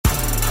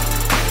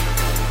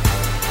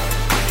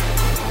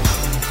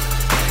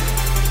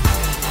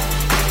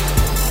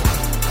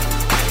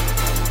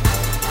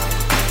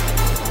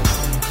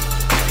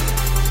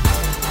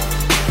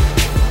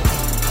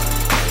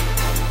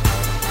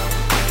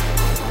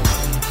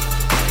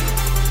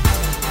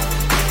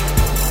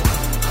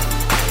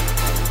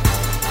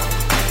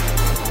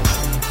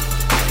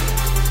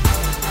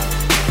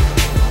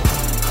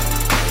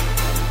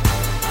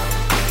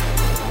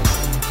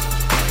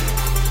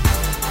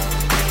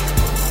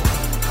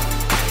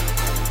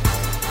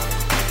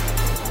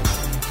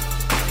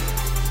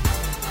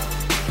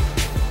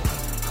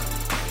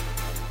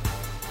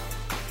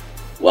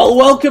Well,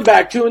 welcome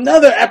back to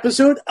another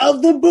episode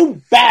of the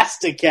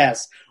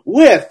Bombasticast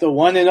with the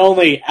one and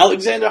only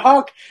Alexander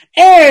Hawk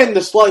and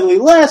the slightly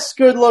less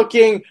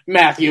good-looking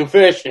Matthew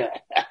Fisher.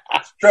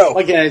 True.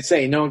 What can I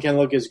say? No one can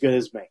look as good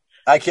as me.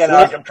 I can't.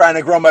 I'm trying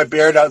to grow my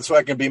beard out so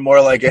I can be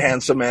more like a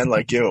handsome man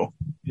like you.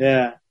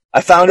 Yeah. I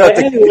found out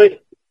anyway,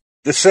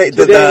 the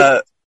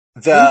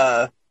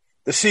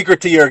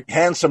secret to your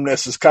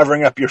handsomeness is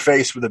covering up your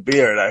face with a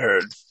beard. I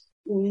heard.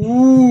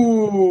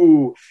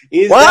 Ooh,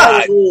 is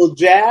that a little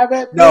jab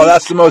at me? No,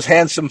 that's the most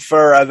handsome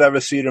fur I've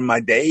ever seen in my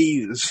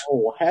days.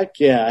 Oh, heck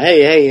yeah.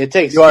 Hey, it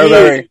takes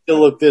years to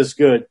look this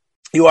good.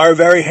 You are a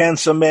very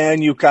handsome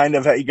man. You got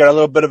a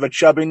little bit of a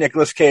chubby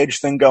Nicolas Cage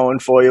thing going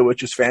for you,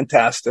 which is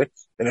fantastic,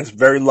 and it's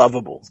very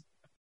lovable.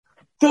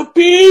 The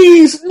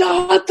bees,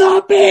 not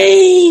the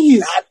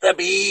bees! Not the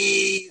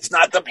bees,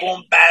 not the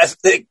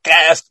bombastic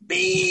cast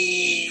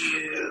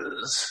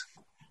bees.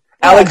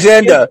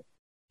 Alexander.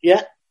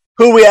 Yeah.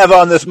 Who we have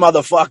on this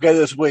motherfucker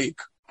this week?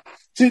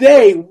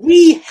 Today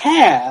we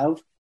have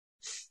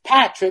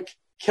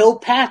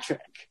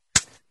Kilpatrick.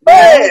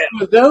 Now,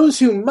 for those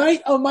who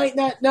might or might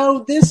not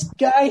know, this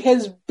guy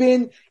has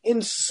been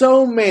in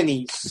so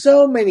many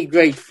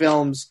great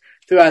films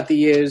throughout the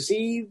years.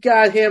 You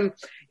got him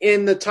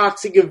in The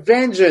Toxic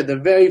Avenger, the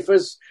very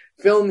first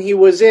film he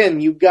was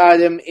in. You got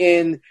him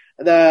in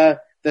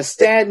the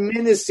Stand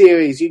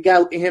miniseries. You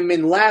got him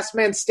in Last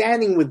Man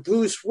Standing with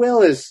Bruce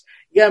Willis.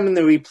 You got him in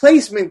The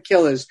Replacement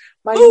Killers,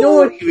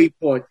 Minority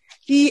Report.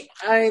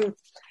 And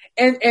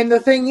the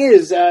thing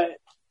is,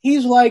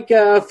 he's like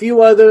a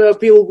few other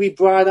people we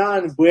brought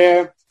on,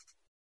 where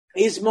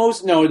he's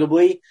most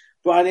notably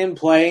brought in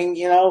playing,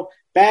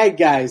 bad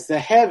guys, the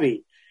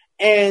heavy.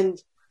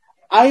 And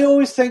I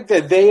always think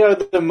that they are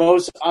the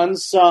most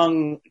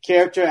unsung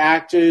character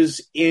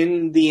actors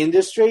in the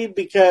industry,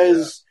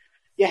 because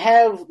you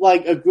have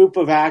like a group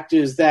of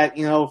actors that,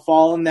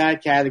 fall in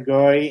that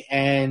category,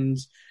 and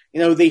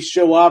they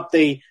show up,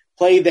 they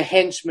play the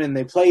henchman,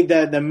 they play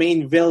the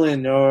main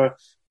villain or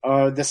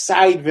the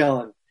side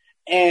villain.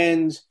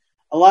 And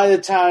a lot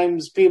of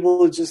times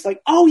people are just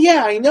like, oh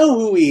yeah, I know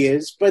who he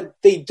is, but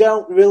they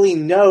don't really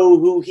know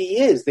who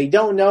he is. They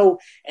don't know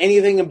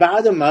anything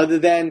about him other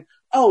than,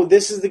 oh,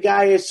 this is the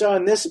guy I saw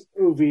in this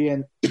movie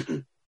and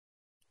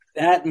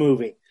that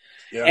movie.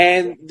 Yeah.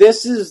 And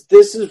this is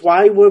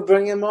why we're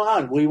bringing him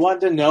on. We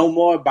want to know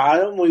more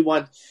about him.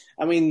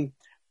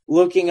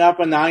 Looking up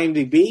on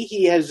IMDb,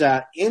 he has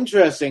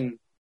interesting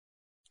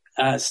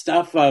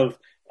stuff of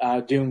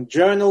doing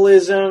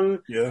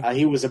journalism. Yeah.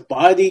 He was a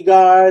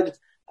bodyguard.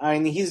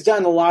 He's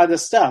done a lot of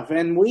stuff.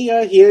 And we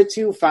are here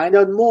to find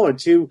out more,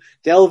 to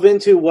delve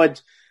into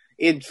what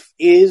it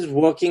is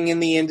working in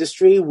the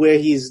industry, where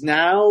he's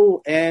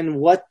now, and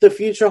what the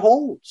future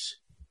holds.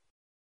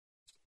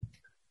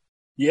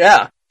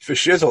 Yeah, for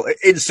shizzle.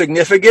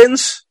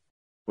 Insignificance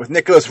with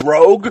Nicholas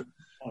Roeg.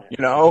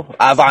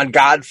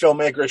 Avant-garde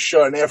filmmakers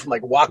showing there from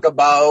like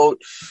Walkabout,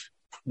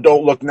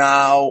 Don't Look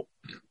Now,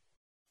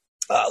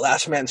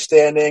 Last Man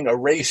Standing,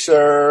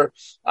 Eraser,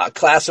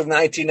 Class of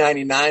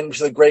 1999, which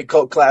is a great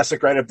cult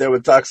classic right up there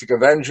with Toxic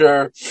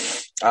Avenger.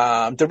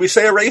 Did we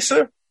say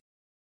Eraser?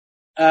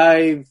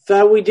 I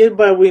thought we did,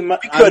 but we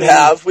could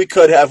have.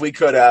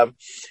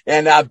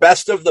 And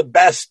Best of the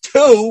Best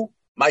 2,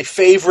 my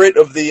favorite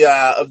of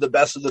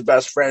the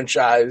Best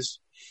franchise,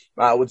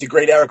 with the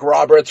great Eric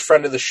Roberts,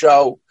 friend of the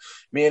show.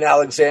 Me and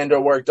Alexander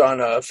worked on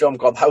a film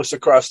called House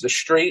Across the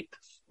Street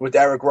with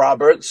Eric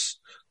Roberts.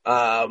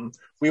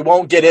 We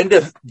won't get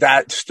into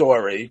that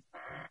story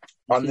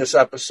on this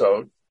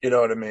episode. You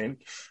know what I mean?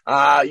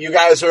 You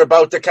guys are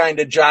about to kind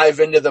of jive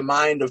into the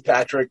mind of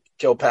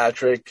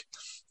Kilpatrick.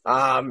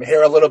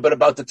 Hear a little bit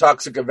about the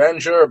Toxic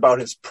Avenger, about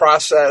his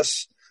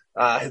process,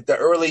 the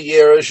early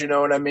years, you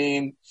know what I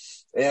mean?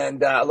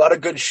 And a lot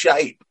of good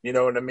shite, you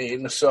know what I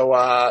mean?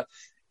 So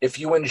if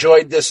you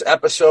enjoyed this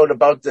episode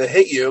about to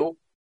hit you,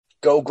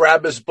 go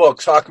grab his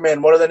books.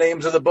 Hawkman, what are the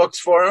names of the books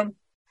for him?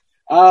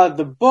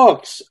 The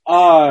books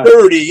are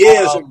 30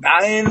 Years of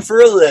Dying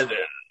for a Living.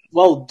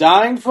 Well,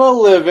 Dying for a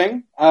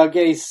Living,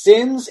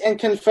 Sins and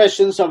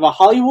Confessions of a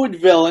Hollywood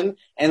Villain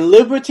and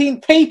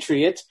Libertine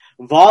Patriot,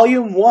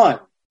 Volume 1.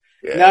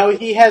 Yeah. Now,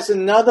 he has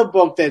another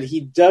book that he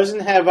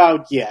doesn't have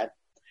out yet,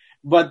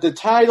 but the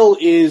title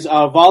is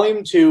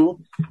Volume 2,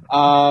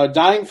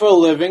 Dying for a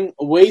Living,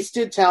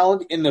 Wasted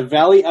Talent in the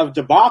Valley of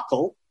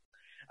Debacle.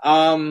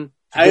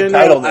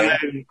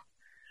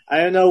 I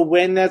don't know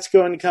when that's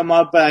going to come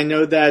up, but I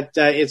know that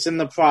it's in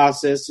the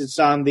process. It's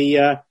on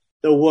the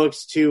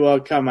works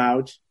to come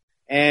out.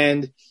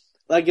 And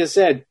like I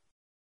said,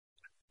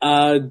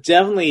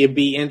 definitely it'd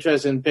be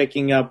interested in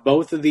picking up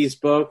both of these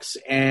books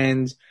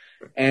and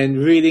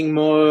reading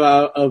more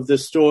of the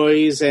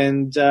stories,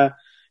 and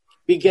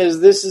because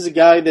this is a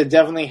guy that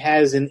definitely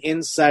has an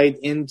insight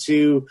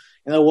into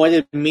what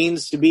it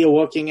means to be a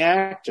working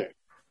actor.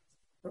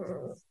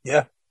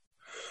 Yeah.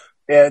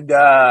 And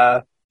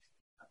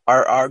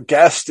our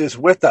guest is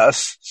with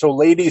us. So,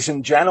 ladies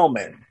and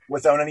gentlemen,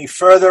 without any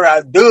further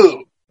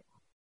ado,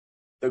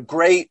 the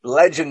great,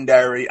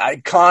 legendary,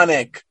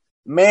 iconic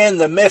man,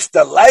 the myth,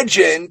 the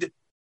legend,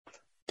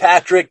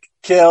 Patrick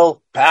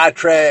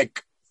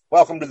Kilpatrick.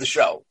 Welcome to the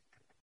show.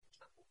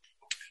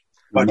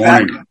 Good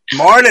morning.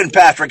 Morning,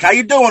 Patrick. How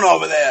you doing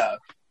over there?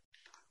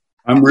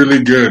 I'm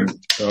really good.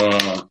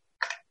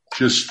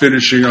 Just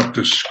finishing up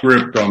the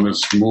script on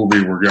this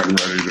movie we're getting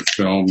ready to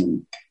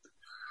film.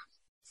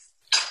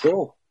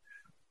 Cool.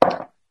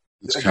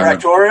 It's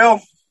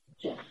directorial?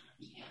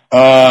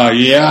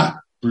 Yeah.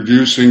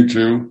 Producing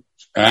too.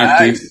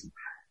 Acting. Nice.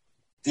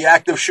 The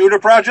active shooter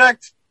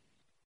project?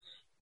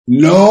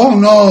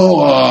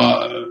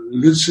 No.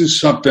 This is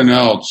something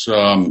else.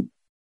 I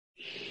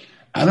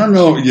don't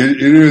know.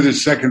 You're the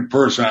second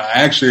person.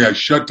 I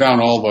shut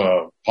down all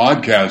the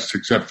podcasts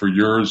except for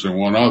yours and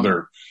one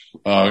other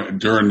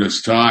during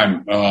this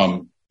time.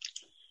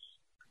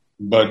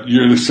 But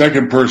you're the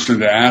second person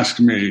to ask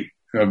me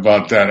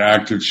about that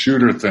active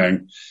shooter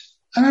thing.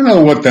 I don't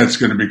know what that's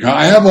going to become.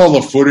 I have all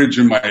the footage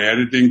in my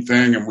editing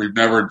thing, and we've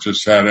never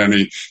just had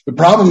any. The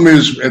problem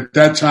is, at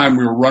that time,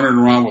 we were running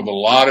around with a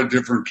lot of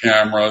different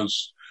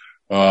cameras,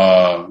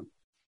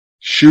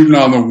 shooting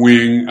on the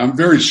wing. I'm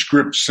very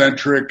script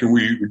centric, and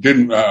we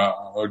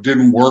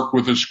didn't work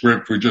with the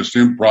script. We just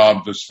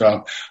improv the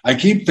stuff. I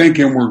keep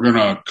thinking we're going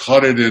to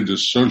cut it into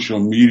social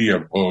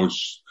media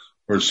posts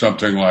or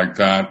something like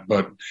that,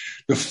 but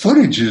the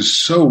footage is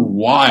so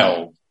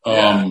wild.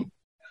 Yeah.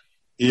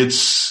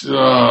 It's, we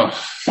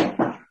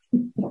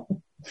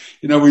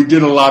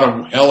did a lot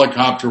of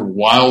helicopter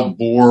wild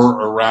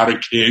boar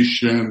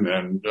eradication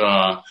and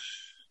a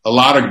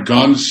lot of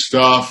gun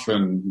stuff,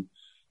 and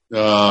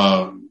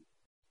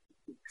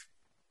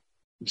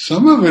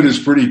some of it is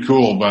pretty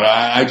cool, but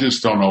I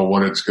just don't know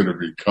what it's going to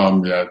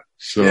become yet.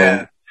 So,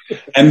 yeah.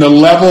 And the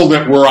level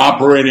that we're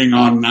operating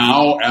on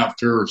now,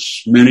 after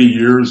many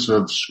years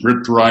of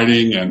script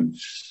writing and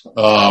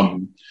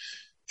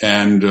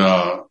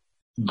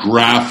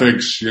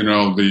graphics,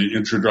 the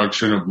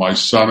introduction of my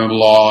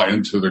son-in-law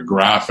into the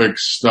graphics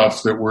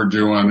stuff that we're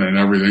doing and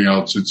everything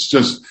else. It's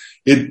just,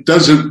 it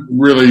doesn't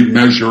really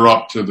measure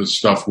up to the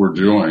stuff we're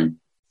doing.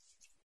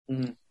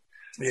 Mm.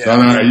 Yeah. So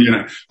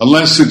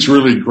unless it's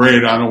really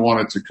great, I don't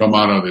want it to come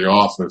out of the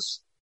office.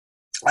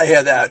 I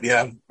hear that.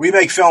 Yeah. We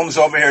make films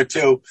over here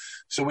too.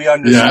 So we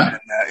understand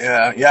that.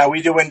 Yeah. Yeah.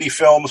 We do indie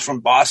films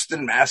from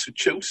Boston,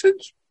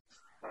 Massachusetts.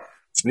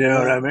 You know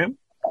what I mean?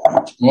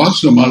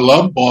 Awesome. I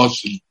love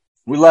Boston.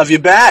 We love you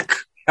back.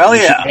 Hell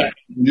yeah.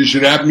 You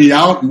should have me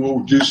out and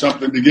we'll do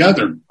something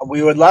together.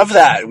 We would love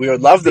that. We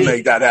would love to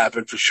make that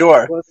happen for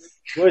sure.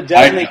 We're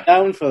definitely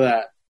down for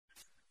that.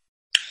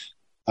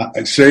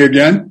 Say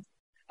again?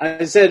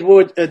 I said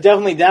we're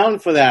definitely down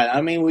for that.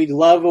 I mean, we'd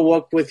love to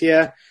work with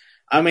you.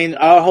 I mean,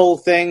 our whole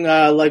thing,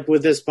 like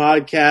with this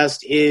podcast,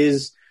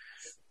 is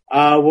we're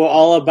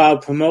all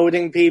about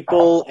promoting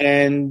people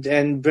and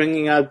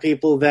bringing out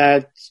people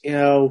that,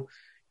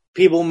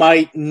 people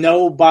might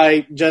know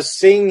by just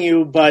seeing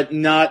you, but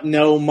not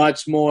know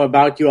much more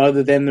about you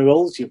other than the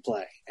roles you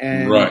play.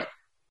 And, right.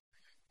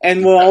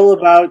 And we're all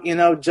about,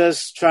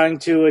 just trying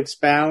to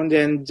expound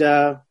and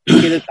get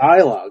a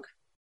dialogue.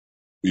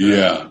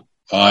 Yeah.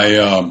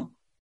 I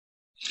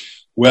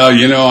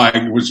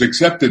was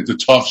accepted to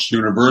Tufts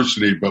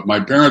University, but my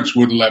parents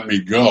wouldn't let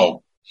me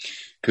go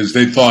because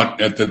they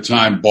thought at the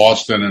time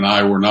Boston and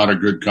I were not a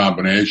good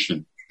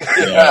combination.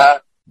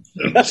 Listen,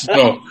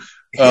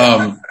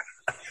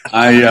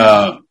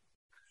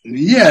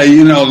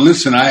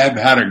 I have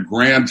had a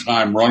grand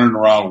time running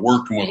around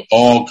working with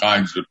all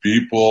kinds of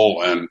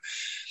people, and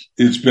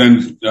it's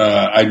been,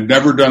 I've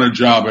never done a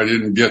job I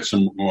didn't get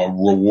some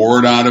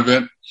reward out of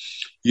it.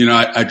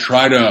 I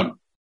try to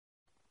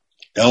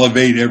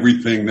elevate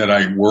everything that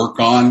I work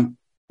on,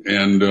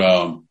 and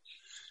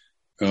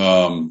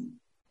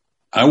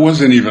I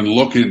wasn't even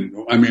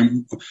looking. I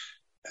mean,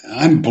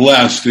 I'm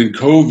blessed. In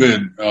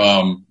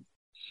COVID,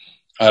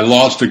 I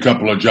lost a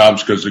couple of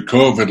jobs because of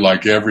COVID,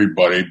 like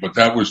everybody, but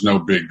that was no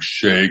big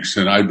shakes,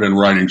 and I'd been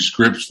writing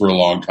scripts for a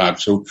long time.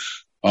 So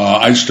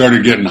I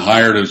started getting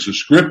hired as a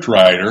script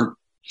writer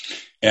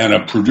and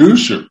a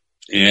producer,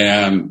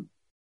 and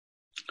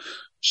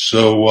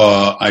so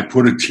I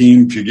put a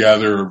team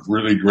together of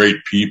really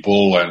great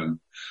people,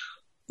 and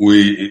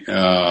we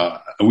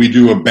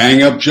do a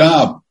bang-up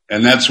job,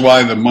 and that's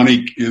why the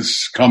money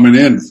is coming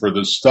in for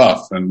the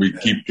stuff, and we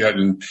keep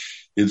getting.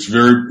 It's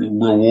very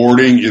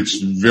rewarding. It's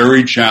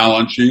very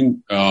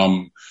challenging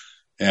and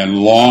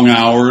long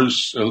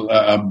hours,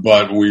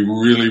 but we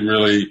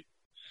really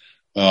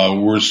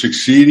we're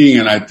succeeding,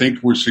 and I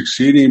think we're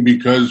succeeding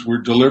because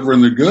we're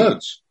delivering the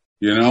goods.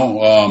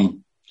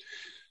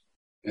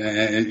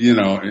 And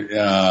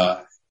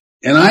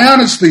I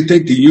honestly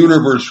think the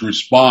universe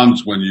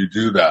responds when you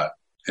do that.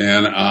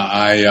 And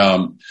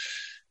I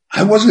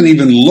wasn't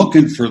even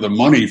looking for the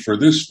money for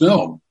this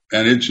film,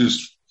 and it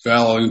just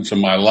fell into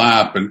my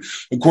lap. And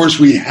of course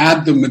we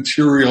had the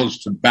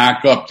materials to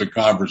back up the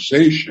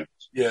conversations.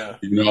 Yeah.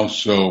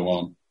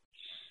 So,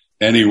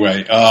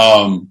 anyway,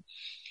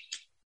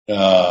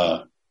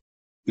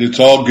 it's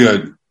all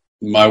good.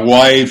 My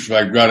wife,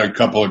 I've got a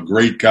couple of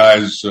great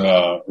guys,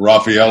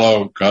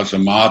 Raffaello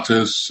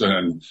Casamatis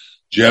and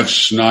Jeff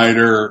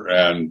Snyder,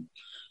 and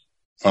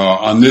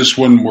on this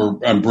one,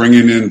 I'm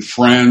bringing in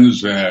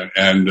friends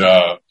and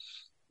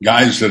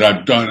guys that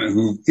I've done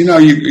who,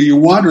 you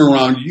wander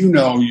around, you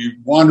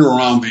wander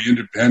around the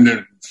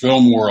independent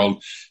film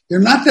world. There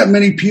are not that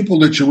many people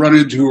that you run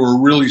into who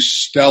are really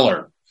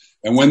stellar.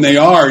 And when they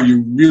are,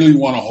 you really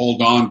want to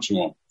hold on to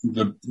them.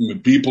 The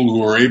people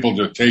who are able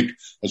to take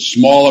a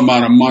small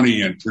amount of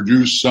money and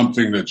produce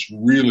something that's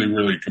really,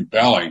 really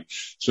compelling.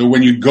 So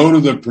when you go to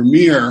the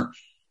premiere,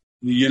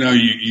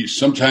 you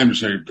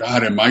sometimes say,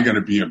 God, am I going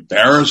to be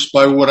embarrassed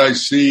by what I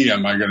see?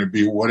 Am I going to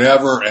be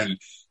whatever? And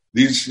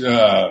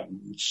I've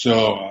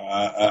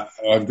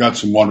got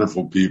some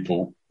wonderful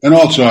people. And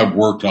also I've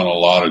worked on a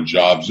lot of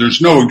jobs.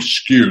 There's no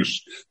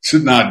excuse to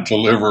not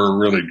deliver a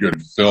really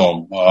good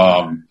film.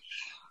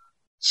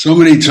 So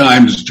many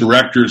times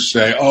directors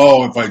say,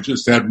 oh, if I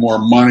just had more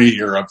money,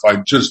 or if I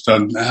just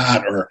done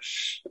that, or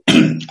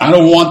I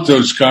don't want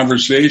those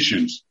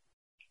conversations.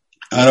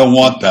 I don't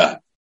want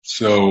that.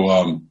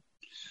 So,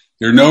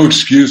 there are no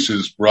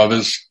excuses,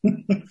 brothers.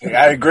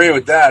 I agree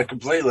with that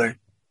completely.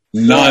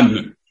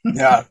 None.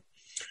 Yeah.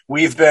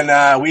 We've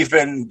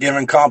been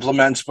given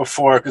compliments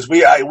before because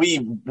we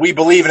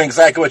believe in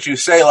exactly what you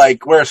say.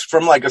 Like, we're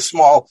from like a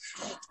small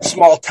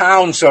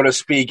town, so to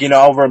speak,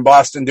 over in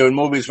Boston doing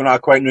movies. We're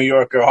not quite New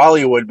York or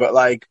Hollywood, but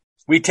like,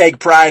 we take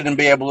pride in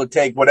being able to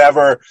take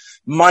whatever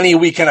money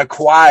we can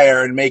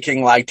acquire and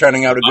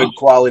turning out a good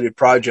quality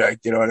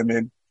project. You know what I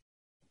mean?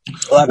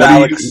 We'll have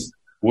Alex.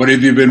 What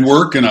have you been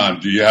working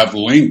on? Do you have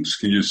links?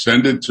 Can you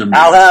send it to me?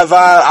 I'll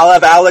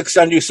have Alex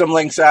send you some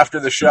links after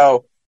the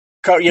show.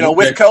 Okay.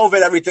 With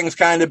COVID, everything's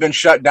kind of been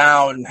shut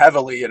down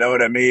heavily. You know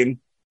what I mean?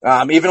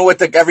 Even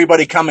with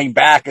everybody coming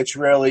back, it's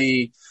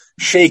really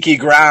shaky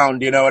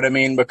ground. You know what I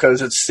mean?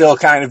 Because it's still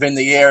kind of in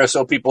the air,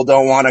 so people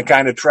don't want to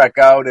kind of trek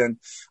out. And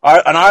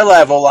on our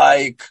level,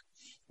 like,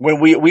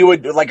 when we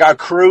would, like, our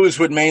crews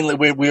would mainly,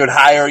 we would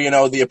hire,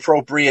 the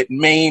appropriate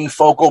main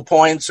focal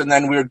points, and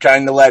then we would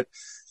kind of let,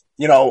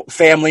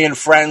 family and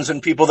friends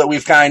and people that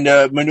we've kind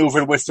of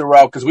maneuvered with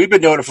throughout, because we've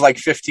been doing it for like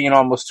 15,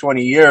 almost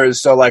 20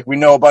 years. So like, we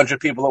know a bunch of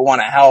people that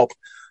want to help.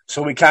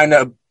 So we kind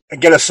of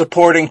get a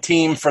supporting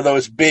team for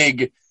those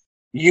big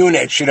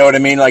units, you know what I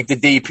mean? Like the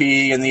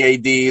DP and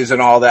the ADs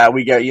and all that.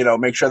 We get,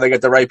 make sure they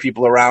get the right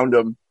people around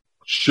them.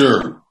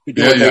 Sure. To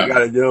do what they got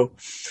to do.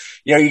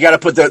 You got to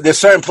put there's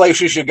certain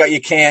places you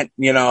can't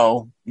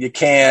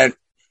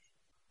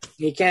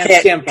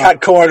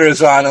cut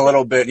corners on a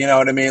little bit, you know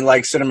what I mean?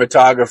 Like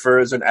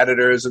cinematographers and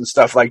editors and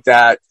stuff like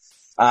that.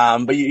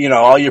 But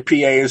all your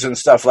PAs and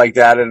stuff like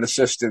that and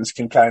assistants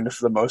can kind of,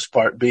 for the most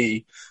part,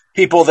 be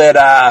people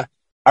that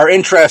are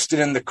interested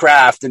in the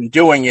craft and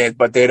doing it,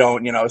 but they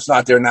don't, it's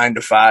not their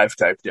 9-to-5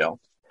 type deal.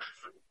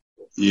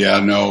 Yeah,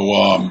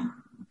 no,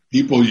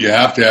 people, you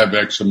have to have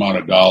X amount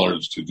of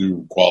dollars to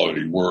do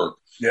quality work.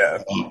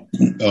 Yeah.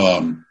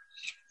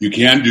 You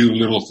can't do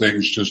little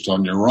things just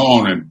on your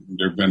own, and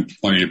there have been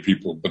plenty of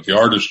people, but the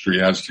artistry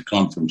has to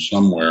come from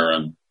somewhere.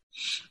 And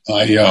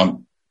by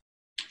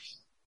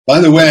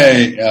the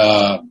way,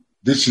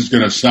 this is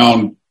going to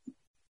sound,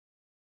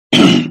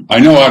 I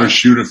know how to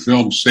shoot a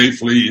film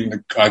safely in the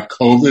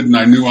COVID, and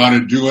I knew how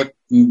to do it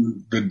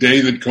the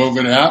day that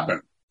COVID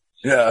happened.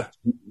 Yeah.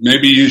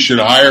 Maybe you should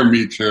hire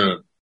me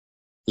to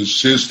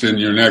assist in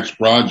your next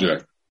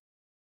project.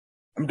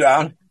 I'm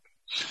down.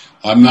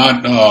 I'm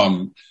not,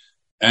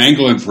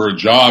 angling for a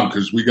job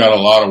because we got a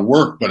lot of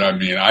work, but I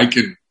mean, I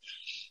can,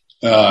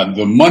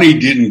 the money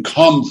didn't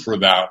come for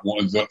that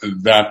one,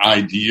 that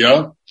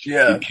idea.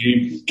 Yeah.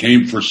 It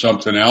came for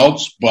something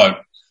else,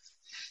 but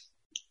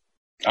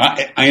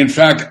I, in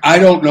fact, I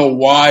don't know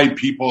why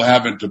people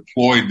haven't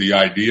deployed the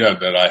idea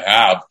that I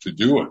have to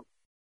do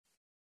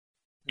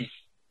it,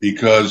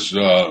 because,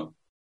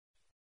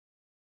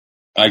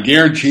 I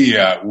guarantee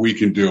you we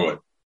can do it.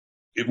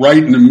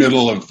 Right in the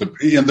middle of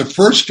the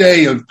first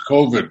day of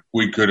COVID,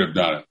 we could have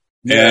done it.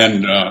 Yeah.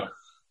 And,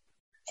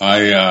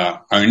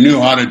 I knew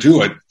how to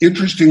do it.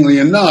 Interestingly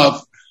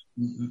enough,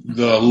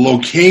 the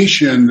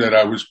location that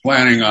I was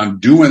planning on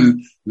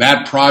doing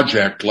that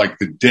project, like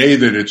the day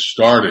that it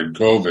started,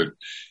 COVID,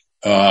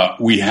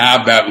 we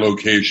have that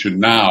location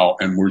now,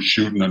 and we're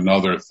shooting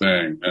another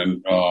thing.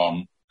 And,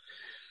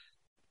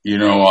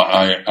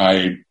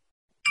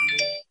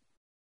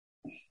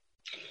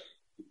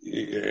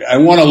 I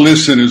want to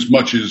listen as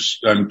much as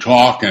I'm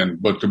talking,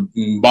 but the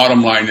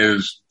bottom line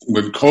is,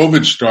 when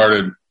COVID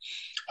started,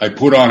 I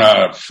put on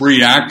a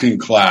free acting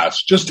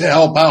class just to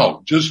help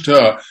out, just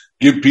to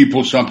give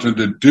people something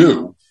to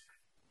do.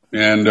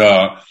 And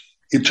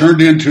it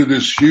turned into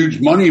this huge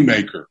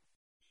moneymaker.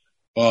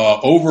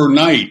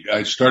 Overnight,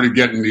 I started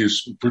getting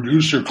these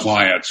producer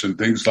clients and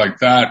things like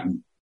that.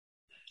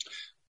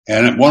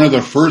 And one of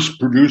the first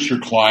producer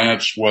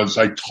clients was,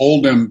 I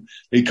told him,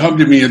 they come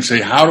to me and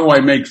say, how do I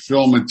make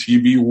film and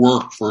TV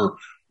work for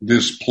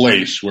this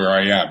place where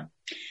I am?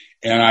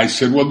 And I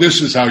said, well,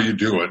 this is how you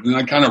do it. And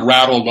I kind of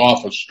rattled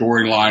off a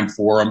storyline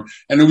for him,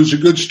 and it was a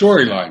good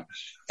storyline.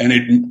 And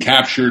it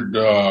captured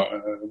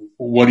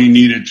what he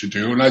needed to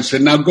do. And I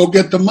said, now go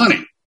get the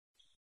money.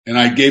 And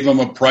I gave him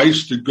a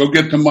price to go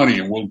get the money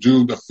and we'll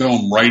do the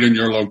film right in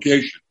your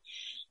location.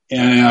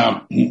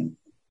 And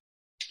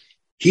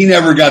he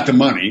never got the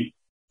money,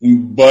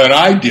 but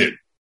I did.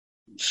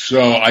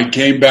 So I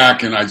came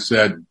back and I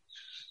said,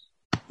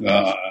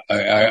 I'm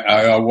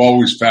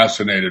always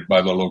fascinated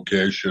by the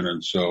location.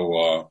 And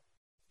so,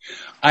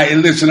 I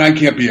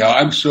can't be,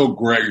 I'm so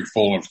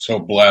grateful and so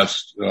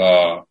blessed,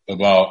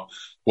 about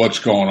what's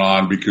going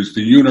on because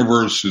the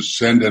universe is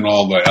sending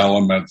all the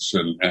elements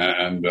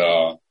and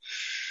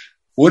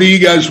what are you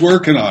guys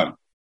working on?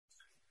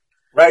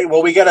 Right.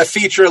 Well, we got a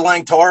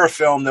feature-length horror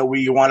film that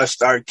we want to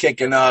start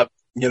kicking up,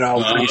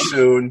 pretty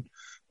soon.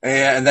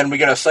 And then we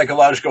got a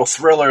psychological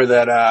thriller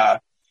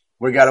that,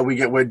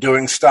 we're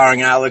doing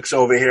starring Alex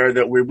over here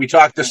that we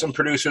talked to some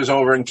producers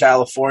over in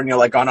California,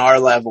 like on our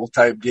level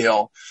type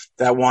deal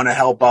that want to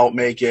help out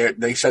make it.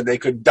 They said they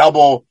could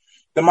double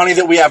the money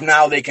that we have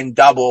now. They can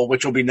double,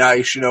 which will be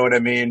nice. You know what I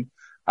mean?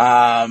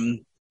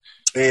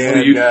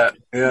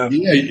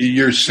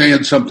 You're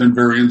saying something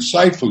very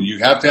insightful. You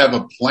have to have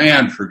a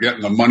plan for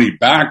getting the money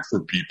back for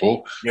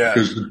people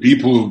because the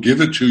people who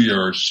give it to you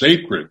are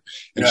sacred.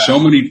 And so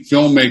many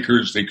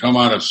filmmakers, they come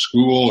out of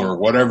school or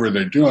whatever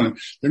they're doing,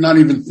 they're not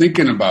even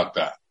thinking about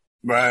that.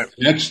 Right.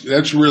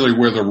 That's really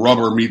where the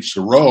rubber meets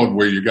the road,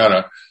 where you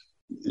gotta,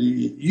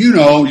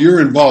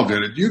 you're involved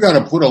in it. You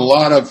gotta put a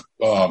lot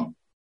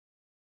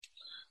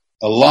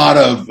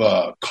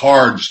of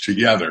cards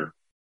together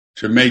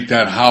to make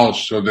that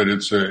house so that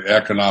it's an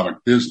economic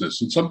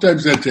business. And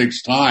sometimes that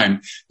takes time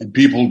and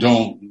people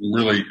don't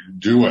really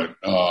do it.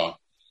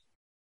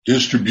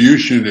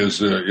 Distribution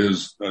is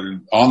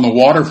on the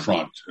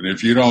waterfront. And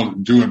if you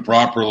don't do it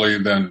properly,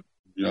 then,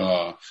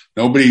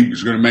 nobody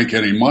is going to make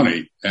any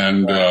money.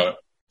 And,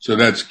 so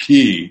that's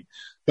key,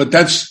 but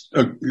that's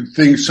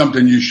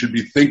something you should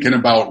be thinking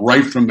about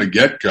right from the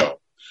get-go.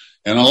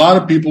 And a lot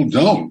of people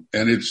don't.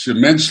 And it's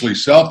immensely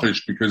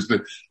selfish because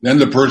then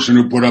the person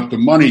who put up the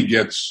money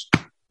gets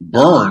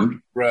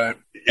burned. Right.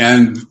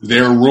 And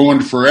they're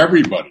ruined for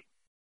everybody.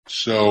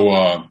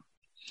 So,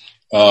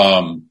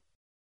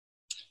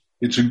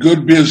 it's a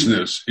good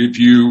business if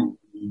you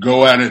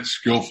go at it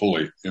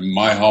skillfully, in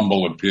my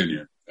humble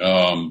opinion.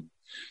 And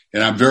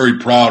I'm very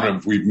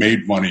proud we've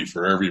made money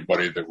for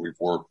everybody that we've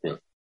worked with.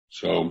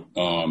 So,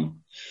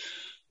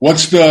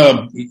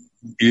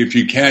 if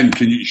you can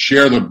you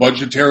share the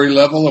budgetary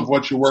level of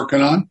what you're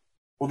working on?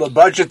 Well, the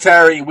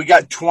budgetary, we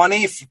got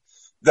 20.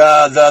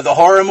 The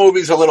horror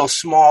movie's a little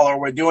smaller.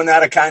 We're doing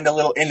that a kind of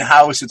little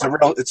in-house. It's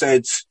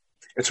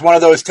one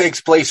of those takes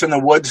place in the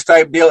woods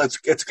type deal.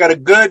 It's got a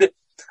good,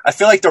 I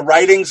feel like the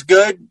writing's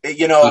good.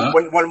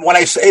 When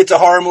I say it's a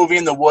horror movie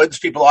in the woods,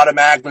 people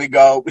automatically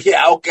go,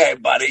 yeah, okay,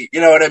 buddy. You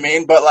know what I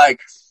mean? But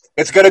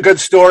it's got a good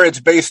story. It's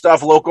based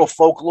off local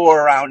folklore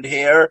around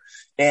here.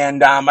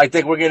 And I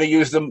think we're going to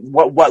use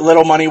what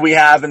little money we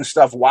have and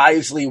stuff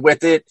wisely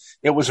with it.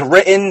 It was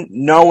written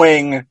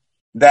knowing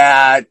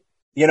that,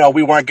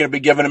 we weren't going to be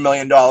given $1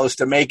 million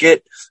to make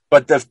it.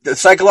 But the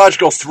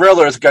psychological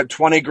thriller's got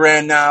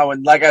 $20,000 now.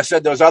 And like I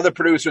said, those other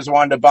producers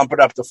wanted to bump it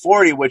up to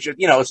 40, which, it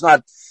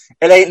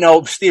ain't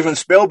no Steven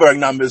Spielberg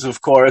numbers,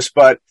 of course.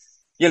 But,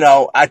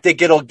 I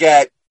think it'll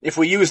get, if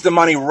we use the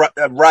money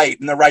right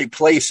in the right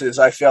places,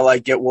 I feel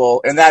like it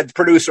will. And that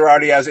producer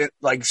already has it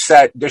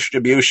set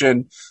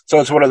distribution. So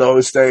it's one of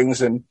those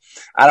things. And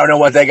I don't know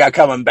what they got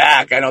coming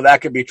back. I know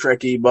that could be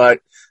tricky, but,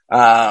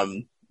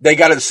 they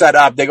got it set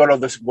up. They go to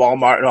this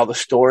Walmart and all the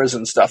stores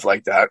and stuff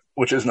like that,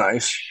 which is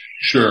nice.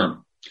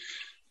 Sure.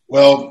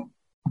 Well,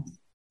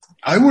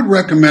 I would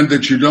recommend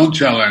that you don't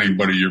tell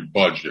anybody your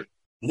budget.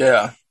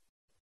 Yeah.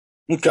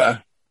 Okay.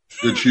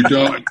 That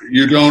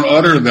you don't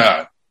utter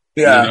that.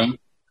 Yeah.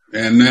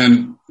 And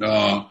then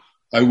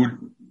I would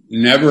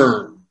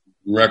never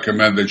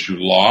recommend that you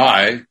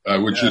lie. I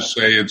would just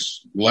say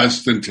it's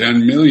less than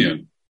 10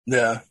 million.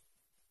 Yeah.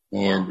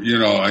 Or,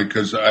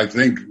 because I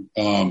think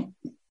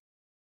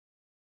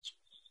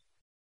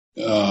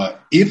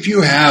if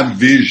you have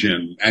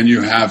vision and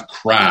you have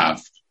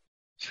craft,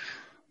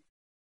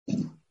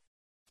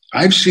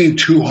 I've seen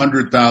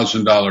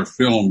 $200,000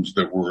 films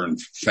that were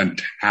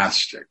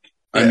fantastic.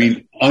 Yeah. I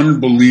mean,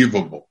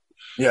 unbelievable.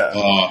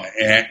 Yeah.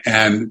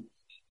 And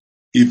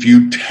if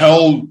you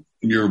tell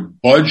your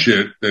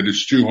budget that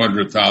it's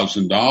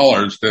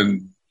 $200,000,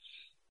 then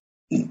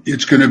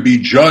it's going to be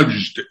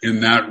judged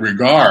in that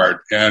regard.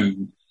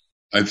 And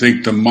I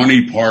think the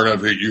money part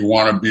of it, you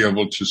want to be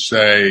able to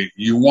say,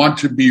 you want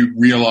to be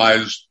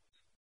realized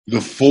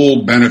the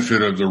full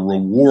benefit of the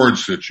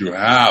rewards that you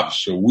have.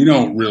 So we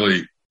don't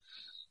really,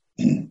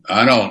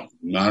 I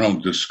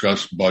don't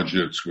discuss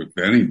budgets with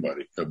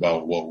anybody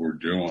about what we're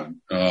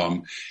doing.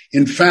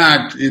 In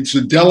fact, it's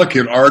a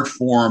delicate art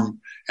form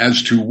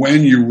as to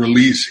when you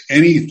release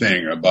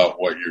anything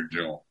about what you're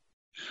doing.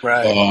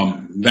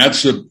 Right.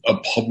 That's a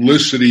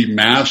publicity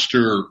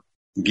master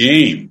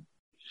game.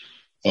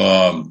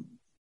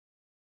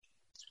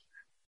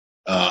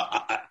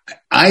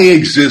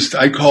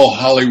 I call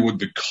Hollywood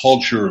the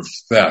culture of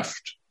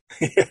theft.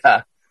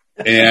 Yeah.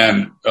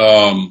 And,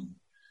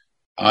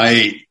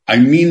 I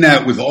mean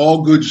that with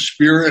all good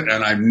spirit,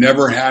 and I've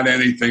never had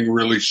anything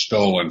really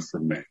stolen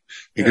from me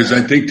because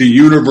I think the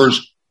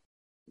universe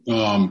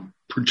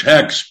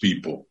protects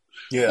people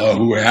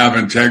who have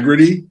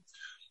integrity,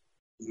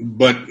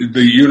 but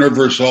the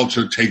universe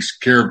also takes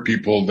care of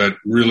people that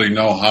really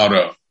know how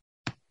to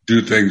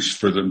do things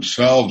for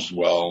themselves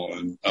well.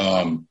 And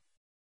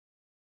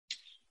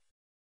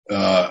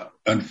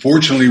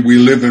unfortunately, we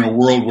live in a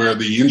world where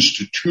the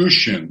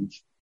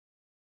institutions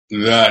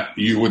that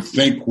you would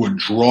think would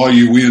draw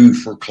you in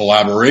for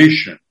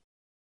collaboration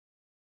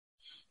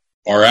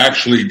are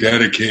actually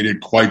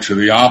dedicated quite to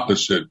the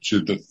opposite,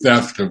 to the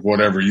theft of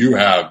whatever you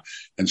have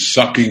and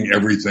sucking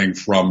everything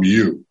from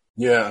you.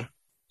 Yeah.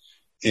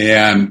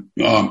 And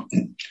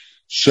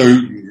so,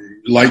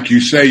 like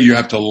you say, you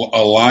have to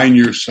align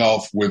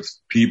yourself with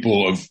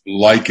people of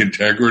like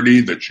integrity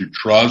that you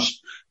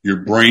trust, your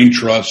brain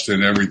trusts,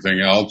 and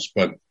everything else.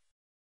 But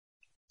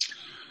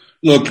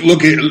look,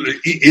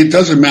 it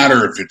doesn't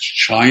matter if it's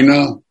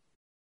China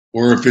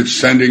or if it's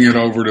sending it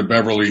over to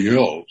Beverly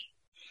Hills.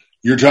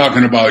 You're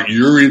talking about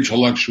your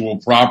intellectual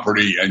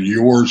property and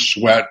your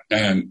sweat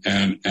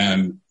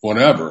and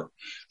whatever.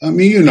 I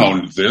mean, you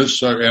know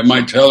this. Am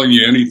I telling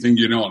you anything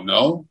you don't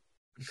know?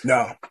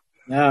 No.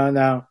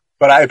 No.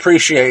 But I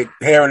appreciate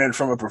hearing it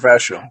from a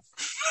professional.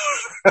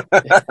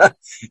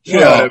 You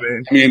know what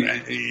I mean?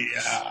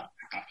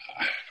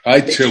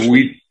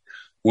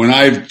 When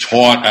I've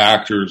taught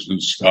actors and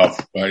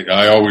stuff,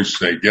 I always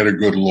say, get a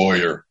good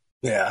lawyer.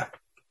 Yeah.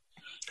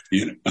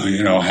 You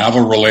know, have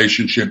a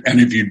relationship. And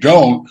if you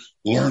don't,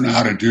 learn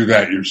how to do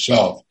that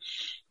yourself.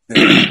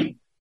 Yeah.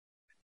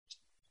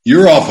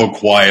 You're awful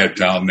quiet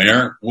down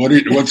there.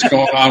 What's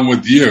going on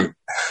with you?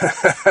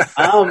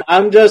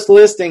 I'm just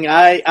listening.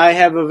 I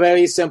have a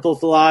very simple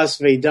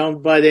philosophy.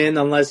 Don't butt in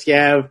unless you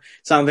have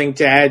something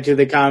to add to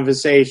the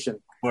conversation.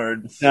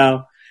 Word.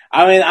 So,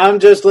 I mean, I'm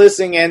just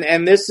listening,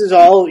 and this is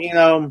all, you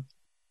know,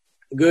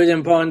 good,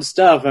 important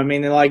stuff. I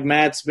mean, like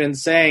Matt's been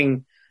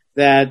saying,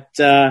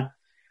 that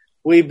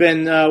we've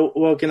been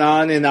working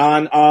on, and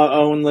on our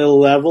own little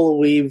level,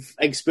 we've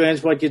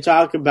experienced what you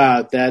talk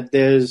about, that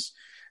there's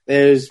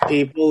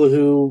people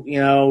who, you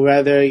know,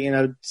 rather, you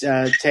know,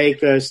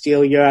 take or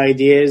steal your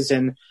ideas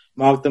and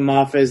mark them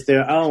off as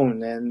their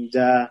own.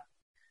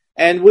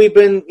 And we've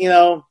been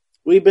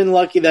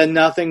lucky that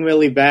nothing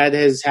really bad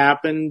has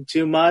happened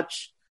too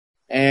much.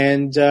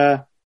 And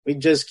we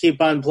just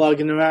keep on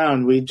plugging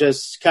around. We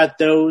just cut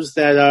those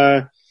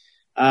that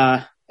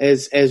are,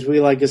 as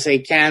we like to say,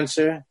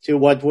 cancer to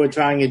what we're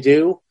trying to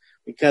do.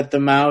 We cut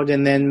them out,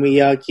 and then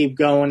we keep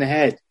going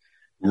ahead.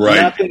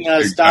 Right. Nothing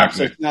stops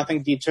us.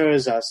 Nothing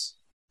deters us.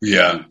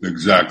 Yeah,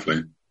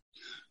 exactly.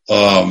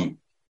 I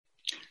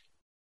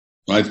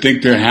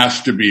think there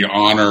has to be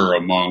honor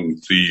among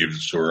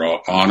thieves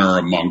or honor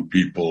among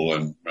people.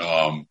 And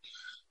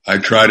I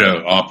try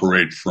to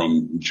operate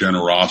from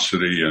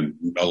generosity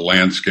and a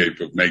landscape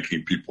of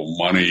making people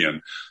money.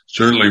 And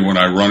certainly when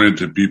I run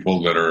into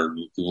people that are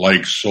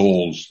like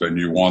souls, then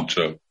you want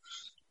to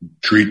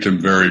treat them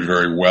very,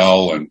 very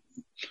well. And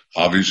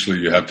obviously,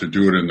 you have to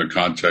do it in the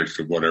context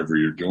of whatever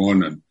you're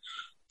doing.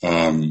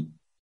 And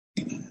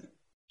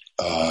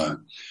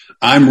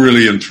I'm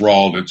really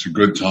enthralled. It's a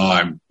good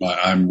time.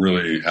 I'm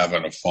really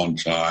having a fun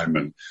time.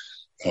 And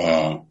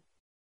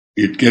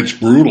it gets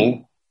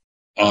brutal,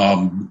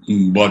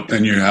 but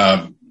then you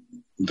have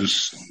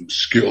this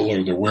skill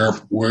or the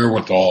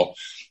wherewithal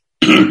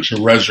to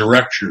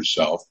resurrect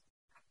yourself.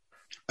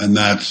 And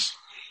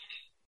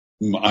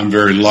I'm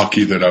very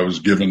lucky that I was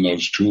given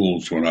those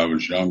tools when I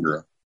was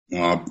younger.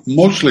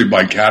 Mostly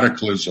by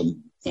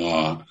cataclysm,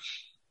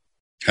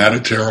 had a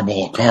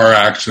terrible car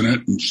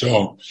accident, and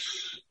so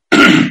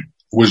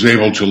was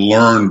able to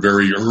learn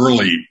very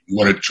early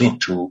what it took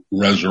to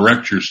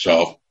resurrect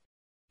yourself,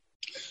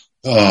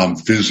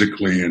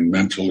 physically and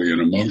mentally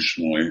and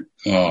emotionally,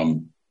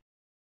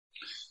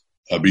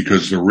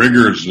 because the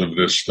rigors of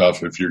this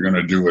stuff, if you're going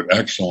to do it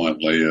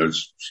excellently,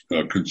 is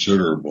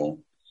considerable.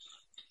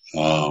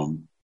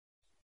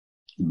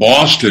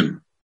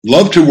 Boston,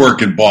 love to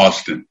work in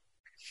Boston.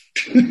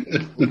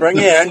 Bring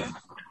in,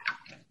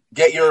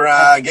 get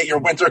your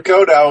winter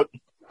coat out.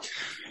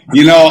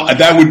 You know,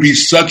 that would be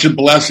such a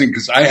blessing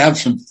because I have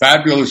some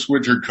fabulous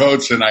winter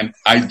coats, and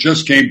I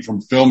just came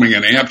from filming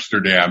in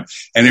Amsterdam,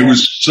 and it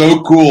was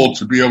so cool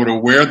to be able to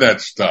wear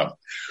that stuff.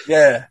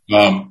 Yeah.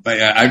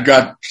 I've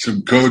got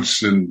some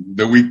coats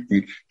that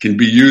we can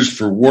be used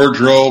for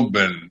wardrobe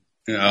and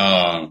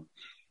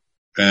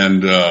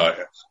LA,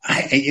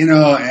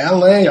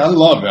 I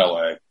love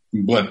LA,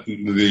 but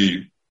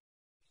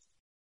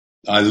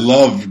I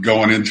love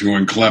going into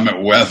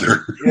inclement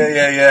weather.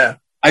 Yeah.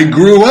 I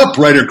grew up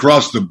right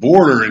across the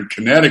border in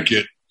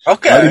Connecticut.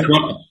 Okay.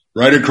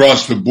 Right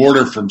across the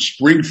border from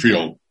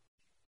Springfield.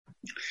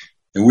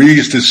 And we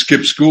used to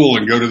skip school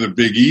and go to the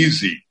Big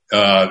Easy,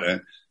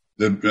 the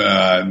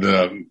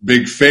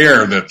big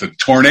fair that the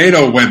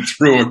tornado went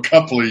through a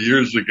couple of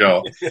years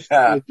ago.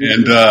 Yeah.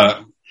 And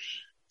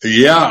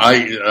Yeah,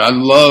 I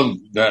love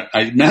that.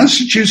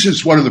 Massachusetts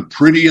is one of the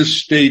prettiest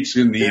states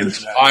in the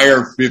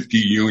entire 50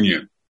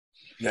 Union.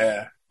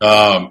 Yeah.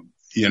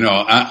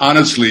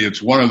 Honestly,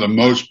 it's one of the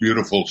most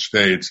beautiful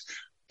states,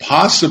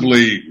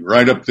 possibly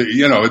right up there.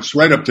 It's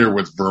right up there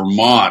with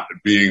Vermont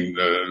being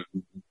the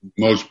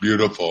most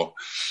beautiful.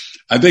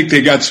 I think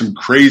they got some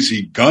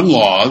crazy gun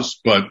laws,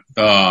 but,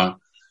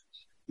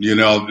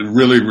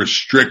 really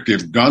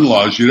restrictive gun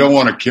laws. You don't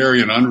want to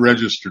carry an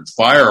unregistered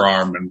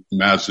firearm in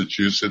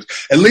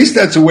Massachusetts. At least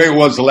that's the way it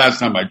was the last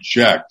time I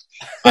checked.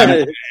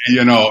 What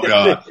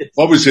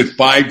was it?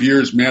 5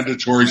 years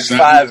mandatory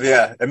sentence? 5,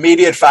 yeah.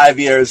 Immediate 5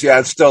 years. Yeah,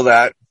 it's still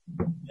that.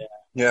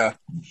 Yeah.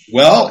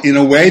 Well, in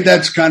a way,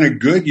 that's kind of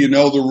good. You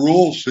know the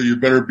rules, so you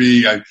better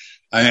be. In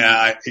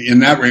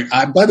that ring.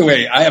 By the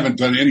way, I haven't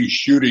done any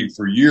shooting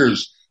for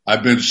years.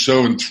 I've been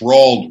so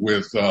enthralled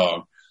with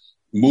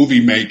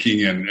movie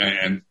making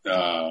and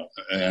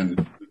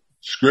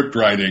script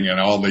writing and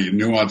all the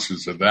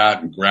nuances of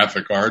that and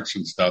graphic arts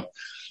and stuff.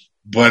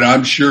 But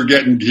I'm sure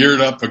getting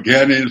geared up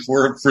again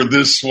for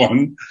this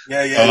one.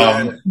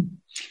 Yeah.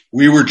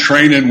 We were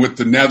training with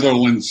the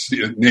Netherlands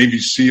Navy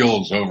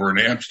SEALs over in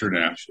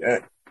Amsterdam.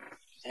 Shit.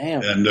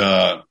 Damn. And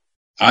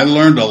I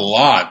learned a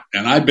lot.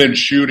 And I've been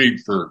shooting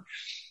for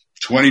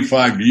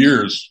 25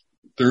 years,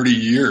 30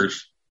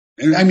 years.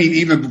 And I mean,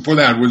 even before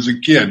that, I was a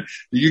kid.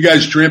 You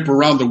guys tramp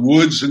around the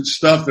woods and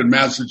stuff in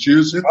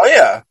Massachusetts? Oh,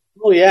 yeah.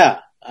 Oh, yeah.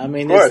 I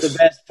mean, it's the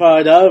best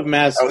part of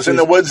Massachusetts. I was in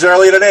the woods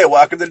earlier today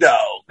walking the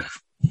dog.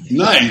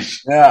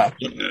 Nice. Yeah.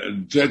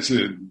 That's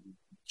it.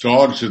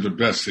 Dogs are the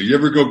best thing. You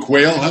ever go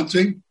quail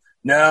hunting?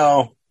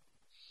 No.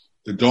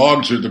 The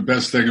dogs are the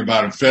best thing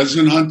about it.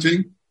 Pheasant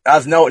hunting? I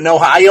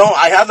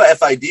have a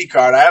FID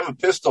card. I have a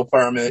pistol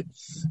permit.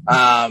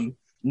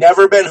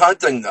 Never been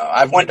hunting though.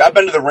 I've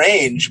been to the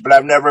range, but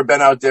I've never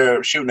been out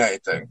there shooting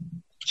anything.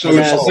 So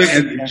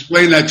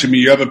explain that to me.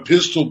 You have a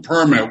pistol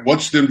permit.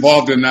 What's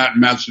involved in that in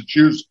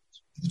Massachusetts?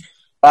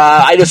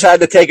 I just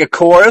had to take a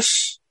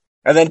course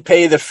and then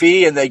pay the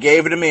fee, and they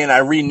gave it to me, and I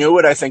renew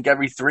it, I think,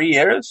 every 3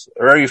 years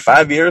or every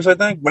 5 years, I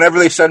think. Whenever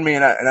they send me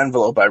an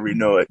envelope, I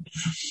renew it.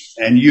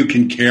 And you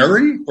can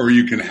carry or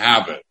you can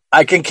have it?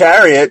 I can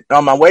carry it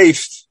on my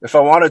waist if I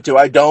wanted to.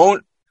 I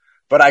don't,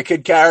 but I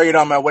could carry it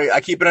on my waist.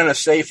 I keep it in a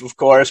safe, of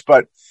course,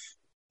 but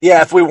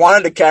yeah, if we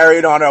wanted to carry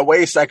it on our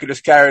waist, I could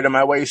just carry it on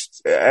my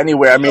waist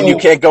anywhere. I mean, you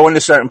can't go into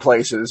certain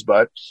places,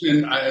 but.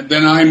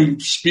 Then I'm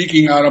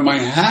speaking out of my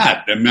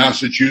hat, and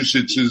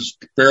Massachusetts is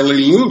fairly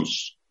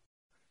loose.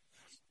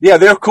 Yeah,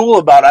 they're cool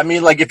about it. I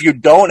mean, like, if you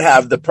don't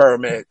have the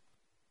permit,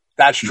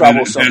 that's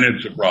troublesome. Then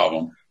it's a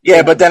problem.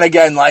 Yeah, but then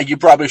again, like, you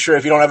probably should,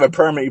 if you don't have a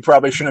permit, you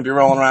probably shouldn't be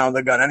rolling around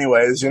with a gun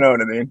anyways, you know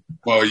what I mean?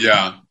 Well,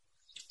 yeah.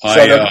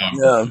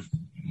 Yeah.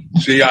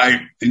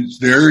 I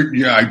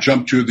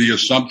jumped to the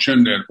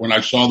assumption that when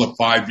I saw the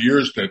 5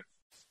 years that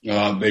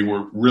they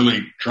were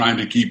really trying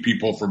to keep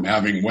people from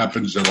having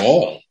weapons at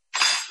all.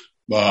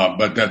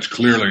 But that's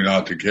clearly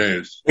not the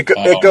case.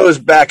 It goes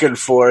back and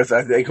forth.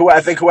 I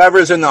think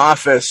whoever's in the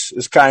office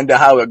is kind of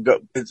how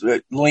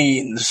it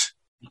leans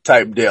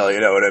type deal.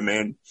 You know what I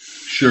mean?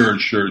 Sure.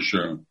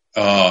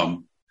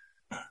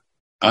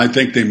 I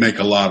think they make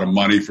a lot of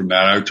money from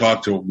that. I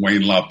talked to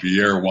Wayne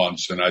LaPierre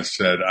once, and I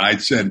said,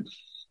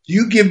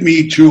 you give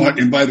me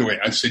 $200. And by the way,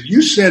 I said,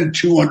 you send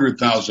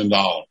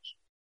 $200,000.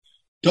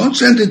 Don't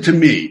send it to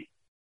me.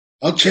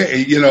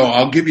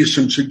 I'll give you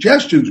some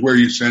suggestions where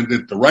you send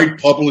it, the right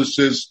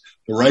publicist,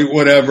 the right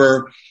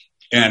whatever,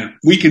 and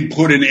we can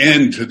put an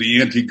end to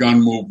the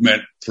anti-gun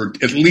movement for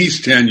at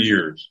least 10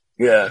 years.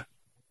 Yeah.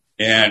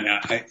 And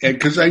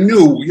because I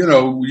knew,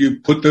 you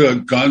put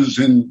the guns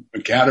in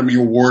Academy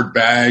Award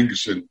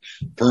bags and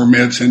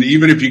permits, and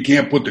even if you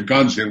can't put the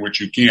guns in, which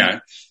you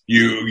can't,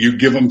 you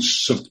give them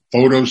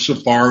photo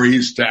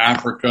safaris to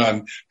Africa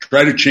and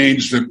try to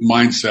change the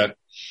mindset.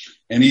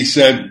 And he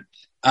said,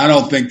 I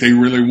don't think they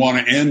really want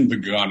to end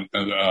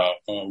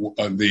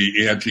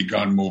the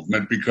anti-gun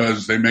movement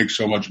because they make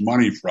so much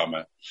money from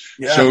it.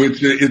 Yeah. So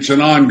it's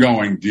an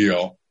ongoing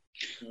deal,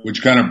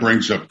 which kind of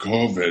brings up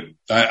COVID.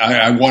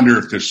 I wonder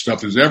if this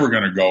stuff is ever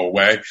going to go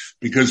away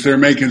because they're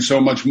making so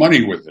much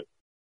money with it.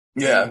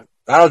 Yeah,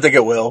 I don't think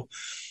it will.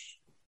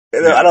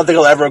 I don't think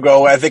it'll ever go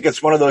away. I think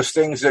it's one of those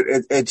things that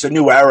it's a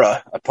new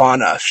era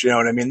upon us. You know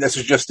what I mean? This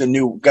is just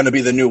going to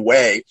be the new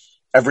way.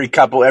 Every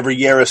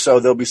year or so,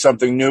 there'll be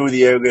something new that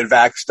you get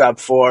vaxxed up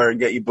for and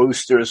get you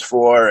boosters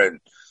for. And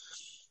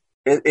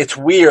it's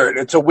weird.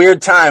 It's a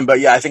weird time, but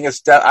yeah, I think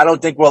I don't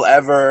think we'll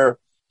ever,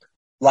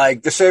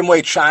 like the same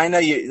way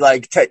China,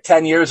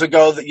 10 years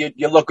ago that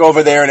you look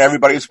over there and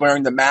everybody's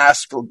wearing the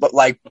mask, but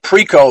like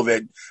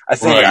pre-COVID, I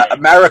think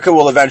America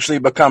will eventually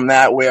become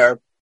that where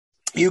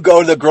you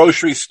go to the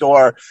grocery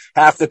store,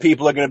 half the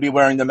people are going to be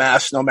wearing the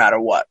mask no matter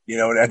what,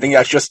 and I think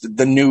that's just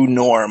the new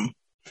norm.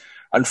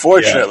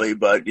 Unfortunately,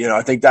 but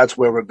I think that's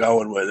where we're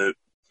going with it.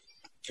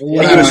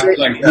 When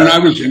I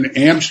was in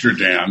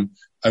Amsterdam,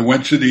 I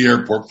went to the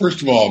airport.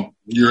 First of all,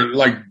 you're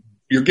like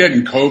you're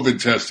getting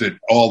COVID tested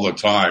all the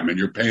time, and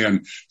you're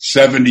paying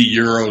 70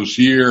 euros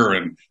here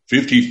and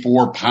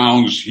 54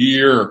 pounds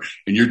here,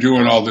 and you're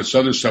doing all this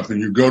other stuff, and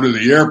you go to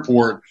the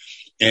airport,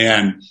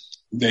 and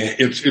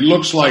it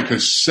looks like a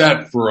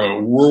set for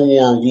a World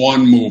War I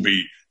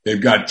movie.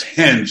 They've got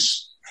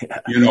tents,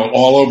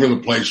 all over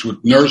the place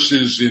with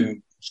nurses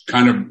in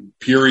kind of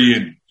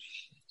period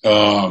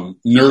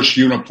nurse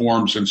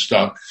uniforms and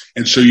stuff.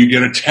 And so you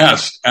get a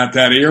test at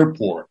that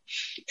airport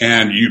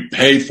and you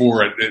pay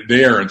for it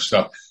there and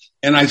stuff.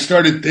 And I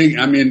started thinking,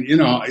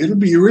 it'll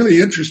be really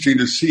interesting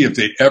to see if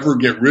they ever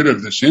get rid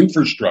of this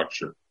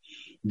infrastructure,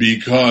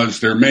 because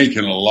they're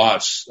making a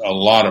lot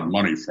of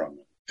money from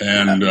it.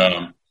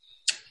 And,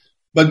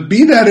 but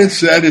be that it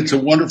said, it's a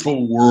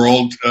wonderful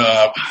world.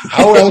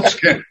 How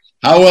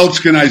else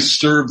can I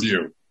serve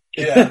you?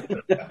 Yeah.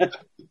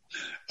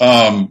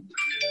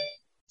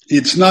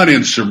 It's not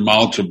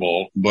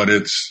insurmountable, but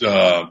it's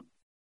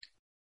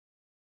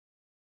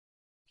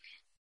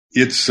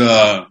it's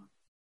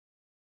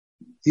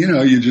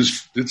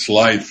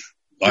life.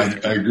 I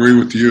agree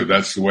with you.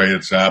 That's the way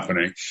it's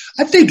happening.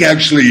 I think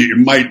actually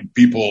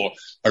people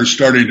are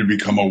starting to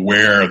become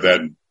aware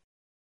that,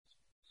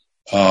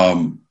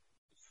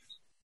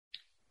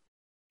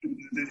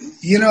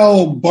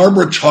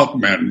 Barbara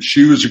Tuchman,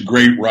 she was a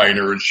great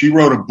writer, and she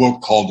wrote a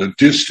book called A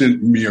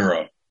Distant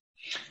Mirror,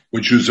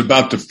 which was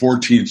about the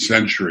 14th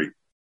century.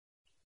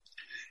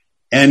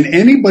 And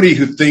anybody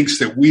who thinks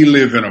that we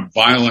live in a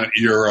violent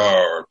era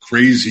or a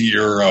crazy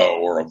era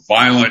or a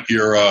violent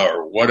era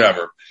or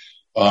whatever,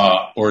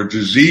 or a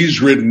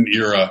disease-ridden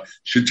era,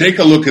 should take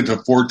a look at the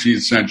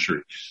 14th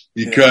century,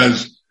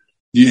 because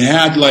you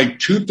had like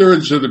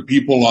 2/3 of the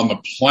people on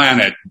the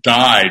planet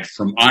died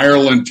from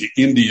Ireland to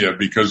India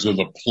because of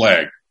the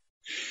plague.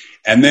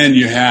 And then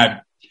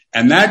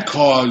and that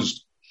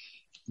caused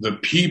the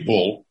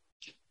people,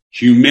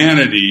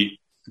 humanity,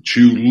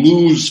 to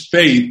lose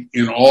faith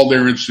in all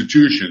their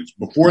institutions.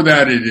 Before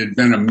that, it had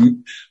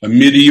been a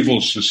medieval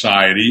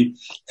society,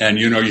 and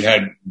you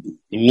had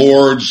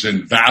lords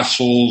and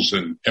vassals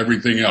and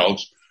everything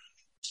else,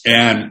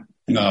 and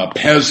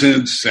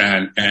peasants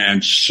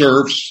and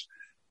serfs,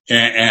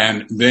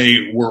 and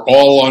they were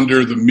all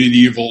under the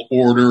medieval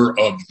order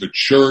of the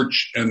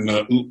church and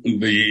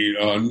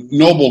the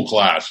noble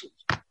classes.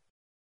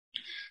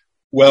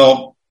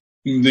 Well,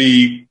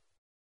 the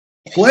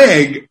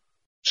plague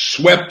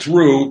swept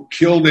through,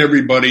 killed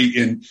everybody,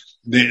 and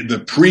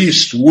the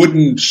priest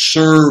wouldn't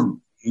serve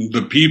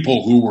the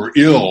people who were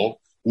ill,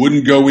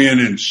 wouldn't go in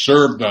and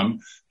serve them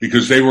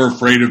because they were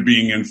afraid of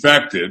being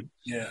infected.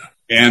 Yeah.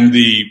 And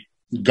the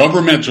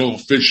governmental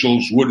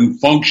officials wouldn't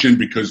function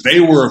because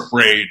they were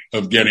afraid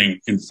of getting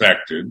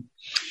infected.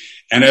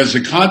 And as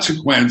a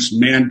consequence,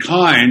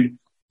 mankind,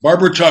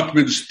 Barbara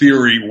Tuchman's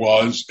theory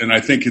was, and I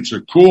think it's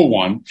a cool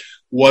one,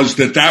 was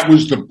that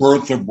was the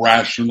birth of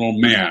rational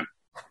man.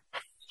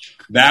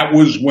 That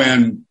was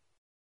when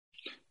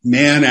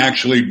man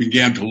actually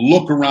began to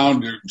look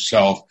around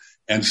himself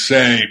and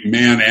say,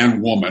 man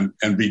and woman,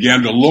 and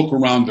began to look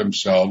around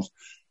themselves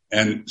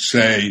and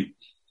say,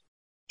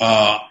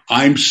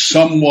 I'm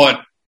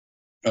somewhat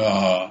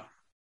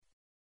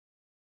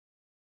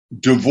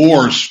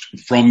divorced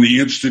from the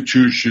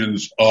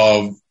institutions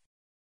of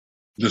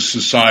the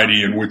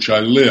society in which I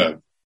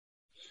live,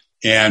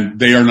 and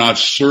they are not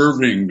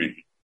serving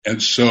me.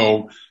 And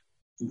so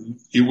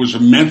it was a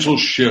mental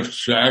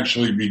shift to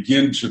actually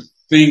begin to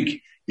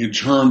think in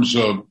terms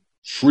of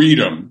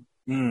freedom,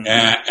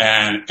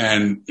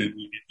 and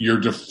you're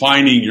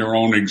defining your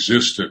own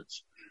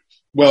existence.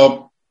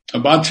 Well,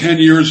 about 10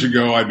 years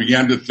ago, I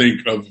began to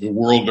think of the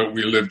world that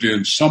we lived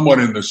in somewhat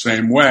in the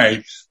same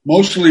way,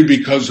 mostly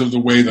because of the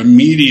way the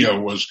media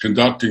was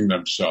conducting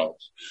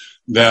themselves,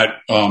 that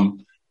a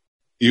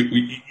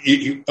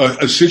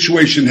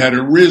situation had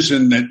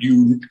arisen that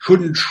you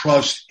couldn't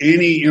trust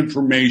any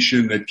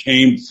information that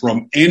came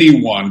from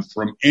anyone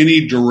from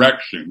any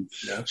direction.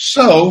 Yeah.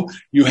 So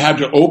you had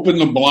to open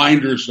the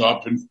blinders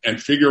up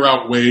and figure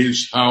out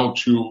ways how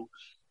to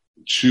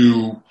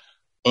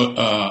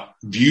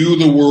view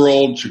the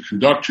world, to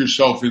conduct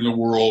yourself in the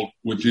world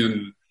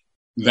within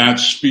that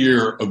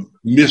sphere of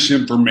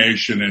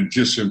misinformation and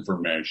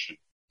disinformation.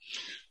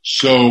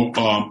 So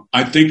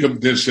I think of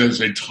this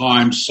as a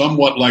time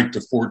somewhat like the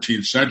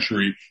 14th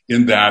century,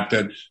 in that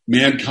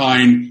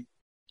mankind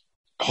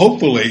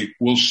hopefully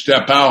will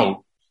step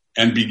out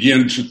and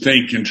begin to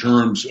think in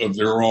terms of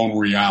their own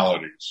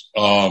realities.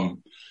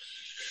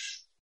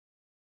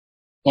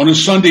 On a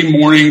Sunday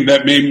morning,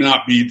 that may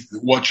not be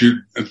what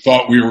you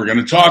thought we were going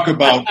to talk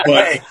about,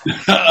 but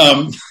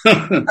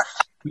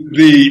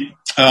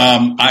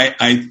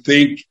I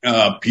think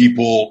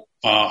people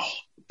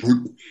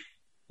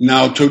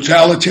now,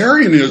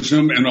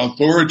 totalitarianism and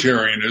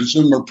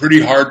authoritarianism are pretty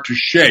hard to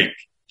shake.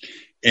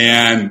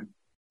 And,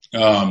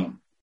 one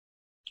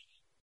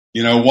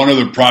of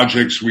the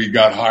projects we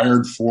got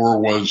hired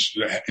for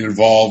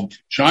involved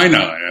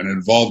China and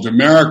involved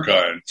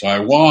America and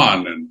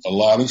Taiwan and a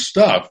lot of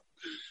stuff.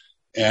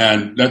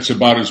 And that's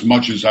about as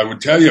much as I would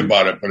tell you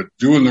about it. But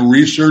doing the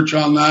research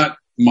on that,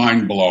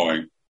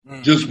 mind-blowing.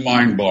 Just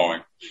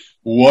mind-blowing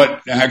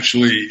what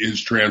actually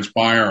is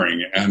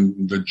transpiring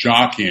and the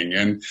jockeying.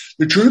 And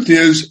the truth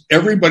is,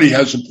 everybody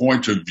has a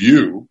point of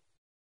view,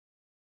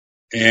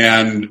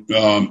 and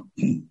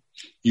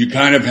you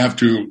kind of have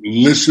to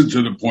listen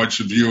to the points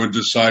of view and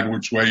decide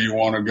which way you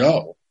want to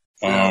go.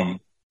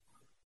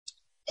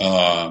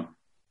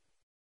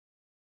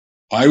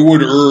 I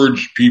would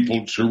urge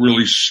people to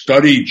really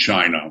study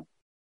China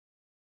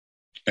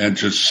and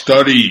to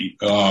study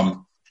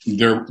the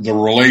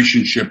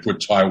relationship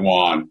with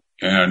Taiwan,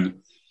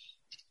 and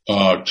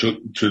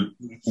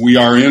we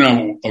are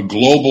in a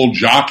global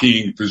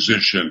jockeying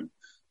position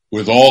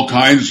with all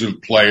kinds of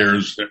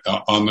players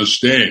on the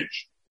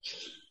stage,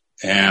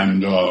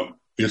 and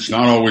it's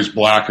not always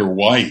black or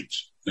white,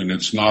 and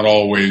it's not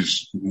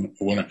always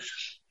there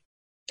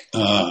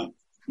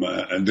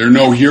are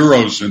no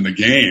heroes in the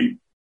game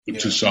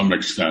to some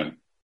extent.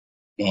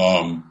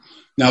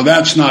 Now,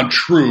 that's not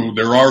true.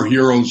 There are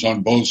heroes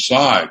on both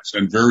sides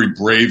and very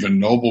brave and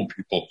noble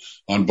people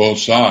on both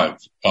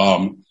sides.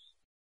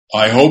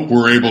 I hope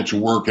we're able to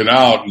work it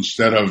out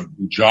instead of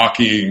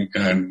jockeying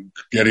and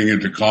getting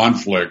into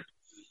conflict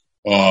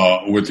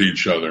with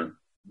each other.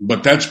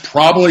 But that's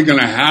probably going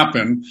to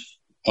happen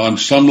on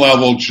some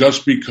level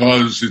just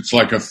because it's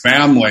like a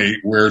family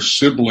where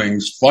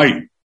siblings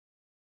fight.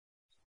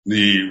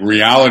 The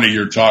reality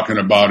you're talking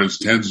about is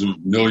tens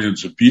of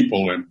millions of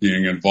people and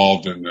being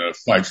involved in the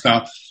fights.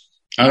 Now,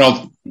 I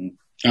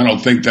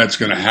don't think that's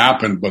going to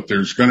happen, but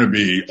there's going to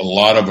be a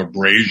lot of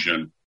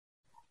abrasion.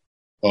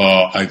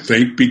 I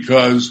think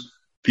because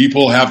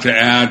people have to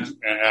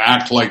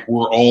act like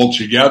we're all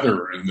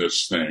together in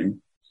this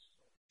thing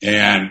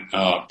and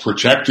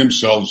protect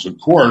themselves, of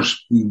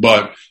course,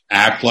 but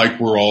act like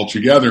we're all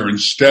together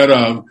instead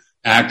of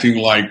acting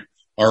like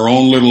our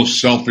own little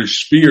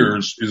selfish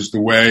spheres is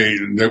the way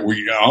that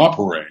we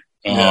operate.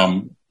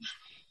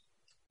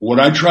 What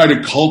I try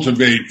to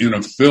cultivate in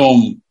a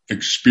film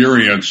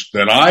experience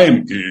that I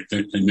am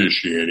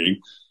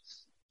initiating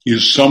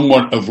is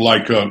somewhat of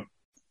like a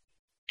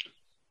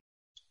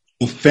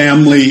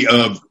family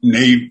of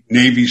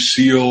Navy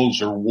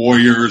SEALs or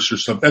warriors or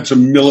something. That's a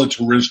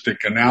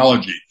militaristic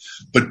analogy,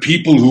 but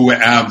people who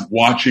have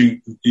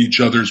watching each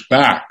other's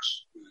backs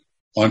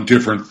on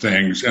different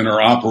things and are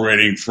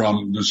operating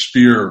from the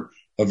sphere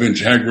of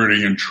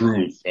integrity and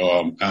truth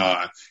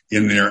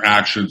in their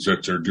actions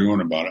that they're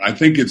doing about it. I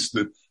think it's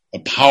a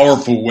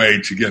powerful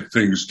way to get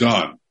things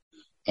done.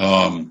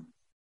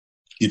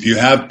 If you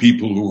have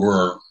people who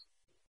are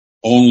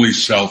only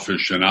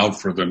selfish and out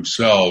for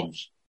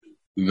themselves,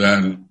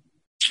 then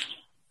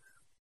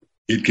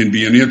it can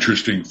be an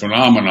interesting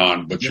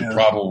phenomenon, but you're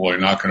probably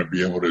not going to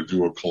be able to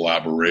do a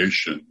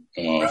collaboration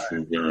for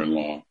very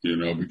long,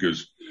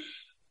 because.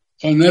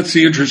 And that's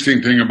the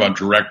interesting thing about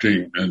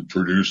directing and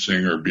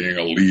producing or being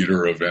a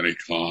leader of any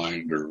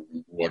kind or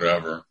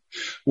whatever.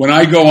 When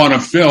I go on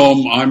a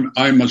film,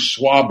 I'm a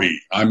swabby.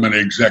 I'm an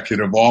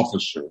executive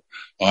officer.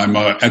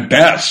 At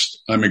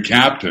best, I'm a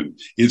captain.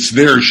 It's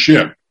their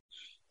ship.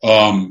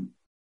 One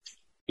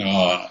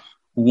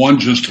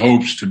just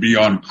hopes to be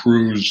on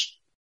crews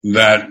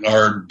that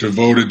are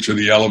devoted to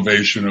the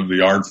elevation of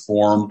the art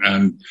form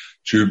and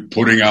to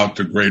putting out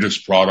the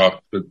greatest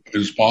product that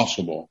is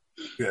possible.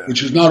 Yeah.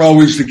 Which is not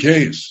always the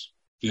case,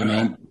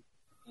 I'm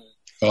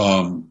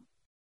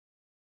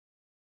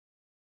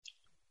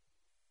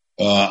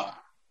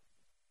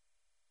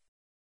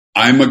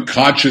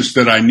conscious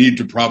that I need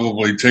to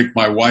probably take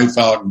my wife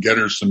out and get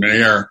her some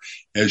air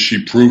as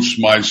she proofs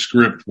my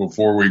script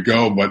before we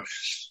go. But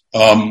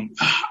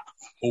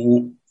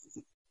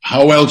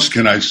how else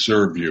can I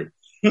serve you?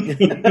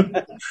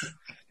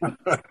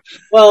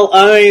 Well,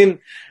 I mean,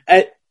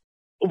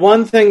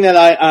 one thing that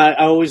I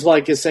always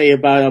like to say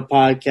about a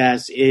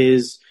podcast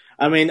is,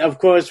 I mean, of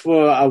course,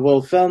 we're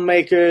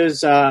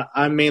filmmakers.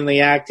 I'm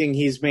mainly acting.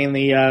 He's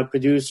mainly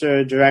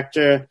producer,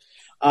 director.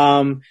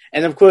 And,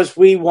 of course,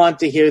 we want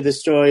to hear the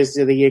stories,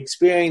 the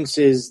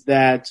experiences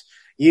that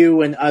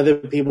you and other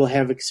people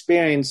have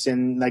experienced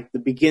in, like, the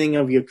beginning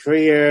of your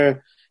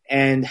career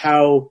and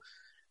how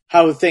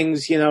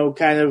things,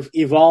 kind of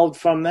evolved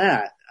from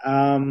that.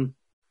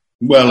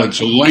 Well, it's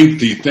a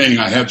lengthy thing.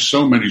 I have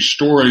so many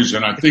stories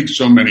and I think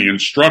so many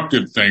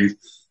instructive things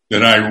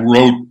that I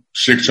wrote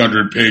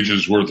 600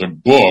 pages worth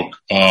of book.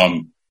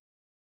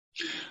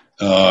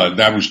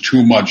 That was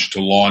too much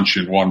to launch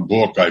in one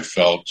book, I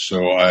felt. So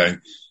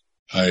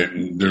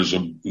there's a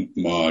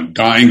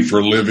Dying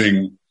for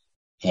Living,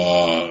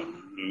 volume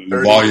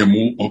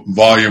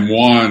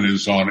 1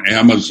 is on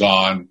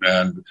Amazon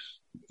and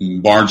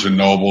Barnes and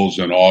Nobles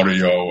and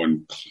Audio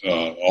and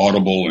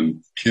Audible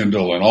and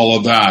Kindle and all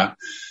of that.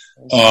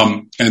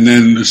 And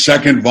then the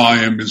second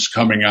volume is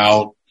coming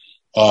out.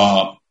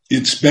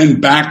 It's been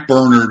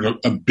backburnered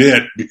a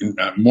bit,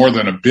 more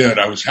than a bit.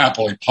 I was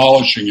happily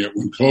polishing it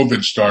when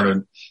COVID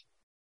started.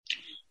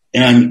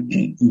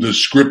 And the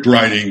script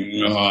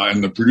writing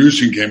and the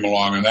producing came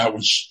along, and that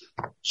was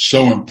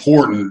so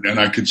important. And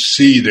I could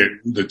see that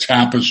the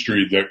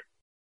tapestry that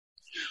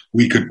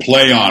we could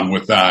play on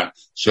with that.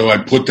 So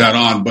I put that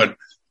on. But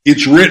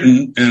it's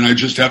written, and I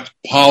just have to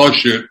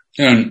polish it.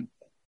 And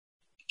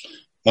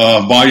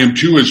volume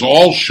 2 is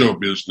all show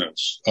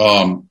business.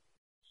 I've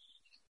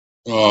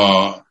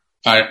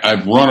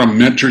run a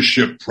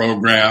mentorship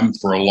program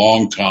for a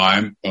long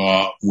time.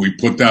 We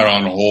put that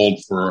on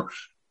hold for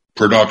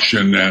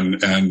production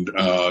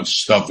and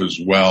stuff as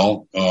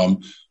well.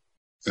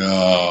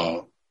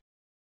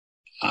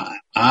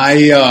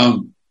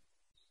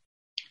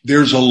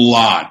 There's a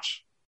lot,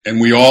 and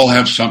we all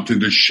have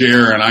something to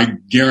share, and I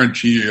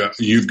guarantee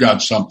you've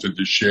got something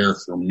to share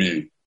for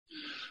me.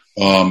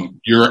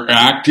 You're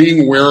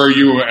acting. Where are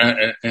you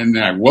in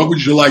that? What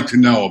would you like to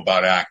know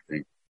about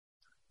acting?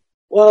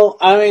 Well,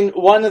 I mean,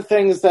 one of the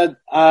things that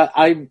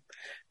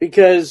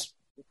because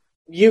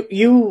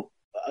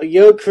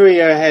your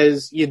career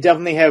you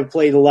definitely have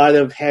played a lot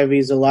of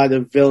heavies, a lot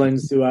of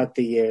villains throughout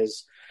the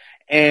years,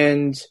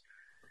 and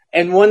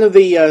one of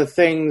the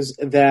things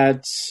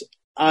that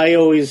I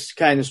always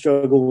kind of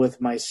struggle with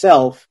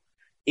myself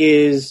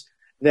is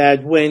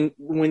that when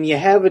you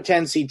have a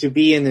tendency to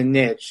be in a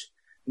niche,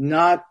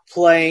 not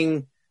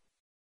playing,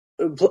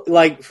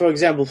 like, for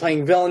example,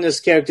 playing villainous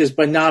characters,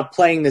 but not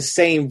playing the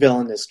same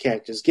villainous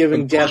characters,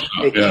 giving depth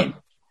to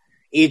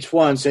each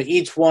one. So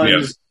each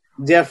one's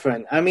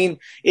different. I mean,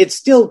 it's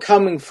still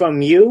coming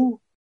from you,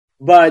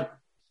 but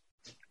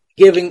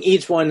giving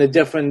each one a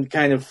different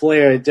kind of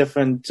flair, a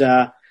different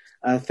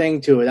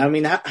thing to it. I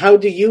mean, how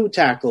do you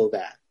tackle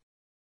that?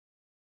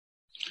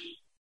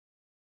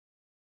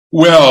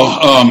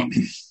 Well,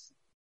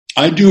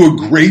 I do a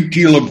great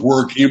deal of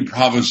work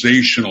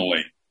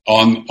improvisationally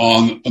on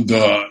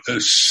the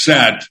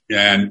set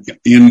and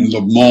in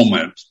the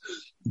moment,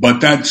 but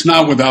that's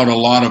not without a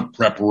lot of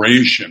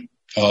preparation.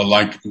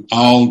 Like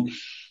I'll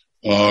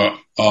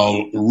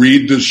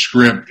read the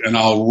script and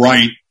I'll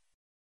write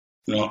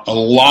a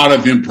lot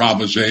of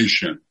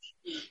improvisation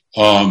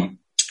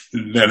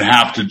that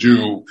have to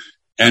do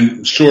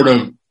and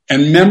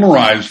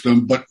memorize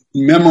them, but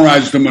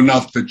memorize them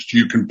enough that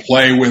you can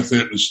play with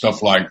it and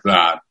stuff like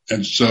that.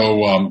 And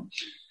so,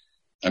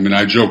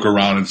 I joke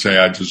around and say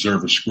I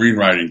deserve a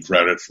screenwriting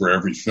credit for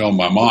every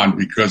film I'm on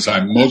because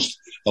this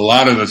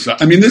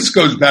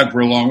goes back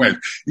for a long way.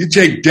 You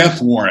take Death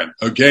Warrant,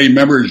 okay?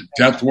 Remember his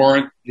Death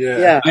Warrant?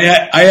 Yeah.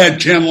 I had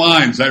 10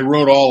 lines. I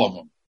wrote all of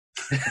them.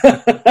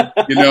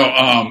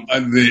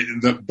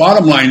 The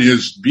bottom line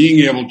is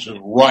being able to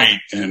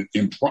write and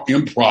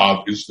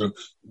improv is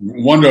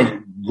one of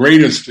the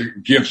greatest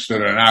gifts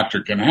that an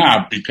actor can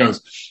have,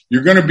 because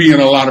you're going to be in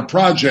a lot of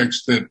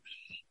projects that,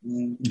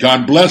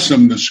 God bless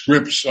them, the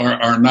scripts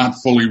are not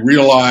fully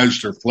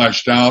realized or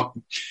fleshed out,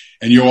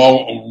 and you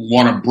all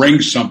want to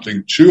bring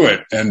something to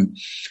it. And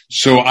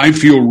so I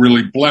feel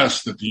really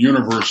blessed that the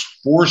universe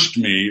forced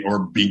me or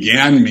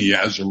began me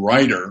as a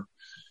writer.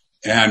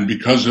 And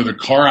because of the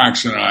car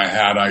accident I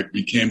had, I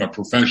became a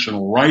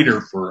professional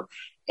writer for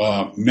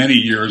many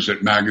years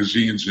at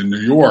magazines in New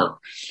York.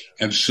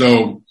 And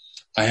so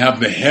I have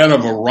the head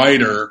of a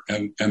writer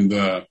and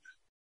the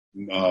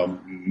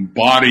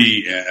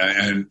body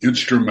and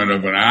instrument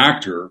of an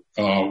actor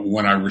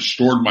when I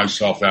restored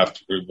myself after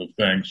the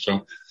thing.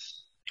 So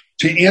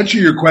to answer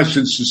your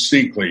question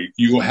succinctly,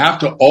 you have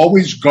to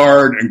always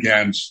guard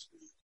against,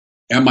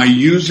 am I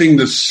using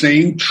the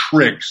same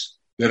tricks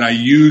that I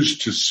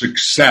used to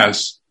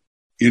success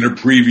in a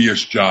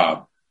previous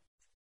job?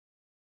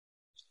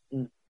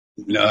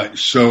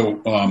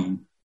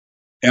 Am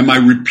I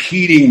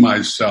repeating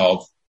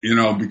myself?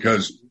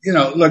 Because,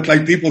 look,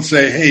 like people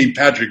say, hey,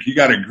 Patrick, you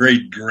got a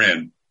great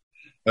grin.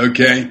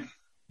 Okay.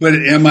 But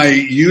am I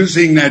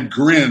using that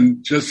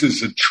grin just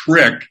as a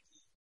trick?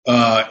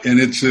 And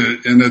it's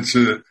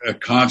a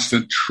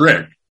constant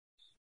trick.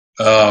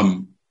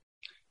 Does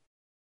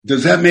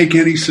that make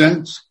any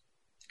sense?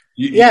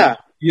 Yeah.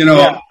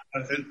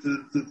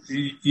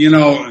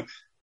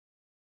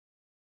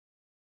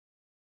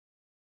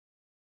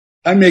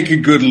 I make a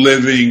good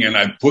living and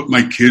I put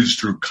my kids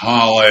through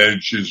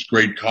colleges,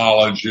 great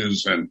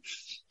colleges, and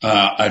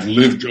I've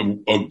lived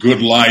a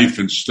good life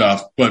and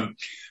stuff. But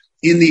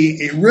in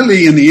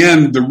the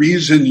end, the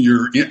reason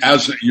you're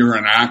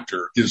an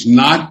actor is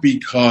not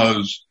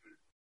because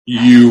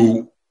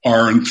you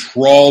are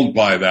enthralled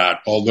by that,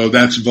 although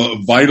that's a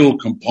vital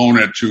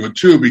component to it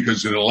too,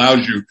 because it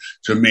allows you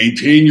to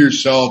maintain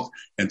yourself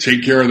and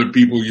take care of the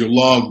people you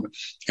love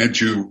and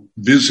to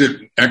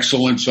visit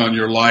excellence on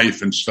your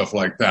life and stuff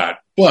like that.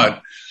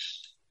 But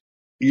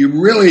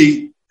you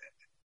really,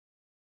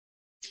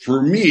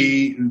 for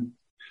me,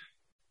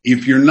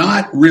 if you're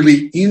not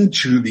really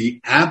into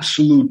the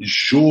absolute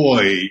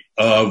joy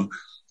of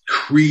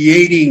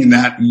creating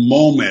that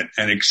moment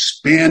and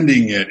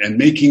expanding it and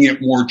making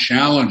it more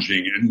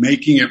challenging and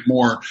making it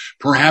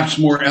perhaps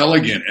more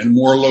elegant and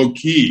more low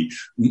key,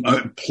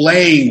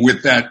 playing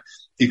with that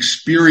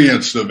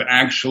experience of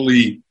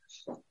actually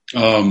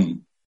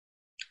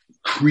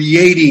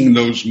creating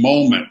those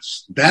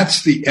moments.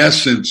 That's the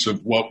essence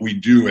of what we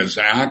do as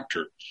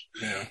actors.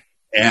 Yeah.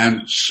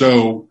 And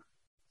so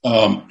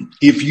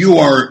if you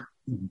are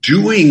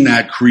doing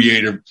that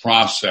creative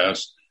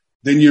process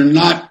then you're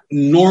not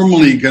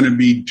normally going to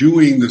be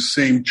doing the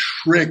same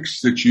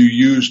tricks that you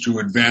used to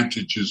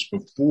advantages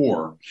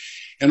before.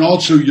 And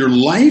also your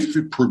life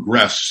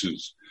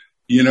progresses.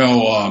 You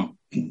know,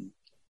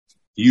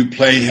 you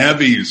play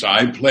heavies.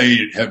 I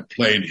have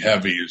played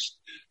heavies,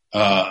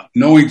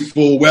 knowing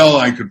full well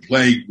I could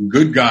play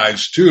good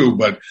guys too,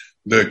 but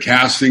the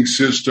casting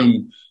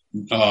system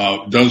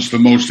does the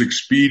most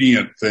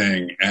expedient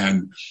thing.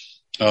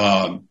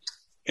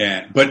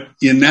 But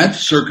in that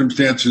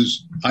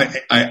circumstances,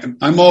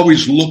 I'm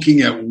always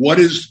looking at what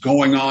is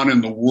going on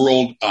in the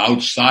world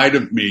outside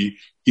of me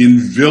in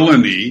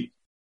villainy.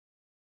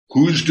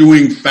 Who's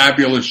doing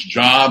fabulous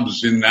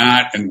jobs in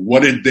that, and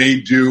what did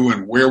they do,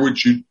 and where would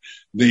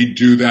they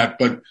do that?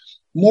 But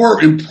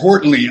more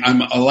importantly, I'm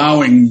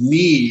allowing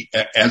me,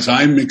 as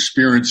I'm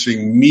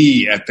experiencing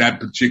me at that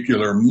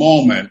particular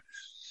moment.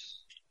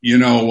 You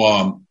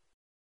know,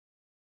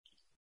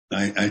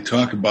 I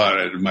talk about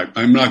it.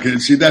 I'm not going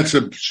to see. That's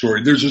a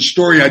story. There's a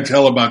story I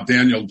tell about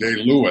Daniel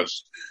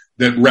Day-Lewis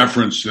that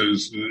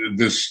references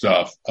this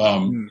stuff.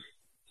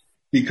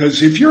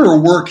 Because if you're a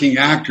working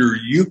actor,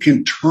 you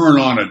can turn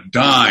on a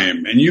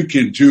dime, and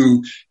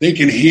they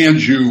can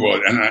hand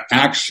you an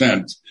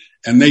accent,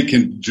 and they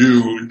can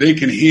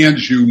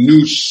hand you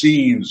new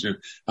scenes. If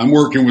I'm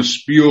working with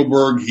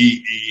Spielberg,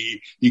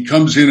 he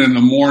comes in the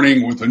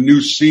morning with a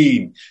new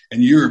scene,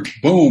 and you're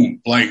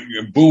boom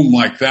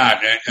like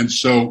that. And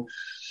so,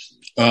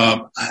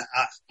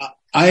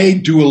 I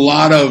do a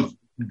lot of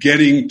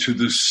getting to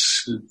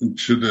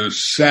the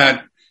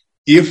set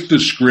if the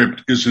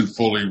script isn't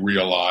fully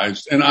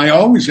realized. And I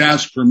always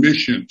ask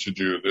permission to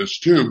do this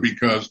too,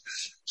 because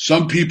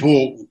some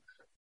people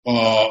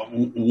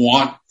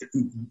want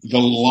the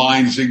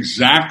lines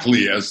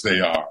exactly as they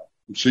are.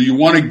 So you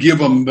want to give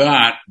them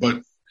that,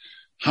 but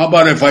how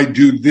about if I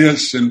do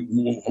this, and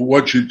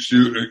what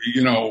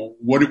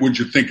would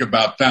you think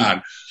about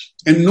that?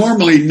 And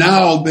normally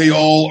now they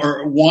all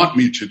want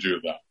me to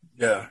do that.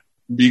 Yeah.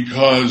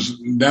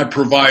 Because that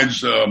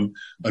provides a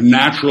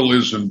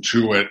naturalism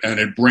to it, and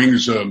it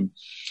brings a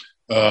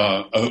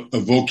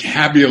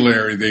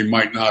vocabulary they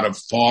might not have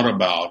thought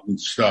about and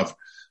stuff.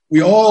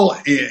 We all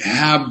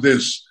have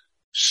this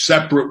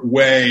separate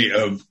way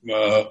of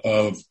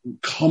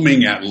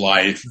coming at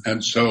life,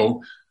 and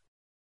so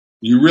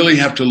you really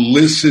have to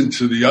listen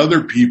to the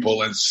other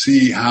people and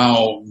see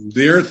how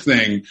their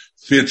thing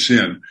fits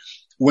in.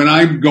 When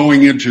I'm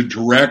going into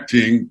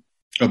directing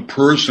a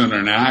person,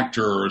 an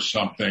actor or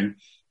something,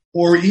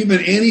 or even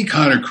any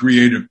kind of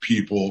creative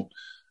people,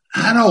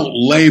 I don't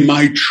lay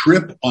my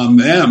trip on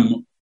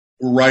them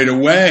right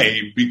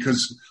away,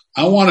 because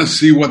I want to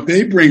see what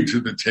they bring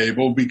to the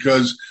table,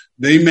 because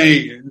they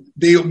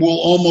will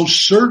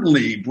almost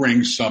certainly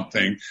bring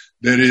something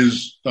that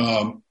is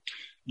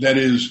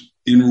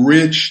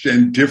enriched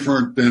and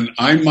different than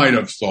I might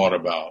have thought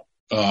about.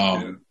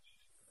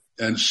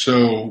 And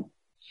so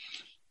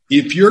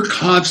if you're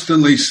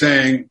constantly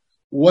saying,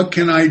 what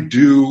can I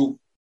do?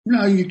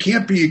 No, you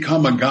can't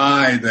become a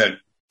guy that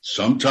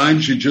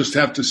sometimes you just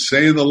have to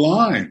say the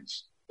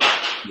lines.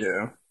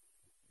 Yeah.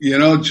 You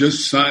know,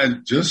 just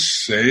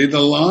say the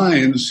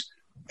lines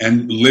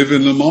and live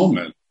in the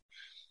moment.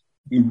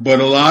 But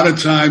a lot of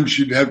times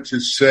you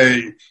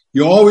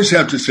always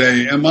have to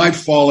say, am I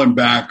falling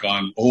back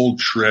on old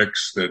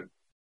tricks that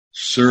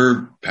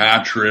served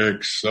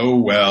Patrick so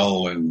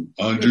well, and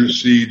Under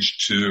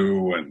Siege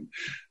 2 and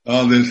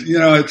all this? You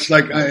know, it's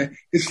like,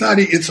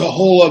 it's a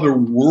whole other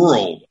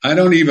world. I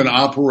don't even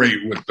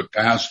operate with the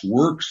past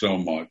work so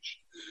much,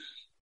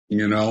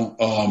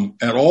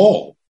 at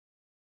all.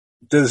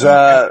 Does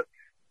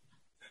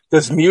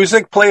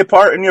music play a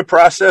part in your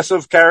process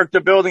of character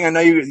building? I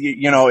know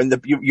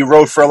you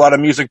wrote for a lot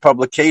of music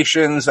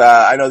publications.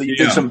 I know that you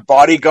did some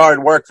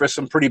bodyguard work for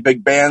some pretty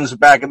big bands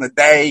back in the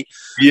day.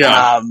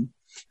 Yeah.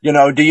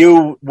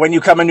 When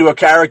you come into a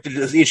character,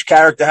 does each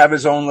character have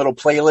his own little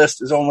playlist,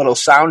 his own little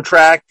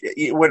soundtrack?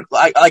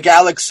 Like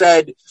Alex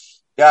said,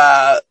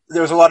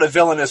 there's a lot of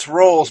villainous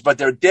roles, but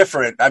they're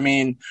different. I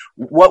mean,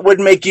 what would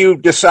make you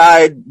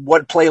decide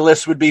what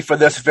playlist would be for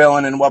this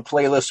villain and what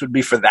playlist would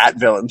be for that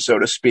villain, so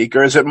to speak?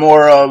 Or is it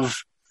more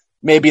of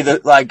maybe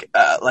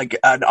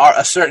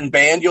a certain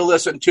band you'll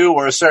listen to,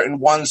 or a certain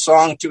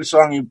two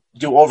song you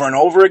do over and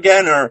over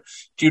again? Or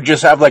do you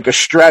just have like a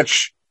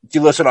stretch? Do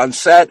you listen on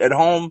set at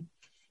home?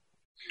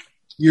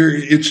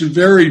 It's a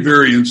very,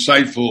 very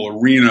insightful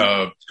arena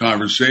of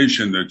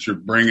conversation that you're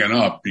bringing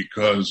up,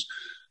 because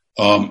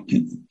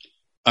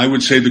I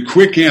would say the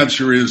quick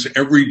answer is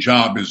every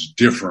job is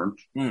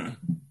different, and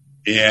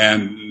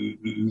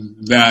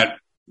that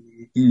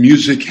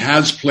music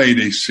has played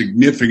a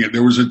significant.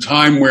 There was a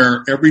time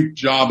where every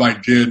job I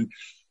did,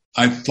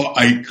 I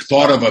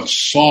thought of a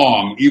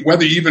song,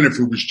 even if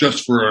it was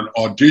just for an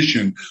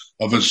audition,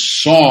 of a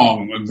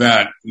song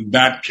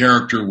that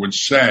character would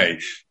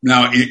sing.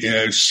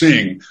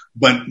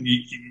 But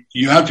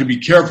you have to be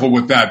careful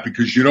with that,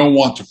 because you don't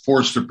want to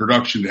force the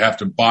production to have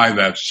to buy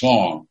that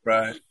song.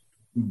 Right.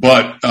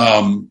 But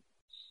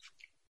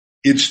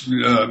it's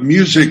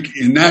music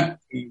in that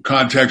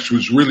context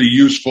was really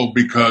useful,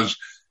 because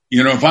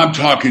You know, if I'm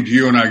talking to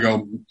you and I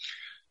go,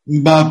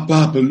 bop,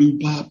 bop, baloo,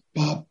 bop,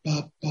 bop,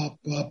 bop, bop,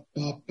 bop,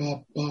 bop,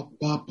 bop, bop,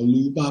 bop,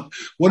 baloo, bop.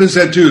 What does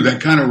that do?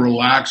 That kind of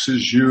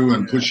relaxes you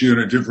and puts you in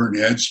a different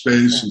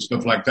headspace and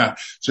stuff like that.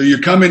 So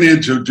you're coming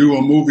in to do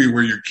a movie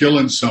where you're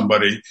killing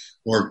somebody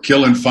or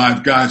killing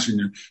 5 guys and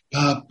you're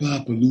bop,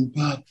 bop, baloo,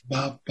 bop,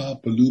 bop,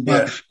 bop, baloo,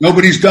 bop. Yeah.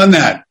 Nobody's done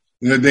that.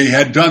 They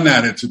had done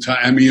that at the time.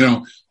 I mean, you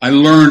know, I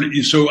learned,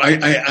 so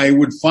I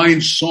would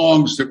find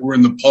songs that were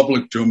in the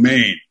public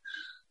domain.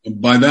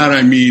 By that,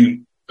 I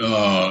mean,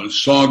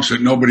 songs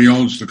that nobody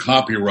owns the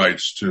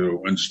copyrights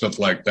to and stuff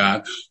like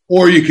that.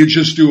 Or you could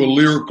just do a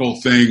lyrical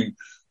thing,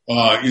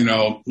 you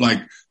know, like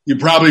you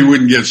probably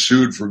wouldn't get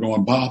sued for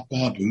going bop,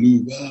 bop,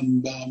 baloo, bam,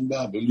 bam,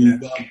 bam, baloo,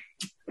 bam.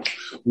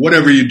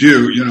 Whatever you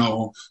do, you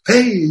know,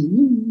 hey,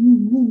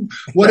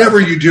 whatever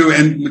you do.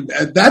 And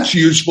that's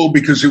useful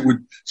because it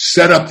would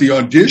set up the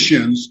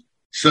auditions.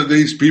 So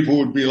these people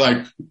would be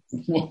like,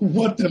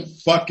 what the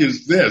fuck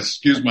is this?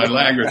 Excuse my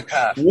language.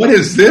 What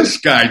is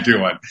this guy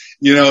doing?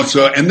 You know,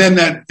 so, and then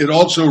that it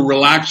also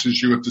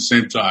relaxes you at the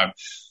same time.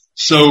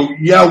 So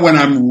yeah, when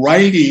I'm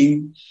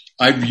writing,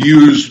 I've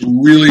used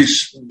really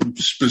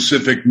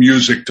specific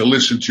music to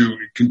listen to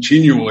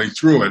continually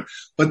through it,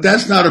 but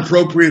that's not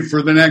appropriate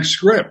for the next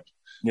script.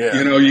 Yeah.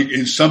 You know,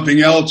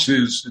 something else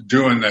is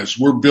doing this.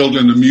 We're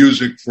building the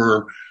music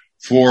for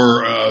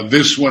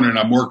this one, and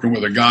I'm working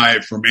with a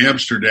guy from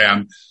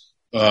Amsterdam,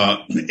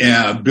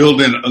 and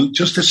building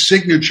just a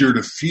signature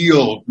to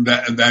feel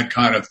that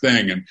kind of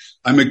thing. And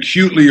I'm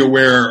acutely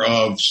aware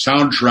of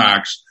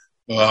soundtracks,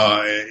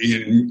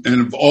 and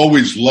have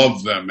always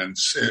loved them and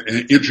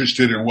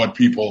interested in what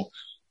people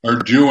are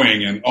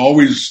doing, and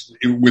always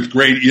with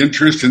great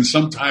interest and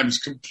sometimes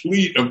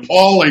complete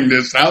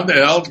appallingness. How the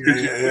hell could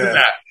you do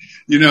that?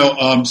 You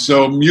know,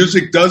 so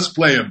music does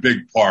play a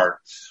big part.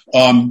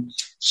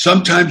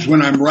 Sometimes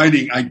when I'm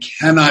writing, I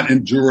cannot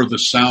endure the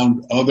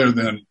sound other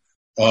than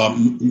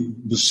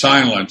the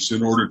silence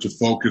in order to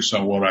focus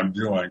on what I'm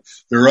doing.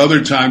 There are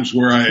other times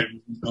where I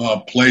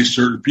play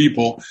certain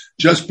people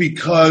just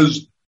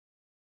because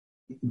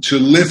to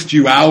lift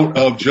you out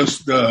of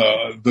just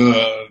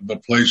the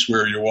place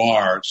where you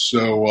are.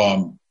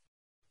 So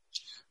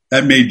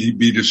that may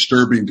be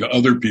disturbing to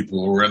other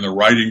people who are in the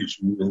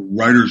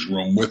writer's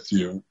room with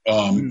you.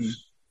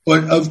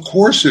 But of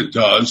course it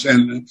does.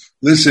 And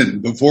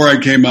listen, before I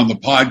came on the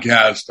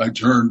podcast,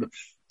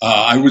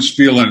 I was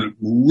feeling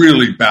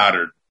really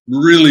battered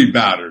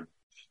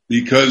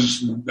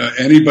because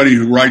anybody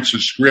who writes a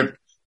script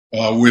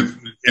with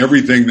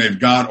everything they've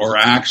got, or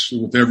acts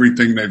with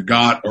everything they've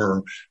got,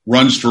 or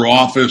runs for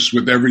office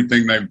with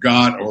everything they've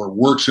got, or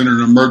works in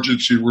an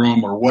emergency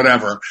room or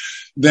whatever,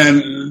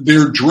 then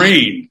they're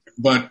drained.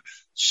 But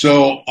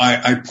so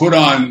I put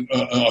on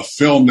a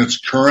film that's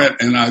current,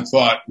 and I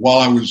thought while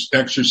I was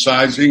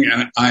exercising,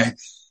 and I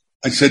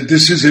said,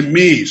 this isn't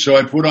me. So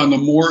I put on the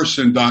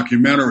Morrison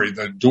documentary,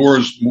 the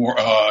Doors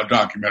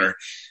documentary.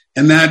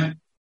 And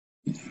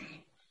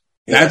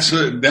that's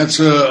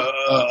a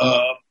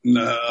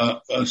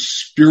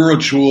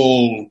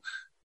spiritual,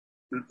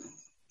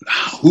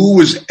 who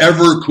was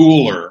ever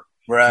cooler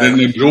than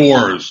the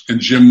Doors and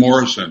Jim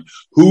Morrison?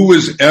 Who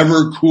was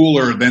ever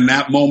cooler than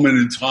that moment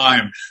in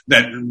time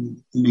that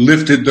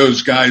lifted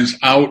those guys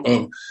out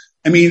of,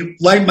 I mean,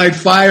 Light My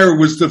Fire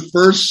was the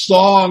first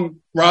song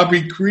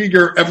Robbie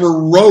Krieger ever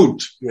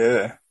wrote.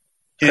 Yeah.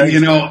 And, you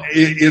know,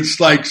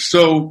 it's like,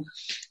 so,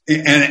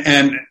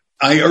 and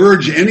I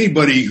urge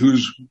anybody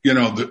who's, you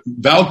know,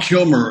 Val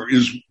Kilmer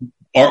is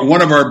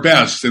one of our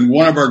best and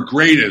one of our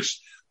greatest,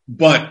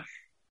 but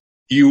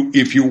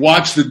if you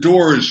watch The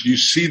Doors, you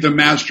see the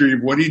mastery of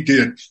what he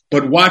did,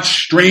 but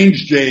watch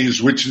Strange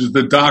Days, which is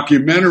the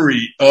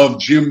documentary of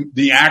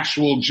the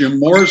actual Jim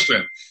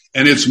Morrison,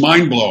 and it's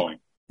mind blowing.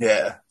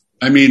 Yeah.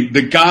 I mean,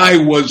 the guy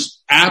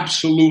was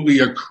absolutely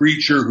a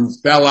creature who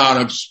fell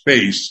out of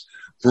space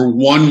for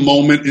one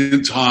moment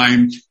in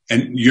time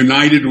and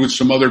united with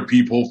some other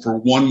people for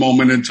one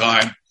moment in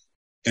time.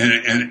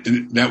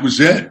 And that was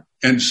it.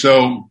 And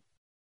so,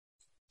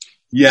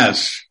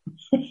 yes,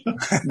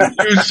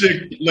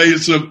 music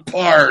plays a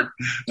part.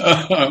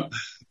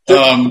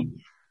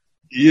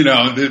 You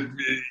know,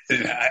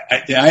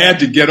 I had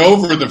to get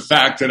over the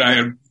fact that I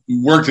had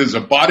worked as a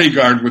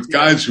bodyguard with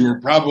guys who were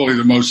probably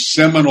the most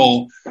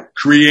seminal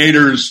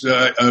creators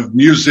of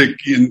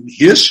music in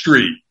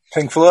history.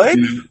 Pink Floyd?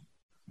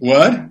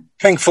 What?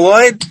 Pink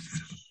Floyd?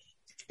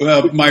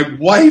 Well, my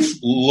wife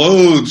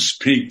loathes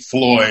Pink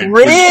Floyd.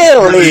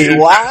 Really?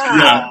 Wow.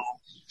 Yeah,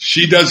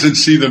 she doesn't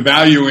see the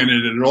value in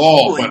it at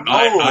all, but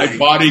I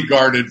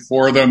bodyguarded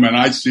for them and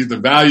I see the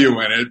value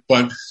in it.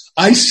 But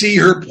I see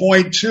her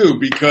point too,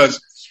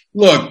 because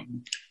look,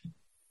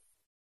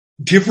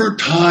 different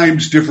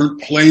times,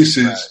 different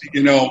places. Right.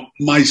 You know,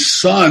 my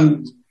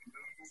son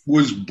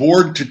was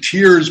bored to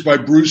tears by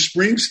Bruce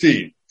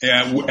Springsteen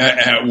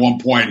at one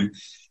point.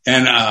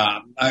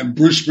 And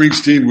Bruce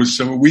Springsteen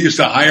we used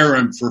to hire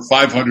him for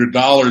 $500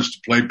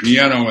 to play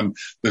piano in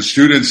the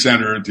student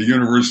center at the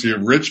University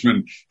of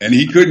Richmond, and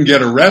he couldn't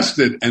get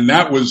arrested. And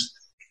that was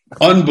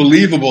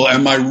unbelievable.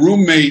 And my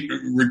roommate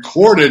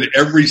recorded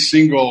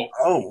everything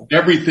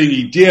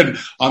he did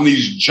on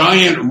these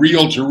giant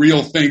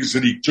reel-to-reel things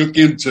that he took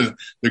into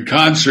the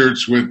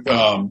concerts with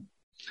the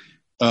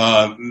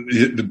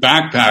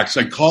backpacks.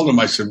 I called him.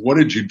 I said, "What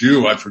did you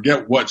do?" I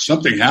forget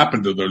something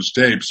happened to those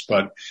tapes,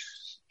 but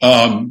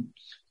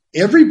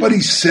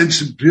everybody's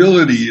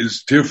sensibility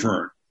is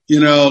different.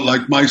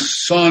 Like my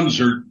sons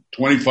are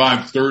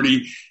 25,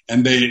 30,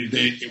 and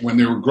they when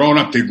they were growing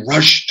up, they'd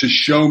rush to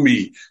show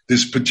me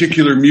this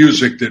particular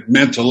music that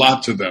meant a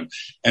lot to them.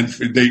 And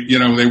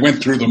they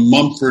went through the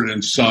Mumford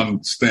and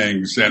Sons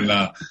things and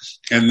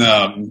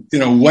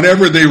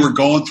whatever they were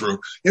going through.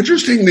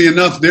 Interestingly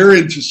enough, they're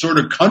into sort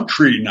of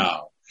country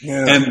now.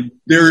 Yeah. And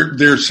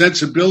their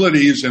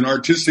sensibilities and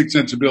artistic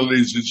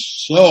sensibilities is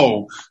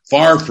so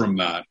far from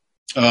that.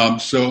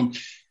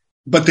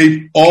 But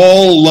they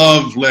all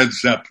love Led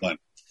Zeppelin.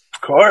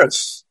 Of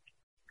course.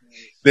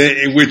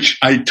 Which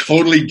I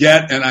totally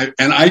get, and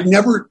I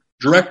never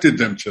directed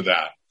them to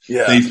that.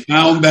 Yeah. They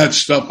found that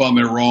stuff on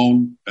their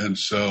own, and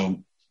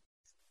so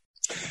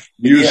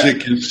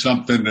music is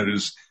something that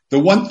is the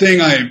one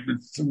thing I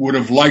would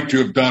have liked to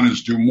have done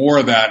is do more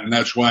of that, and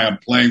that's why I'm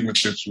playing with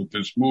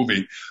this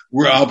movie,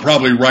 where I'll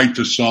probably write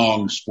the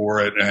songs for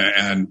it.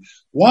 And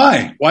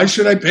why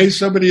should I pay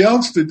somebody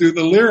else to do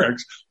the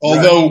lyrics?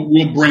 Although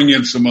we'll bring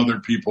in some other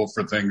people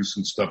for things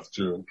and stuff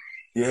too.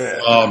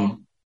 Yeah.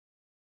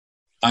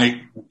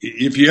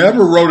 If you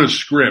ever wrote a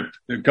script,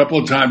 a couple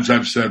of times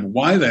I've said,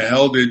 why the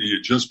hell didn't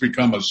you just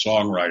become a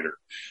songwriter?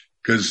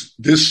 Because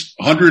this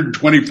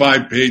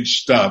 125-page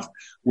stuff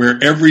where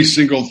every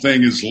single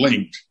thing is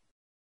linked,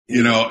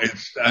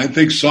 I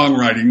think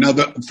songwriting. Now,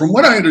 from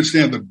what I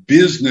understand, the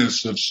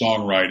business of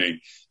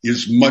songwriting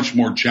is much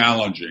more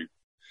challenging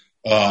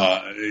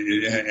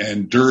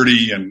and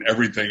dirty and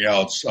everything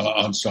else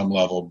on some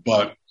level.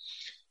 But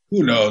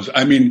who knows?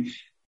 I mean,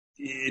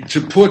 to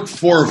put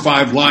 4 or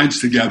 5 lines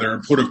together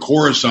and put a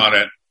chorus on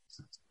it,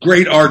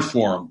 great art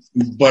form.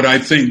 But I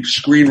think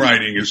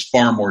screenwriting is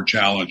far more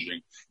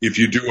challenging if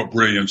you do a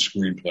brilliant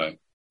screenplay.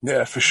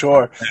 Yeah, for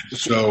sure. And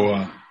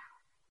so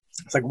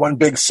it's like one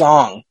big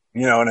song.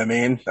 You know what I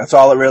mean? That's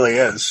all it really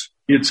is.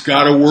 It's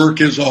got to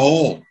work as a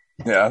whole.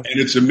 Yeah. And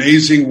it's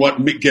amazing what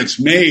gets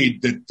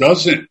made that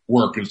doesn't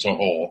work as a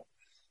whole.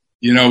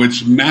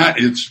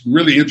 It's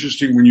really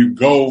interesting when you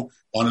go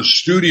on a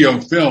studio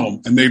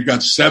film and they've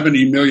got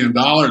 $70 million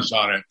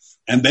on it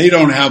and they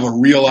don't have a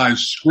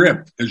realized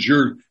script as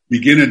you're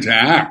beginning to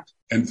act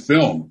and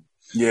film.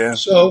 Yeah.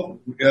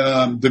 So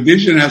the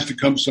vision has to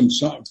come from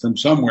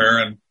somewhere.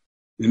 And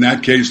in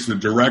that case, the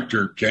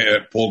director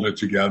pulled it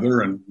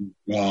together and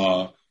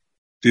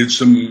did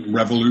some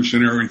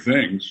revolutionary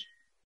things.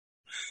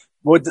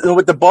 With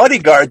the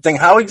bodyguard thing,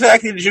 how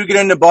exactly did you get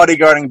into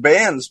bodyguarding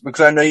bands?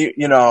 Because I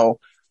know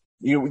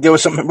there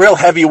was some real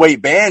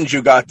heavyweight bands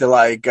you got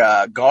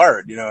to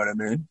guard. You know what I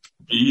mean?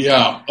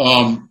 Yeah.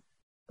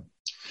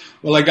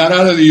 Well, I got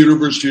out of the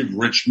University of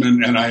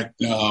Richmond and I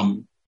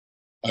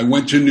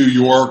went to New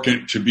York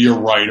to be a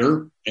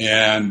writer,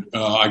 and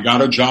I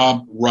got a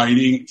job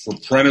writing for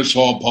Prentice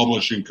Hall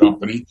Publishing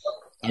Company.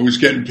 I was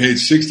getting paid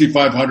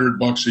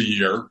 $6,500 a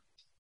year,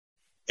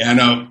 and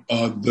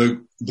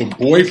the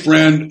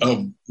boyfriend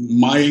of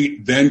my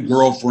then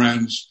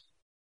girlfriend's,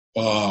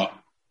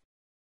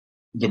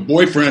 the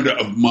boyfriend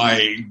of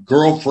my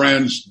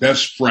girlfriend's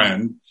best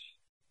friend,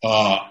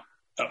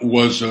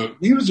 was a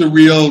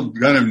real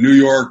kind of New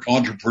York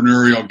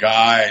entrepreneurial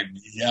guy.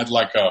 He had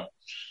like a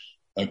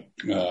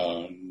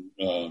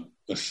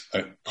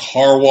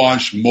car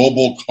wash,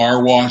 mobile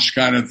car wash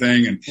kind of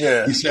thing. And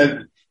yeah. he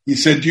said,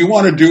 do you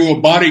want to do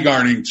a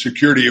bodyguarding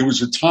security? It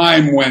was a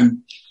time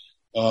when,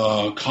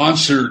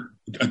 concert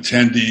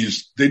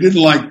attendees, they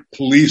didn't like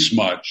police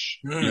much,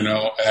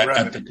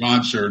 at the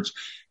concerts.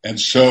 And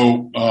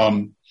so,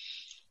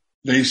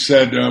 they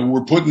said,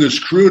 we're putting this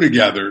crew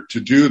together to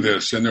do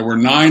this. And there were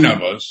 9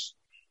 of us.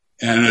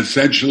 And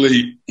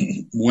essentially,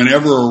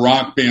 whenever a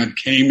rock band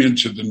came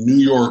into the New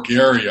York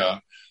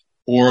area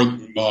or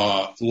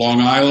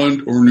Long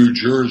Island or New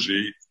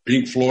Jersey,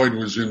 Pink Floyd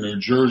was in New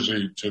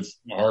Jersey, to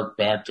hark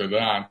back to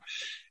that.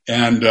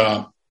 And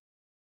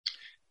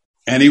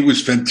it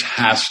was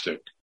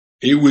fantastic.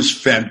 It was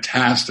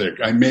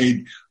fantastic. I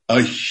made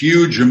a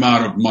huge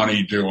amount of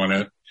money doing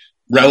it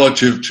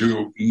relative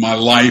to my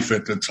life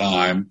at the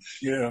time.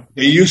 Yeah.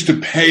 They used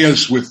to pay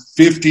us with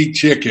 50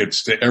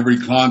 tickets to every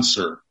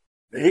concert.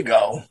 There you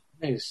go.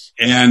 Nice.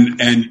 And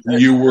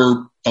you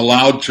were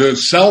allowed to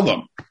sell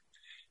them.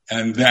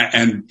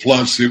 And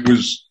plus it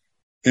was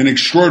an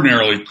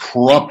extraordinarily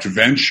corrupt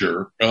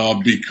venture,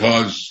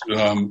 because,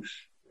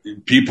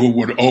 people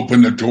would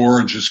open the door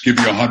and just give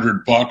you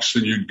 $100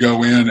 and you'd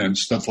go in and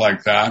stuff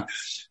like that.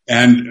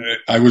 And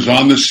I was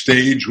on the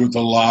stage with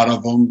a lot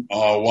of them,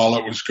 while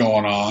it was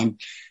going on.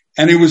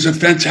 And it was a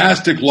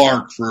fantastic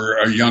lark for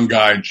a young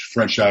guy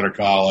fresh out of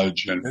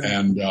college.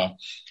 And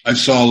I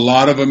saw a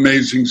lot of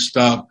amazing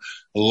stuff,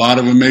 a lot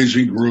of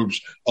amazing groups,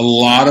 a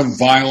lot of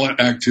violent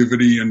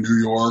activity in New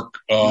York.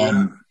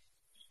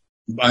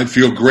 I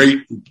feel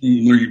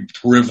greatly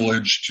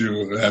privileged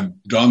to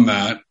have done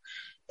that.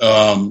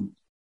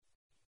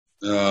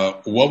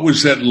 What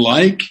was it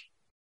like?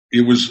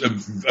 It was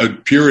a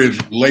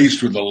period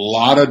laced with a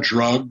lot of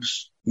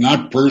drugs,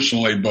 not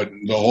personally, but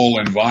the whole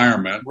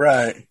environment.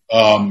 Right.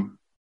 I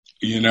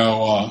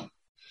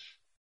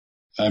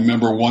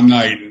remember one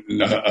night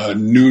a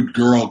nude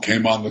girl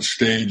came on the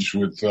stage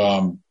with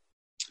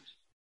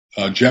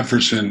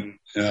Jefferson.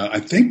 I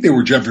think they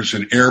were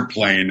Jefferson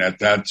Airplane at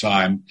that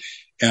time.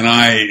 And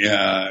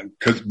I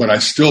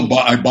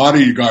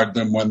bodyguarded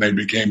them when they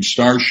became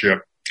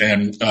Starship.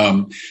 And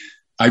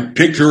I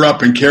picked her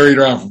up and carried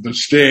her off the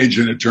stage,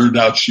 and it turned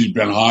out she'd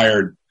been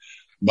hired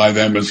by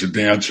them as a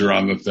dancer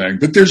on the thing.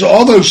 But there's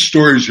all those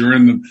stories are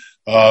in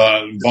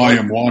the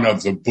volume 1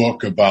 of the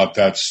book about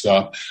that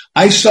stuff.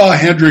 I saw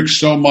Hendrix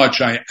so much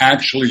I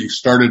actually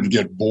started to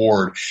get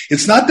bored.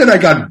 It's not that I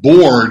got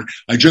bored.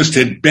 I just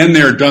had been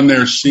there, done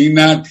there, seen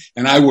that,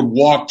 and I would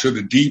walk to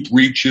the deep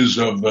reaches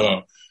of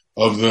the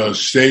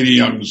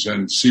stadiums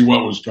and see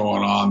what was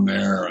going on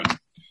there. And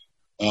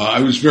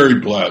I was very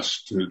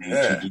blessed to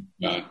do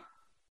that.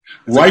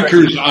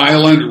 Rikers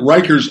Island,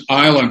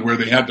 where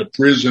they had the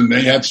prison,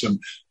 they had the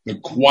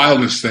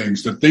wildest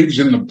things, the things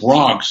in the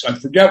Bronx. I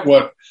forget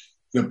what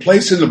the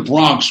place in the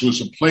Bronx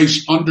was, a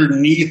place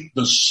underneath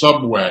the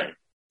subway.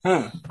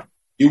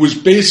 It was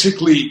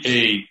basically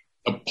a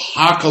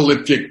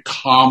apocalyptic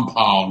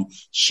compound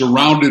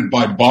surrounded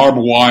by barbed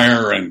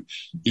wire and,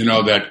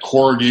 that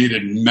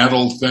corrugated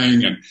metal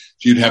thing. And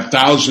you'd have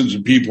thousands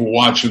of people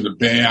watching the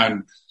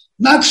band.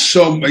 Not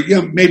so,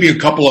 maybe a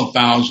couple of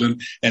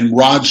thousand, and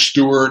Rod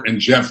Stewart and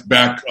Jeff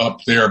Beck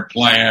up there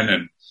playing,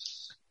 and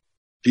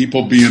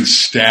people being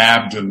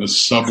stabbed and the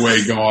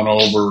subway going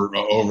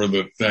over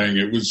the thing.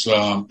 It was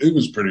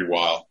pretty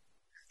wild.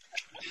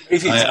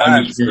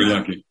 I was very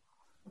lucky.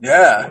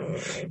 Yeah.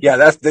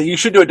 You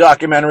should do a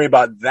documentary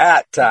about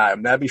that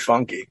time. That'd be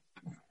funky.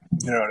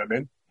 You know what I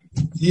mean?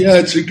 Yeah,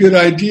 it's a good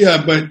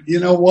idea, but you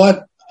know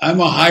what?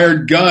 I'm a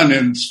hired gun,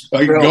 and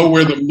I go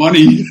where the money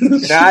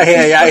is. I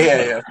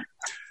hear you.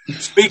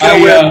 Speaking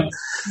of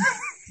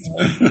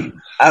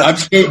I'm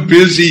so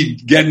busy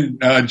getting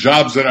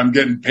jobs that I'm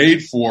getting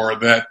paid for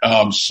that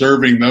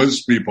serving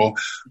those people.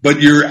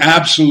 But you're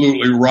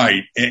absolutely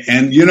right.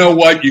 And you know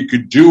what? You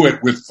could do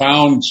it with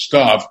found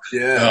stuff,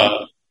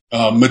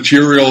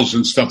 materials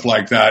and stuff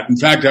like that. In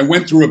fact, I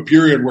went through a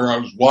period where I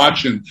was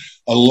watching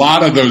a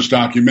lot of those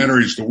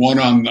documentaries, the one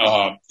on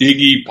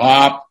Iggy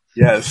Pop,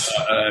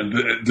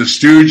 the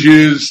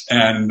Stooges,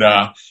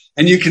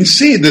 and you can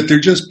see that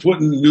they're just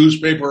putting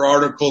newspaper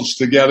articles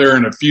together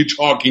and a few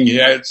talking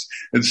heads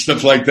and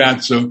stuff like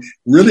that. So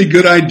really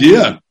good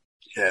idea.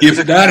 Yeah,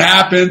 if that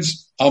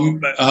happens,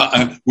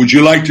 would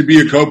you like to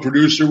be a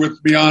co-producer with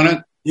me on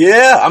it?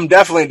 Yeah, I'm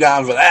definitely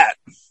down for that.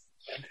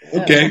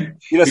 Okay.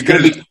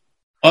 Because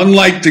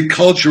unlike the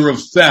culture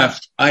of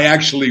theft, I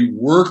actually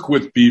work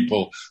with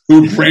people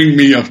who bring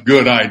me a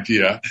good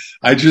idea.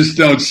 I just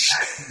don't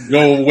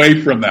go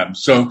away from them.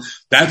 So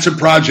that's a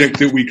project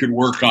that we could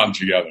work on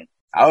together.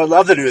 I would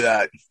love to do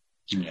that.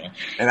 Yeah.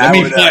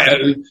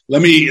 And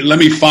let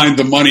me find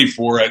the money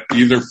for it,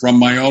 either from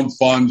my own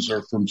funds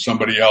or from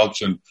somebody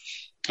else, and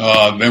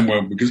then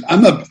because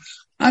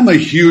I'm a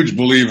huge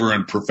believer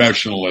in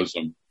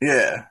professionalism.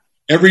 Yeah.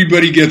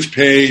 Everybody gets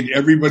paid.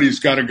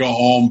 Everybody's got to go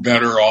home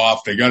better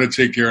off. They got to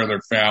take care of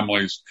their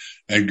families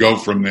and go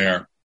from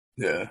there.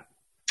 Yeah.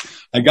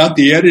 I got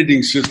the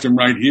editing system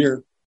right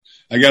here.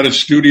 I got a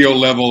studio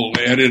level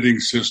editing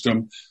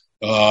system.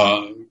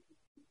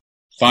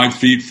 5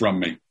 feet from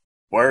me.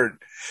 Word.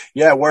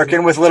 Yeah,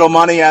 working with little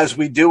money as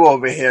we do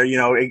over here,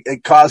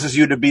 it causes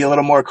you to be a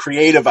little more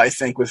creative, I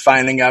think, with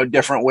finding out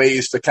different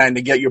ways to kind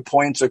of get your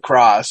points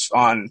across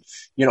on,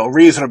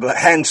 reasonable,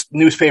 hence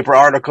newspaper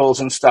articles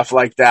and stuff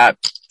like that.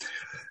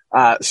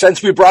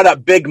 Since we brought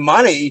up big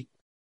money,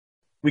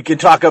 we can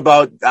talk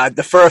about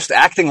the first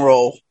acting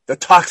role, the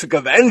Toxic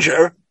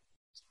Avenger.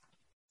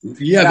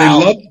 Yeah, they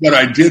loved what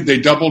I did. They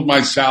doubled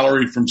my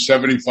salary from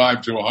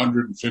 $75 to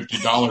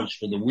 $150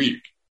 for the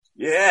week.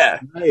 Yeah.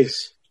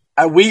 Nice.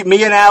 Me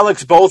and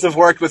Alex both have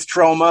worked with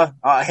Troma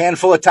a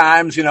handful of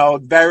times,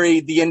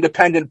 the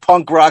independent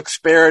punk rock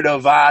spirit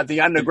of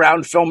the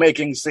underground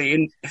filmmaking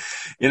scene.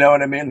 You know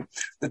what I mean?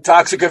 The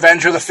Toxic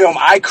Avenger, the film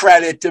I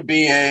credit to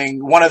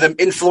being one of the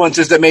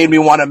influences that made me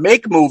want to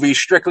make movies,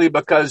 strictly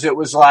because it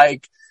was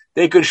like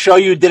they could show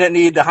you didn't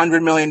need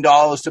 $100 million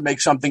to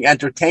make something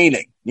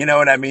entertaining. You know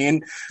what I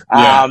mean?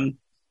 Yeah.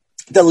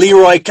 The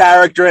Leroy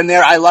character in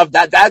there, I love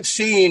that. That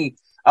scene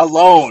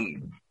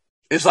alone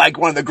is like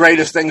one of the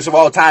greatest things of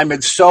all time.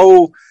 It's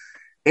like,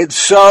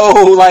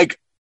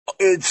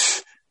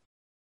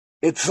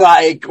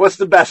 what's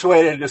the best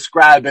way to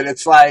describe it?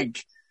 It's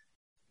like,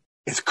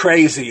 it's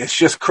crazy. It's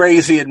just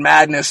crazy and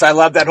madness. I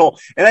love that whole,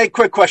 and a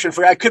quick question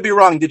for you. I could be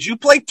wrong. Did you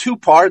play 2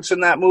 parts in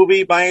that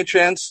movie by any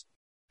chance?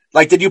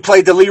 Like, did you play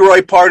the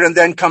Leroy part and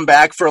then come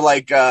back for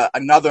like,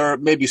 another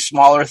maybe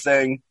smaller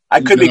thing? I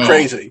could be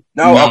crazy.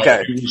 No,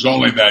 okay. It was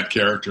only that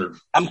character.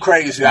 I'm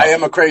crazy. I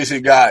am a crazy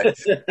guy.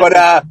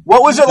 But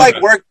what was it like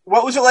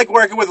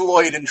working with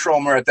Lloyd and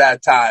Tromer at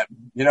that time?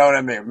 You know what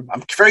I mean?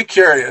 I'm very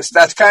curious.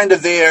 That's kind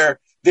of their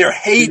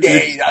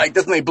heyday. Like,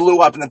 definitely blew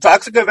up. And the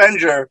Toxic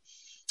Avenger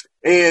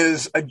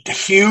is a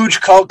huge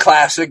cult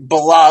classic,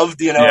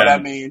 beloved. You know what I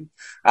mean?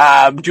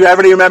 Do you have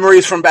any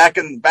memories from back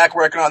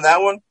working on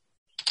that one?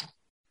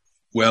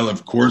 Well,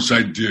 of course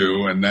I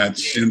do, and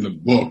that's in the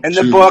book. In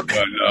the book,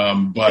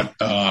 but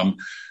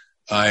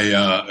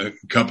a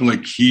couple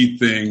of key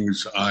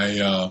things.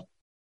 I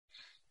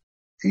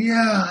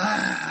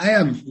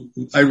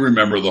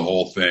remember the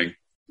whole thing.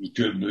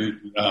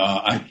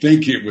 I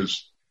think it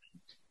was.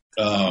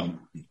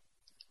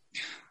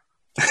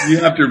 You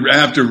have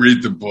to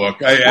read the book.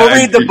 We'll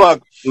read the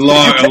book.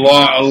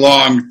 A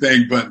long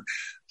thing, but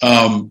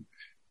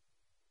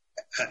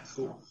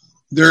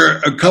there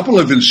are a couple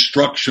of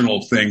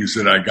instructional things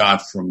that I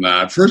got from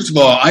that. First of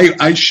all,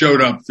 I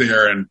showed up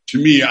there, and to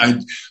me, I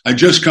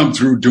just come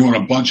through doing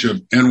a bunch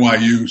of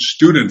NYU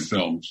student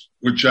films,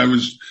 which I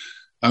was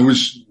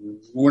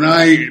when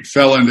I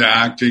fell into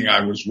acting,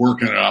 I was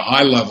working at a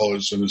high level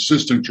as an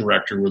assistant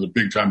director with a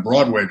big time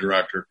Broadway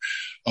director.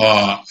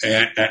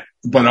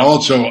 But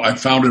also I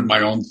founded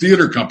my own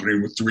theater company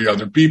with 3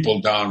 other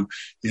people down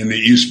in the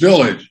East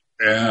Village.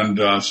 And,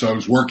 so I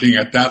was working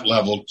at that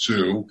level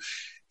too.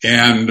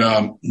 And,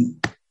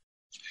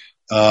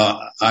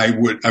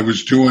 I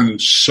was doing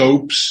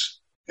soaps,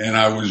 and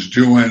I was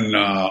doing,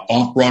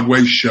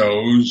 off-Broadway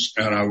shows,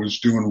 and I was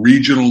doing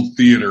regional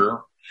theater,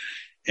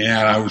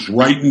 and I was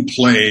writing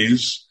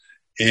plays,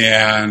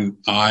 and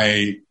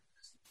I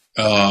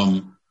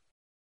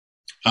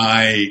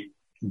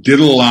did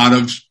a lot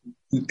of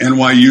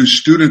NYU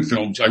student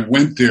films. I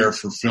went there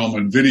for film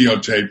and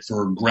videotape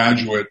for a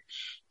graduate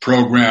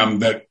program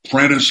that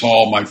Prentice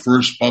Hall, my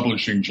first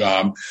publishing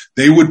job,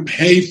 they would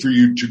pay for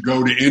you to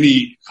go to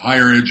any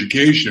higher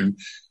education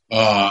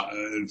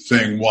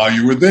thing while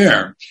you were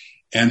there.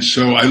 And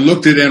so I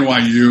looked at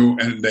NYU,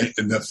 and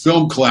the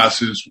film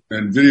classes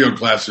and video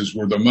classes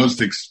were the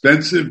most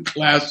expensive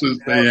classes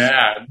they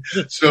had.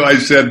 So I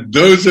said,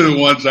 those are the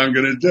ones I'm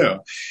going to do.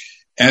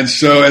 And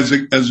so as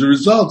a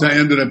result, I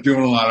ended up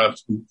doing a lot of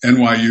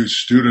NYU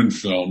student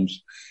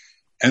films.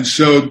 And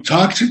so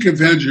Toxic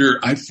Avenger,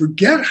 I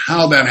forget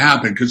how that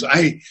happened, because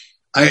I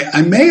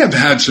may have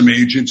had some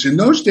agents. In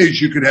those days,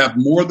 you could have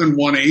more than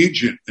one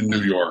agent in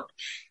New York.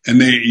 And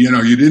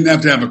you didn't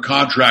have to have a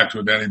contract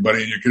with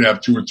anybody, and you could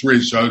have 2 or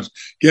 3. So I was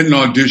getting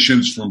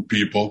auditions from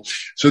people.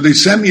 So they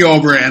sent me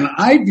over, and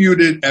I viewed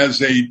it as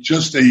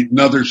just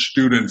another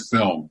student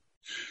film,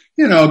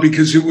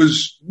 because it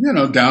was,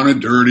 down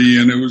and dirty,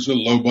 and it was a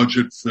low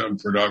budget film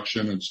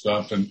production and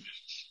stuff. And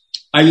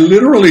I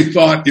literally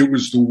thought it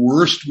was the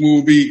worst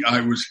movie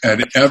I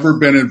had ever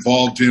been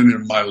involved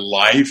in my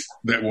life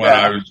when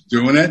I was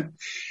doing it.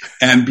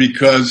 And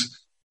because,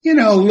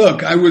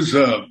 look, I was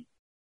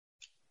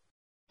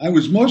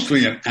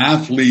mostly an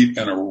athlete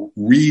and a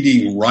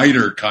reading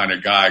writer kind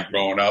of guy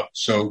growing up.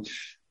 So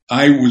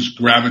I was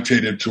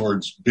gravitated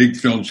towards big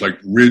films like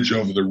Ridge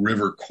Over the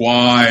River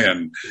Kwai.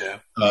 And,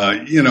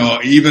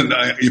 even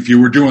if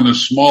you were doing the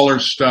smaller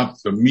stuff,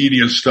 the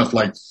media stuff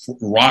like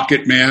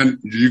Rocket Man.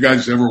 Did you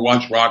guys ever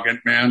watch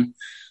Rocket Man?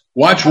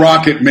 Watch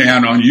Rocket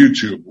Man on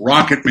YouTube.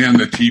 Rocket Man,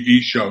 the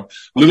TV show.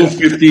 Little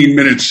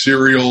 15-minute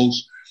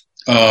serials.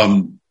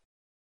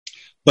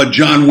 But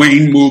John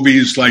Wayne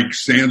movies like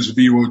Sands of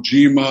Iwo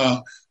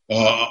Jima,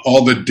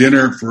 all the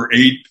Dinner for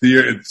 8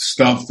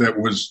 stuff that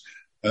was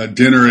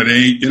Dinner at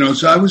 8,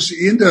 so I was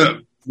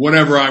into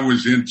whatever I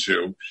was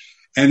into.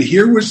 And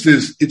here was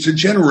it's a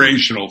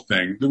generational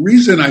thing. The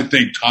reason I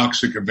think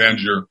Toxic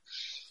Avenger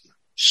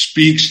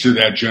speaks to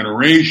that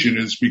generation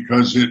is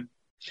because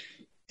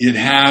it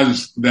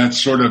has that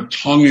sort of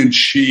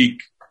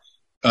tongue-in-cheek,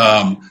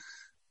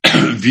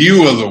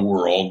 view of the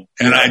world.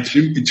 And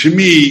to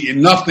me,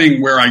 nothing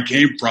where I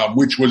came from,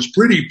 which was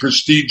pretty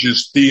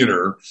prestigious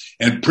theater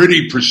and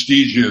pretty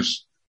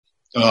prestigious,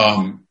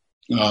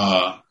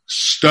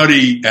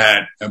 study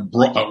at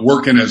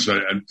working as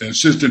an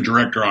assistant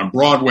director on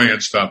Broadway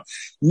and stuff.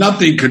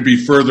 Nothing could be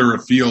further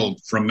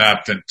afield from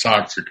that than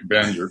Toxic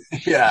Avenger.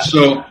 Yeah.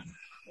 So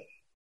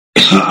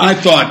I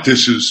thought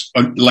this is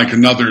like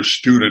another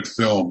student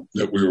film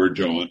that we were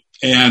doing.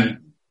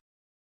 And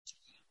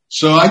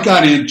so I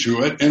got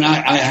into it, and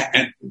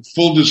I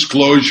full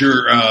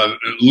disclosure,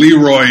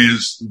 Leroy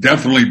is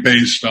definitely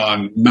based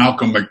on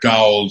Malcolm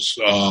McDowell's,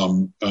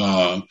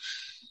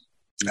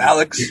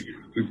 Alex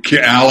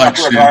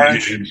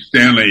and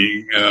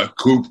Stanley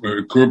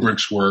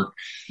Kubrick's work.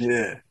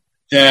 Yeah.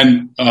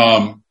 And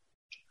I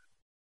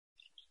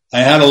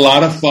had a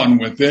lot of fun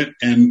with it,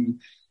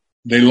 and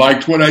they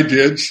liked what I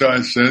did. So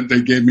I said,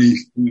 they gave me,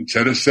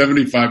 instead of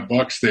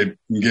 $75, they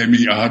gave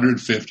me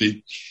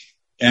 $150.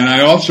 And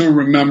I also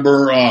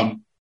remember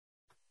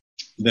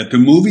that the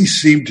movie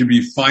seemed to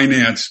be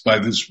financed by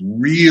this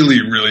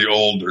really, really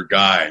older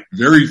guy,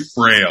 very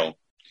frail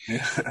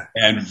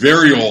and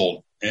very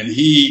old. And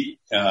he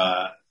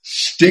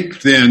stick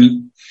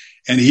thin,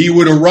 and he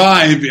would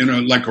arrive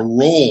in like a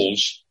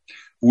Rolls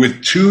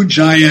with two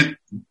giant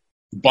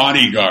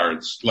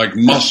bodyguards, like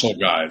muscle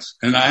guys.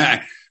 And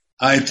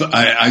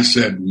I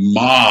said,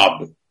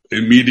 mob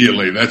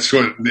immediately. That's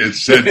what it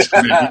said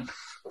to me.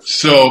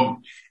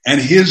 So, and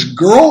his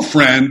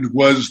girlfriend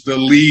was the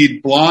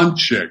lead blonde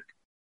chick.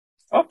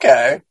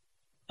 Okay.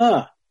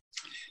 Huh.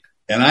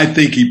 And I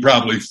think he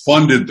probably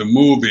funded the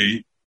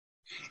movie.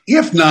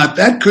 If not,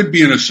 that could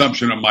be an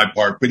assumption on my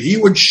part, but he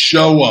would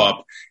show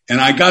up, and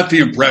I got the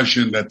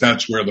impression that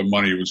that's where the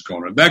money was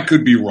going. That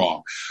could be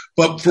wrong.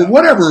 But for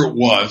whatever it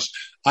was,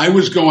 I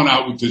was going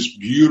out with this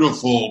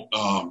beautiful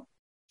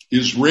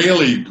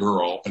Israeli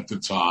girl at the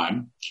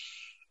time,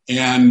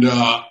 and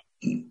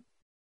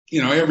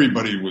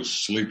everybody was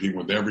sleeping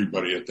with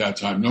everybody at that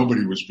time.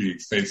 Nobody was being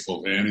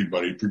faithful to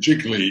anybody,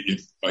 particularly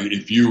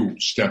if you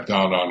stepped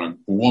out on a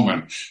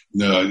woman.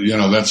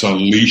 That's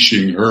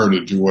unleashing her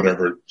to do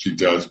whatever she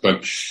does.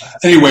 But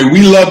anyway,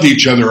 we loved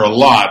each other a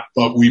lot,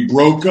 but we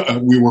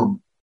were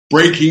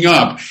breaking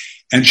up,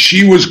 and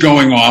she was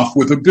going off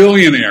with a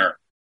billionaire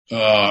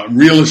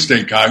real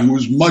estate guy who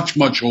was much,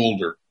 much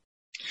older.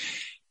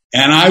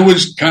 And I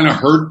was kind of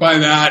hurt by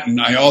that. And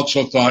I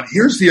also thought,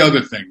 here's the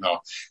other thing, though.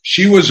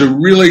 She was a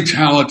really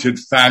talented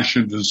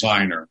fashion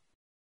designer.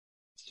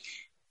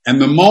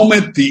 And the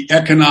moment the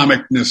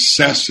economic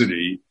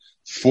necessity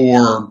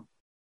for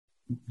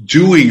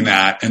doing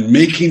that and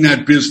making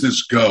that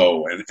business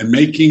go and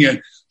making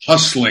it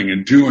hustling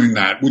and doing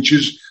that, which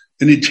is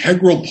an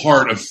integral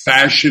part of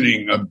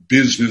fashioning a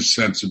business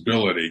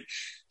sensibility,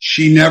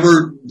 she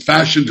never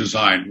fashion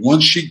designed.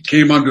 Once she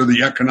came under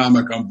the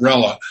economic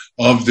umbrella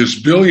of this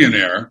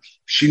billionaire,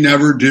 she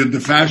never did the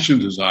fashion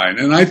design.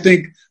 And I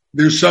think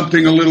there's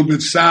something a little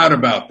bit sad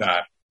about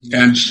that.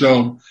 And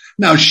so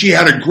now she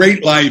had a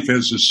great life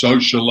as a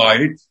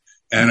socialite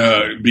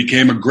and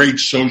became a great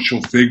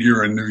social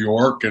figure in New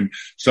York and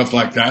stuff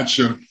like that.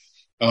 So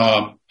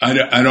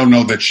I don't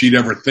know that she'd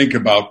ever think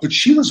about, but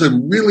she was a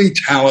really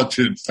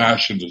talented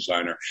fashion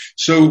designer.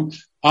 So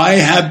I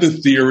had the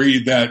theory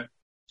that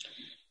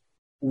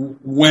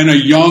when a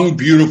young,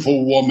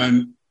 beautiful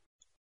woman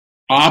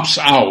opts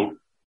out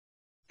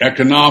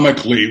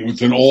economically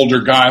with an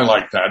older guy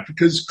like that,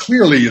 because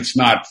clearly it's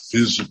not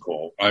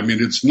physical. I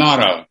mean, it's not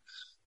a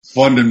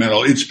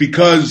fundamental. It's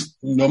because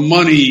the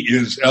money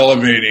is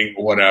elevating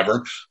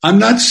whatever. I'm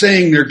not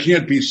saying there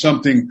can't be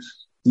something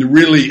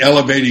really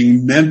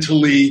elevating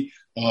mentally,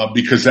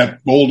 because that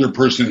older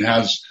person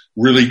has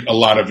really a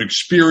lot of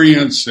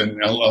experience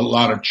and a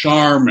lot of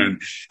charm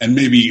and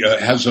maybe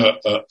has a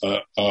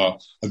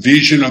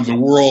vision of the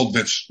world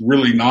that's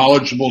really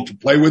knowledgeable to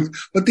play with.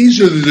 But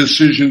these are the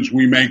decisions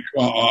we make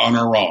on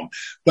our own.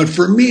 But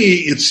for me,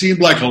 it seemed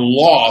like a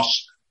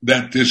loss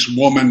that this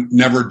woman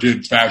never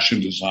did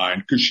fashion design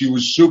because she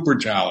was super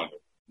talented.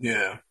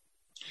 Yeah.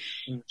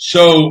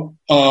 So,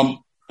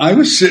 I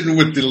was sitting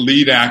with the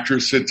lead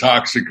actress at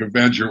Toxic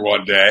Avenger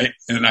one day,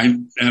 and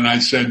I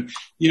said,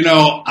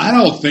 I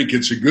don't think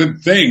it's a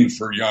good thing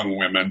for young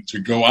women to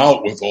go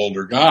out with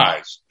older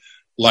guys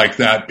like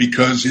that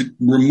because it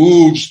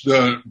removes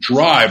the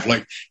drive.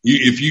 Like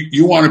if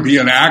you want to be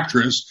an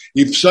actress,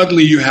 if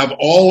suddenly you have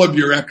all of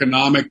your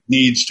economic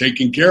needs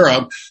taken care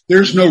of,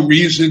 there's no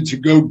reason to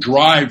go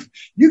drive.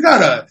 You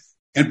gotta,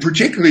 and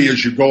particularly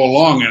as you go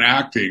along in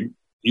acting,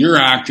 you're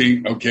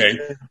acting, okay,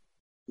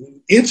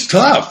 it's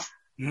tough.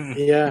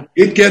 Yeah.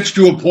 It gets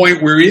to a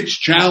point where it's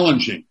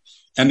challenging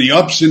and the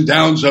ups and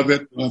downs of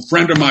it. A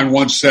friend of mine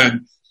once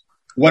said,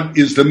 what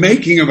is the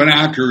making of an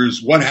actor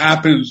is what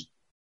happens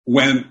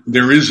when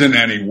there isn't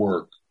any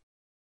work.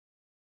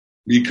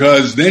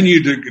 Because then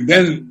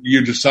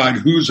you decide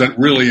who's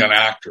really an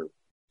actor.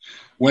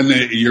 When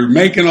you're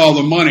making all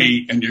the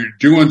money and you're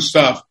doing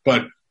stuff,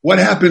 but what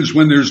happens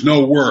when there's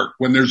no work,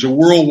 when there's a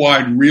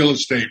worldwide real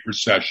estate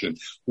recession?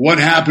 What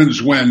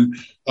happens when,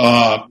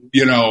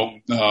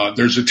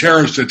 there's a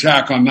terrorist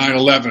attack on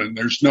 9/11 and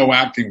there's no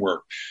acting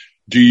work?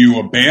 Do you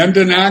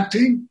abandon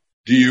acting?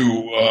 Do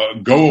you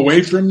go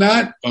away from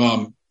that?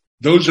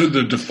 Those are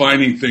the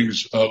defining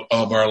things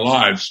of our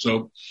lives.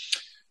 So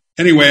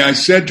anyway, I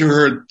said to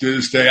her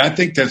this day, I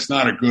think that's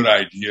not a good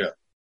idea.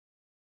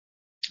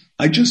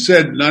 I just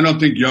said, I don't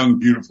think young,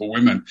 beautiful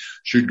women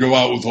should go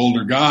out with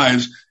older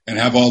guys and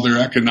have all their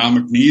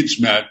economic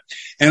needs met.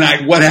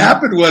 And what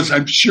happened was,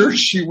 I'm sure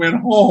she went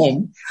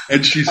home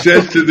and she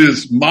says to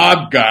this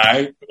mob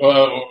guy,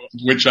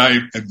 which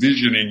I'm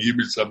envisioning he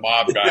was a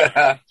mob guy.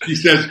 Yeah. She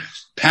says,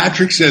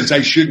 Patrick says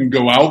I shouldn't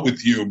go out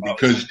with you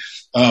because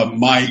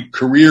my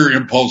career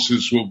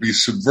impulses will be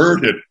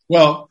subverted.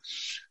 Well,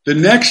 the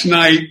next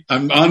night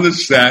I'm on the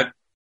set.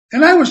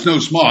 And I was no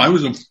small. I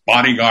was a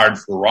bodyguard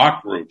for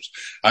rock groups.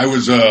 I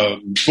was a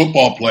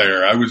football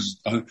player. I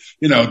was,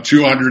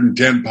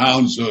 210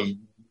 pounds of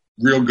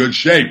real good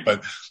shape.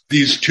 But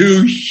these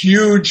two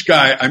huge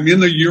guys, I'm in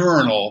the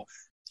urinal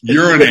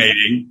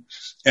urinating,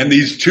 and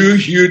these two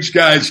huge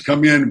guys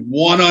come in,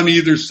 one on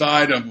either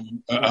side of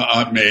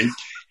me,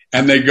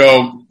 and they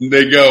go,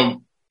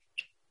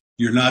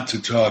 you're not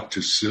to talk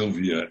to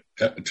Sylvia,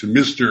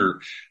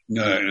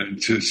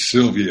 to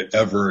Sylvia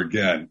ever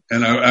again.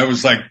 And I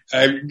was like,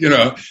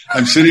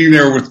 I'm sitting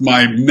there with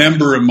my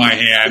member in my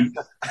hand,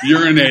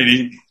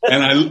 urinating,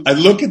 and I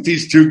look at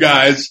these two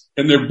guys,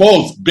 and they're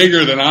both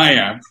bigger than I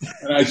am.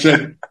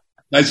 And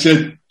I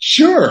said,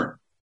 sure,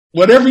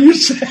 whatever you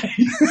say.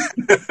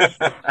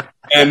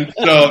 And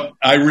so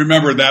I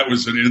remember that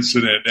was an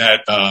incident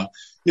that,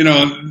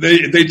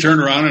 they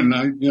turned around and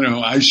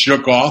I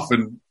shook off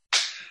and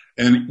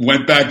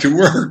went back to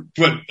work.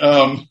 But,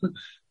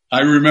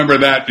 I remember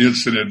that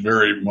incident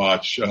very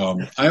much.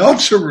 I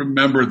also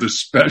remember the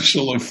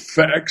special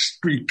effects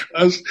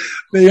because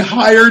they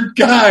hired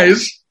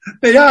guys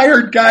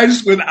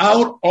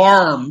without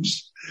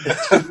arms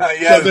so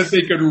that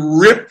they could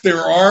rip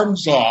their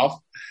arms off,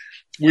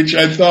 which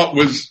I thought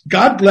was,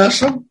 God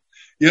bless them.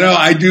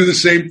 I do the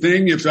same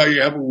thing if I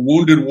have a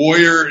wounded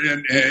warrior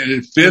and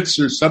it fits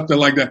or something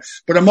like that.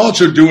 But I'm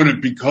also doing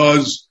it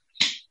because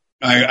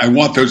I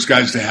want those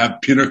guys to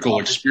have pinnacle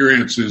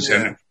experiences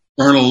and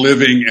earn a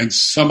living and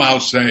somehow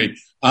say,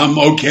 I'm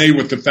okay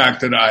with the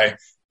fact that I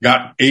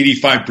got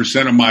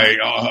 85% of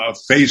my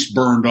face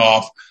burned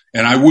off,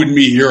 and I wouldn't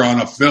be here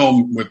on a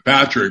film with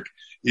Patrick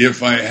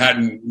if I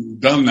hadn't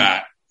done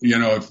that,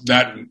 if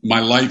my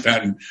life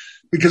hadn't,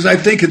 because I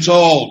think it's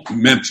all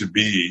meant to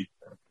be.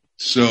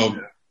 So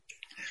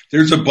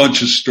there's a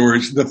bunch of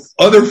stories. The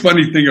other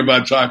funny thing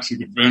about Toxic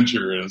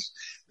Avenger is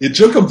it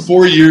took them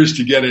 4 years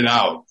to get it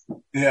out.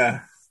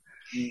 Yeah.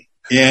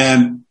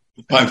 And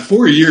by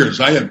 4 years,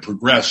 I had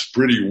progressed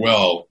pretty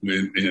well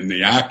in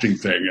the acting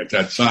thing at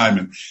that time.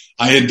 And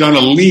I had done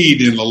a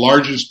lead in the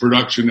largest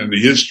production in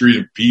the history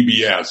of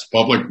PBS,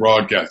 public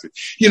broadcasting.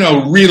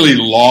 Really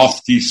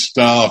lofty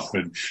stuff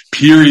and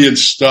period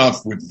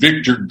stuff with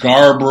Victor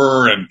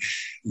Garber and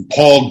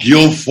Paul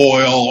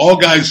Guilfoyle, all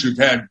guys who've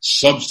had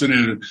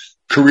substantive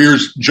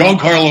careers.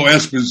 Giancarlo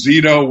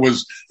Esposito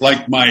was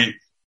like my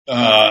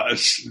a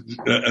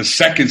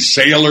second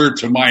sailor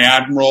to my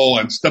admiral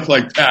and stuff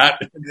like that.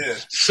 Yeah.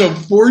 So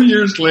 4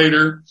 years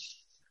later,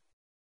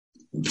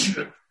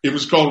 it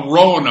was called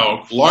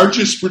Roanoke,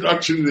 largest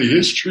production in the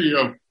history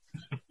of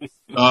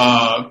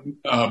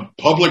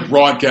public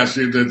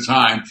broadcasting at the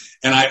time.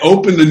 And I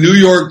opened the New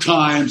York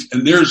Times,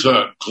 and there's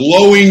a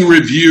glowing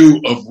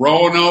review of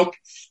Roanoke.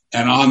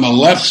 And on the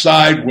left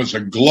side was a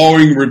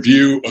glowing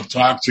review of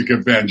Toxic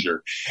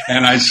Avenger.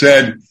 And I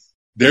said,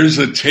 there's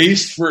a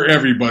taste for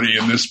everybody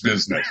in this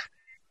business.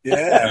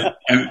 Yeah.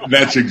 And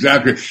that's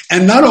exactly.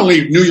 And not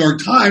only New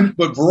York Times,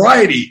 but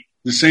Variety,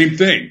 the same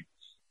thing.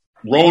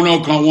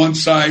 Roanoke on one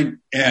side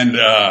and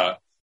the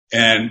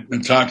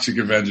Toxic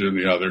Avenger on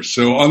the other.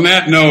 So on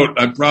that note,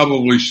 I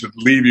probably should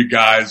leave you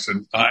guys.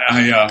 And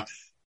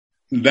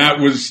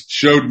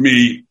showed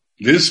me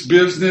this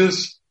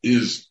business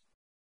is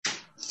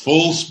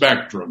full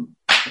spectrum.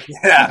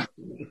 Yeah.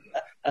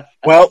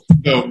 Well,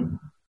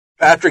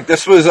 Patrick,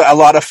 this was a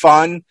lot of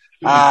fun.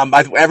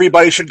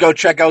 Everybody should go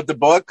check out the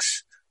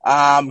books.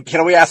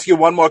 Can we ask you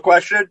one more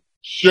question?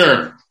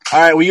 Sure.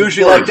 All right. We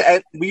usually like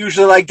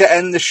to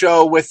end the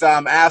show with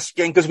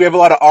asking, because we have a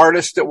lot of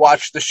artists that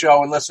watch the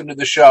show and listen to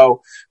the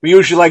show. We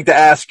usually like to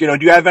ask, do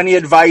you have any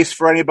advice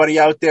for anybody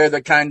out there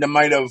that kind of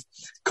might have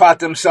caught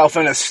themselves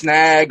in a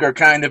snag or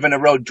kind of in a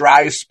real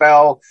dry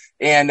spell?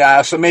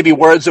 And so maybe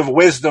words of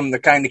wisdom to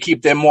kind of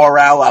keep their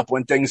morale up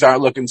when things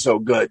aren't looking so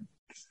good.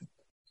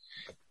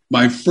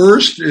 My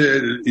first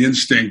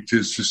instinct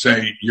is to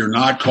say you're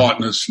not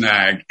caught in a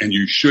snag, and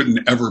you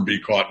shouldn't ever be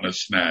caught in a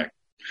snag.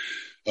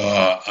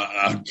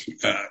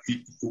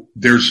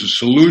 There's a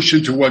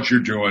solution to what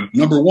you're doing.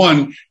 Number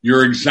one,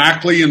 you're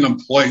exactly in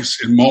the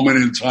place and moment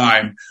in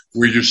time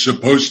where you're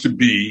supposed to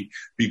be,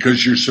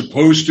 because you're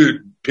supposed to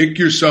pick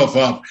yourself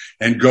up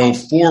and go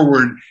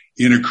forward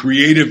in a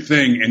creative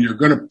thing, and you're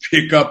going to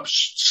pick up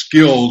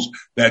skills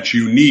that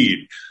you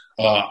need.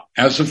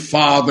 As a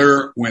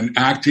father, when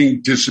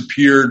acting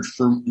disappeared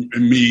for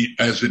me,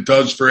 as it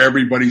does for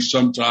everybody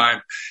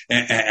sometime,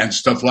 and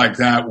stuff like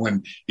that,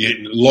 when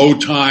low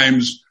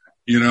times,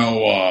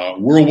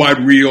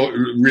 worldwide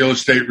real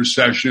estate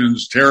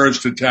recessions,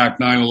 terrorist attack,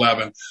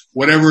 9/11,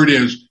 whatever it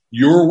is,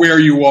 you're where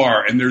you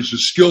are, and there's a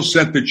skill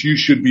set that you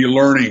should be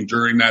learning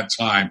during that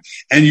time.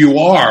 And you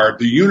are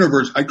the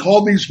universe. I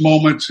call these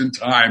moments in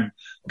time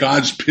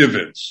God's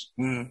pivots,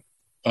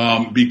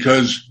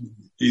 because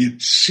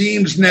it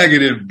seems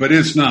negative, but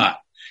it's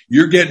not.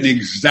 You're getting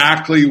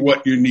exactly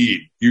what you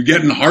need. You're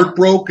getting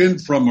heartbroken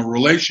from a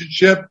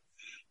relationship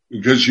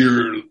because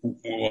your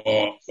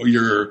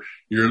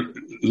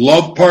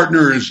love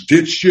partner has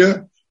ditched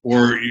you,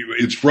 or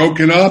it's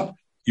broken up.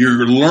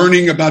 You're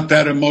learning about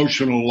that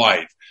emotional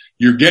life.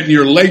 You're getting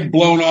your leg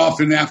blown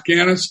off in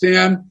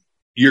Afghanistan.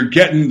 You're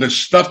getting the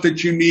stuff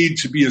that you need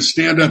to be a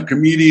stand-up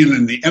comedian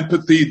and the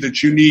empathy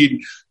that you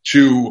need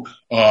to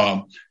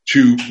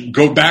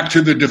go back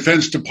to the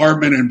Defense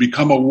Department and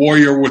become a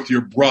warrior with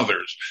your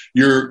brothers.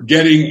 You're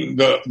getting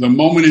the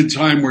moment in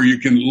time where you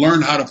can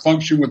learn how to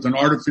function with an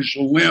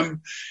artificial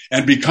limb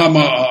and become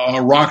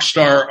a rock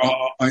star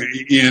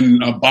in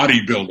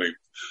bodybuilding.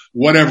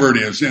 whatever it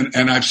is.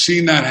 And I've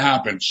seen that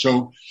happen.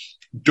 So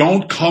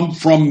don't come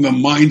from the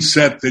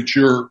mindset that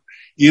you're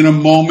in a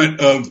moment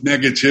of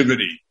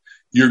negativity.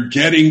 You're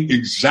getting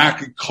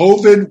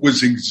COVID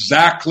was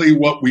exactly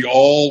what we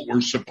all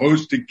were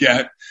supposed to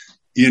get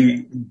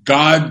in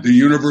God, the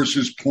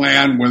universe's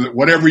plan,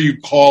 whatever you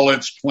call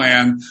its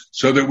plan,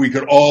 so that we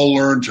could all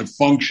learn to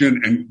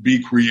function and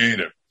be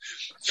creative.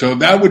 So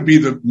that would be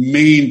the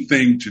main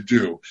thing to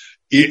do.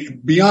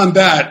 Beyond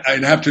that,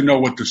 I'd have to know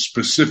what the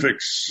specific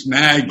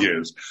snag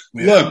is.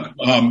 Yeah.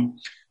 Look,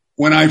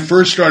 when I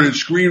first started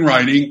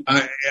screenwriting,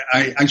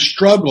 I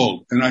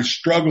struggled and I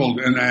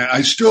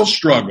still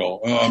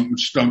struggle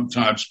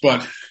sometimes,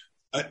 but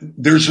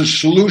there's a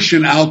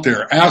solution out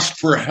there. Ask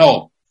for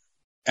help.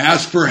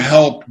 Ask for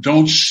help.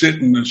 Don't sit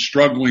in the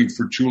struggling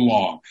for too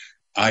long.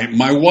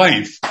 My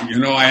wife,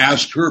 I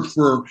asked her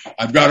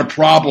I've got a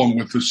problem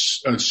with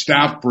a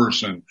staff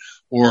person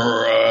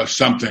or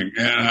something,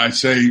 and I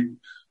say,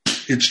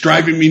 it's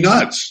driving me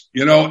nuts,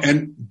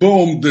 and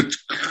boom, the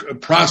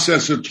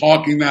process of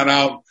talking that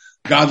out,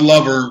 God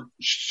love her,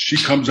 she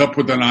comes up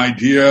with an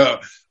idea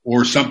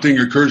or something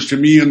occurs to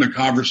me in the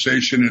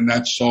conversation, and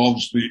that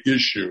solves the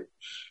issue.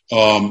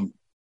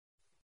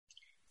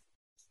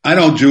 I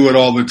don't do it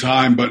all the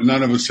time, but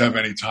none of us have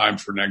any time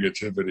for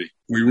negativity.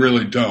 We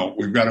really don't.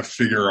 We've got to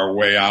figure our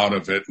way out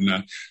of it.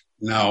 And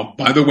now,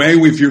 by the way,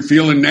 if you're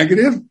feeling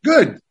negative,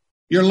 good.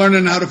 You're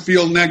learning how to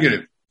feel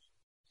negative.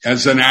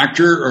 As an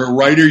actor or a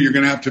writer, you're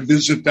going to have to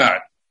visit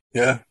that.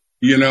 Yeah.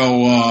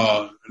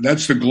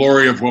 That's the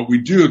glory of what we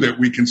do, that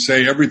we can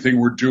say everything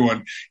we're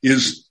doing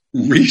is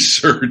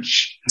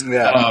research.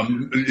 Yeah.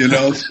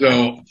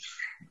 So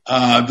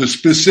the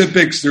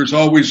specifics, there's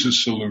always a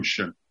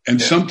solution. And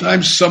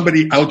sometimes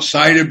somebody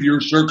outside of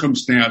your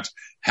circumstance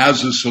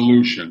has a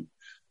solution.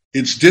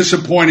 It's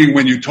disappointing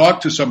when you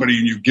talk to somebody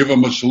and you give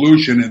them a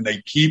solution and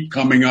they keep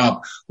coming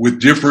up with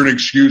different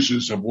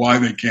excuses of why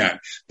they can't.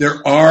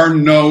 There are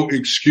no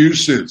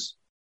excuses.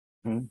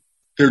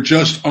 There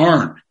just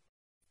aren't.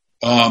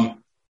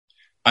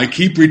 I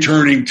keep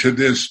returning to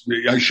this.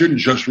 I shouldn't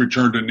just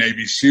return to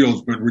Navy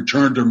SEALs, but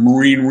return to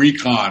Marine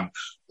Recon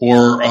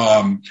or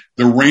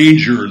the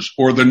Rangers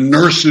or the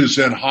nurses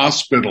at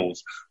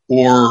hospitals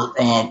or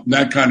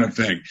that kind of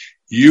thing.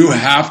 You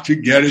have to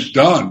get it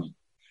done.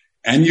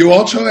 And you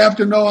also have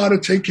to know how to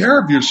take care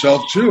of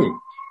yourself, too.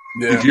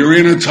 Yeah. If you're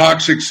in a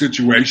toxic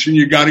situation,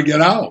 you got to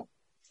get out.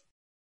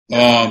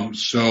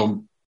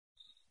 So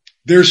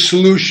there's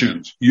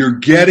solutions. You're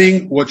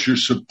getting what you're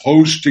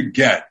supposed to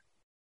get.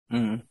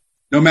 Mm-hmm.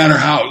 No matter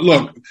how.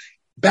 Look,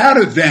 bad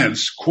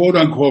events, quote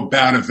unquote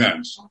bad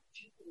events.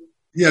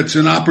 Yeah, it's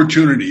an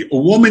opportunity. A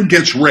woman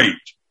gets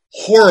raped.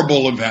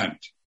 Horrible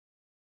event.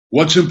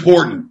 What's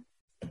important?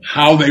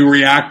 How they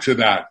react to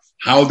that.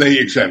 How they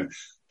accept.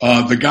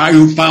 The guy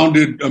who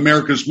founded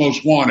America's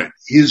Most Wanted,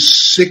 his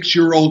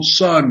 6-year-old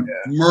son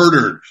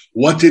murdered.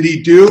 What did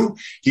he do?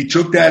 He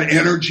took that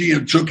energy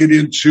and took it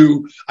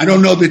into, I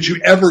don't know that you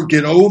ever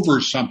get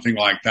over something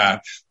like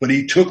that, but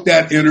he took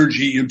that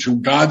energy into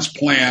God's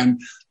plan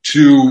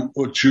to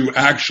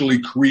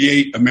actually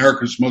create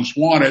America's Most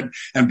Wanted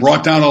and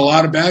brought down a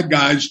lot of bad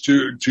guys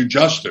to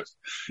justice.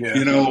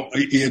 Yeah.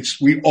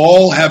 We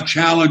all have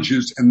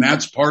challenges, and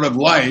that's part of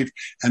life,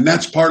 and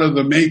that's part of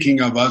the making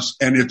of us,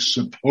 and it's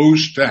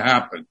supposed to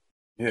happen.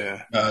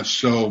 Yeah.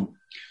 So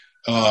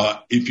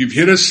if you've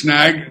hit a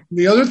snag,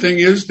 the other thing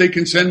is they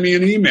can send me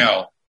an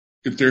email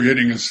if they're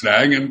hitting a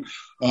snag, and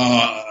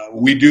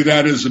we do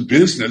that as a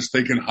business.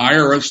 They can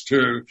hire us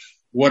to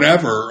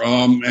whatever,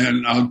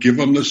 and I'll give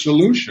them the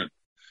solution.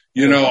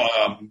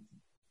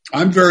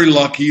 I'm very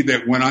lucky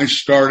that when I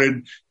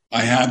started,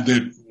 I had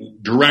the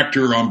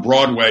director on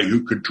Broadway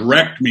who could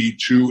direct me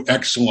to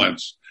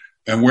excellence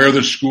and where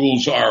the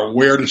schools are,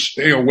 where to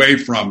stay away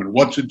from and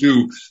what to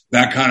do,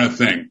 that kind of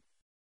thing.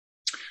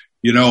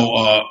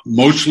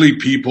 Mostly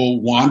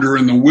people wander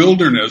in the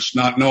wilderness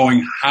not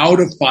knowing how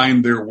to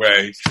find their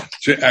way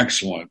to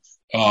excellence.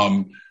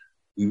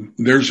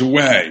 There's a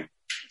way.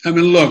 I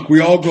mean, look,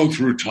 we all go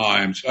through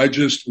times.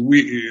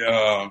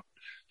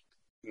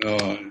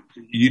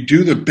 You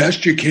do the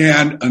best you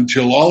can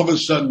until all of a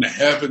sudden the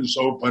heavens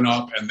open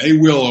up, and they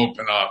will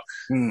open up,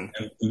 and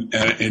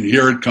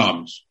here it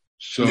comes.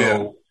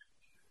 So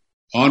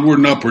onward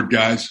and upward,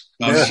 guys.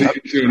 I'll see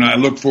you soon. I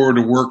look forward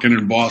to working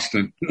in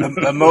Boston.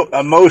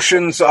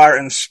 Emotions are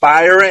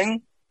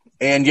inspiring,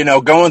 and,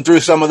 going through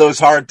some of those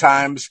hard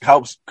times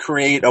helps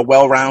create a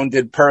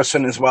well-rounded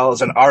person as well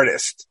as an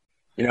artist.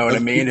 You know what I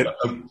mean?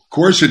 Of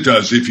course it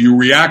does. If you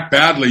react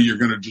badly, you're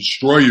going to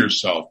destroy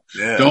yourself.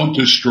 Yeah. Don't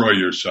destroy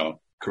yourself.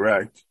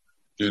 Correct.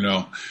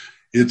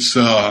 It's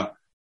a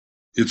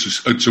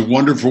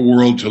wonderful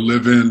world to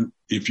live in.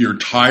 If you're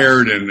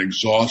tired and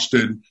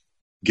exhausted,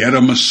 get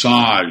a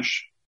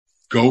massage,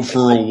 go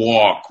for a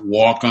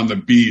walk on the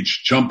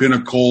beach, jump in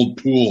a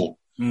cold pool,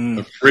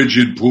 a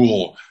frigid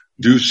pool,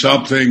 do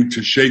something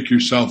to shake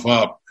yourself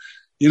up.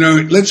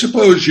 Let's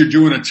suppose you're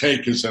doing a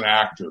take as an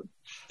actor.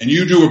 And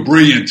you do a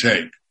brilliant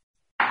take.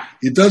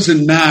 It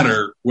doesn't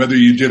matter whether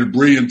you did a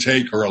brilliant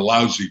take or a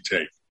lousy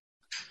take.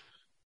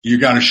 you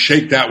got to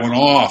shake that one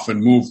off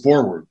and move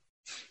forward.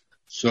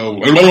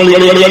 So, and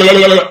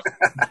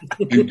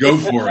go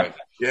for it.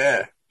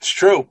 Yeah, it's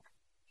true.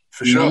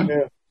 For sure.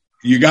 Yeah.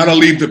 You got to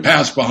leave the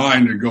past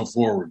behind and go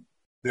forward.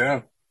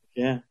 Yeah.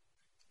 Yeah.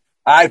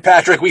 All right,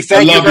 Patrick, we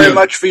thank you very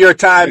much for your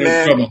time,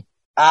 man.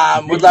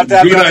 We'd love to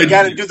have you on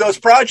again and do those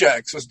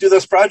projects. Let's do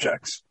those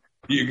projects.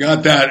 You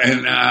got that,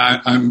 and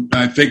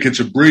I think it's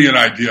a brilliant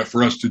idea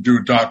for us to do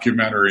a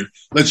documentary.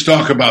 Let's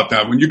talk about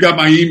that. When you got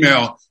my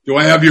email, do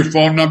I have your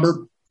phone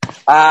number?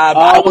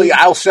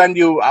 I'll send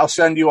you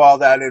all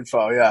that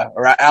info. Yeah,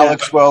 or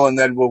Alex will, and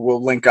then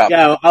we'll link up.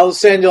 Yeah, I'll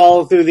send you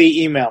all through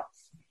the email.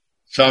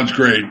 Sounds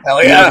great.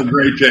 Hell yeah! Have a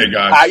great day,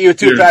 guys. You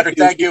too, Patrick.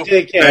 Thank you.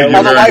 Take care.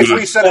 Tell the wife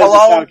we said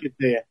hello.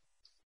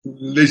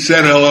 They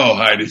said hello,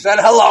 Heidi. Said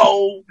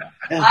hello.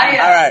 Hiya. All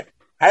right.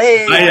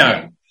 Hey.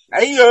 Hiya.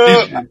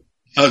 Hey.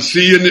 I'll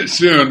see you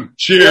soon.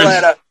 Cheers. See you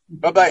later.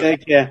 Bye-bye.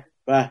 Take care.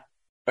 Bye.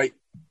 Bye.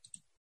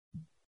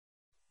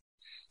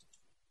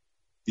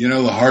 You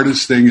know, the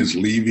hardest thing is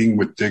leaving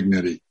with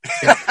dignity.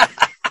 I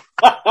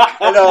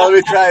know. Let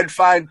me try and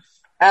find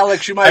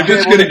Alex. You might. I'm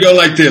just going to go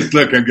like this.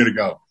 Look, I'm going to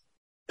go.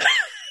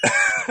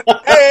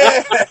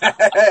 Hey.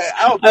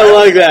 I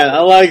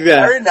like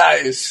that. Very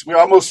nice. We're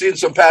almost seeing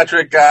some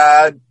Patrick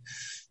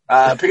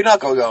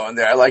Pinochle going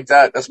there. I like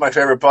that. That's my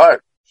favorite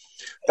part.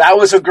 That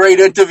was a great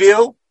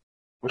interview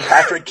with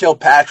Patrick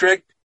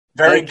Kilpatrick.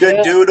 Very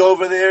good dude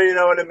over there. You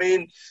know what I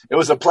mean? It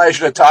was a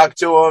pleasure to talk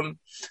to him.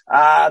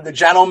 The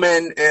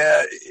gentleman,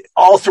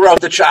 all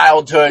throughout the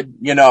childhood,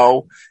 you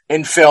know,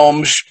 in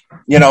films,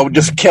 you know,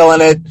 just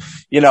killing it.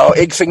 You know,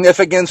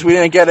 Insignificance we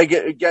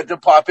didn't get to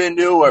pop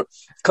into, or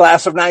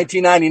Class of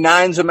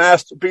 1999's a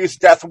masterpiece.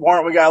 Death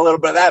Warrant, we got a little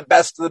bit of that.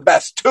 Best of the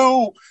Best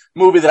 2,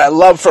 movie that I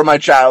love from my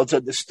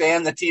childhood. The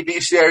Stand, the TV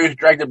series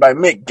directed by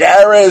Mick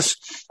Garris.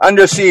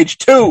 Under Siege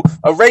 2,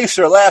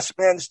 Eraser, Last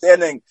Man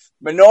Standing,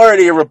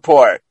 Minority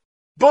Report.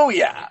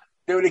 Booyah!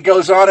 Dude, it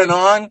goes on and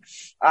on.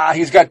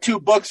 He's got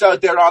 2 books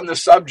out there on the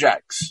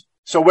subjects.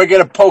 So we're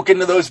going to poke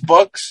into those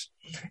books,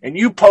 and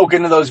you poke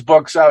into those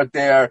books out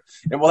there,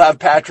 and we'll have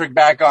Patrick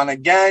back on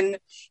again.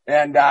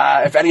 And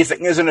if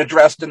anything isn't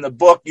addressed in the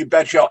book, you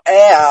bet your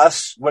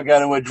ass we're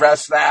going to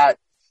address that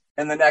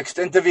in the next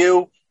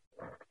interview.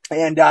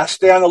 And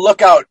stay on the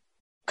lookout.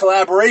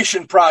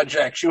 Collaboration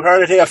projects. You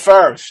heard it here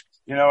first.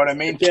 You know what I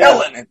mean? Yeah.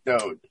 Killing it,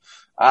 dude.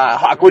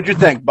 Hawk, what'd you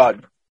think,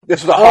 bud?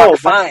 This is a Hawk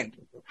find.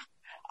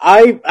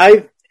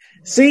 I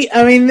see.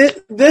 I mean,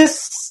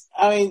 this.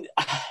 I mean,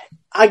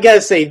 I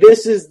gotta say,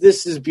 this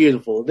is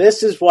beautiful.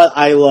 This is what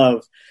I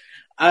love.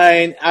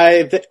 I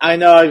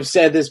know I've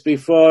said this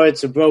before.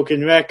 It's a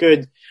broken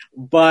record,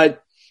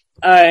 but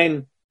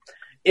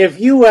if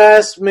you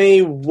asked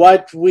me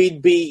what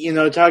we'd be, you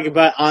know, talking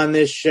about on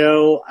this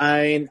show,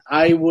 I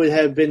would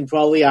have been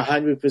probably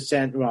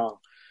 100% wrong,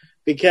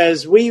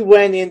 because we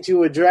went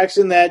into a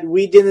direction that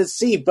we didn't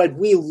see, but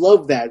we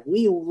love that.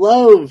 We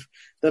love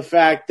the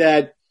fact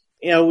that,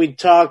 you know, we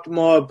talked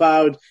more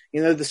about,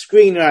 you know, the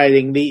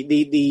screenwriting,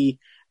 the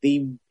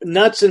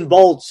nuts and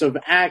bolts of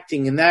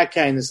acting and that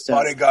kind of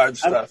stuff. Bodyguard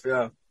stuff,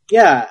 yeah.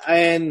 Yeah,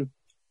 and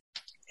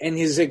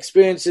his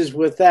experiences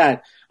with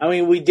that. I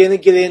mean, we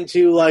didn't get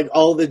into, like,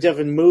 all the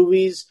different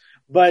movies,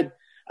 but,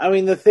 I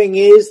mean, the thing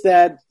is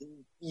that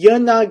you're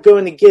not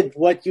going to get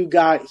what you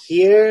got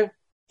here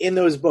in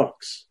those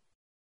books.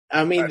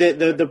 I mean, right.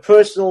 the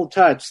personal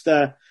touch,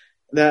 I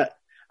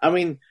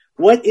mean,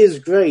 what is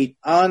great,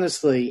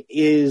 honestly,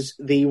 is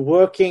the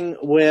working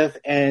with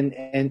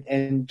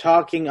and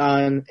talking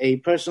on a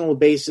personal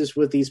basis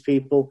with these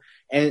people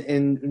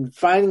and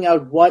finding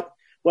out what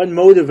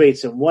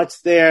motivates them,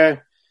 what's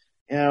their,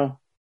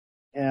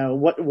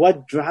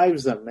 what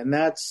drives them, and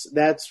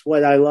that's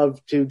what I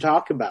love to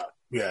talk about.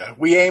 Yeah,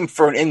 we aim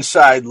for an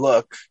inside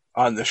look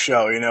on the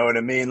show. You know what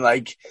I mean?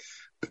 Like,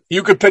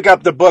 you could pick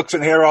up the books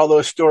and hear all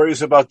those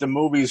stories about the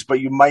movies, but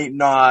you might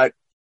not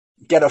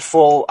get a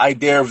full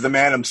idea of the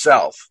man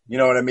himself. You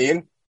know what I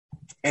mean?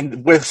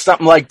 And with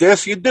something like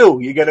this, you do.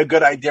 You get a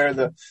good idea of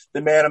the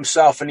man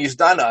himself. And he's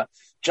done a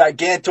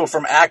giganto,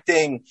 from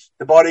acting,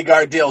 the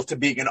Bodyguard deal, to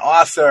being an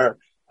author,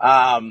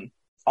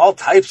 all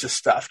types of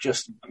stuff.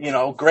 Just, you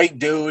know, great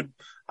dude.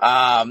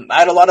 I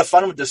had a lot of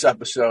fun with this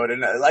episode.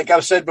 And like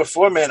I've said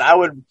before, man,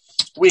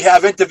 we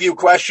have interview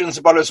questions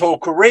about his whole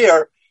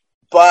career,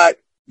 but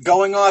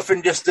going off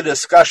in just the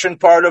discussion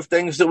part of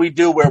things that we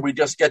do, where we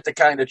just get to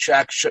kind of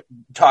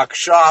talk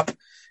shop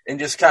and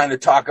just kind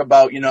of talk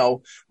about, you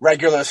know,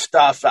 regular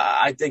stuff.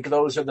 I think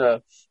those are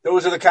the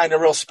kind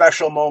of real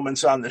special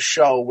moments on the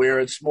show, where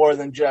it's more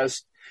than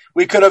just,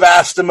 we could have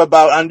asked him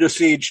about Under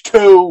Siege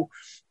 2.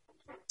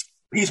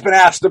 He's been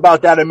asked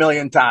about that a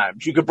million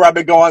times. You could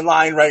probably go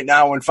online right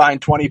now and find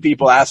 20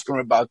 people asking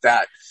him about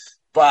that.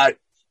 But,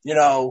 you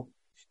know,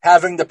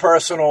 having the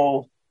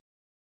personal,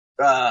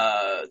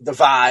 the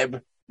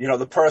vibe, you know,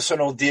 the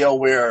personal deal,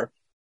 where,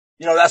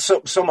 you know, that's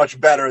so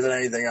much better than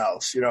anything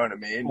else. You know what I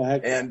mean?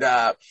 Right. And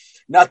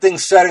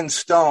nothing's set in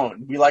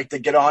stone. We like to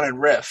get on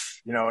and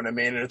riff. You know what I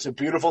mean? And it's a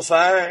beautiful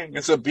thing.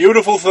 It's a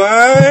beautiful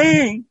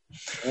thing.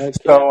 Okay.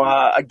 So,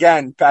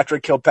 again,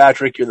 Patrick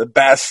Kilpatrick, you're the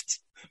best.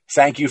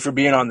 thank you for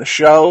being on the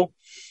show.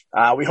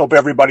 We hope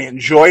everybody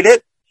enjoyed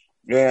it.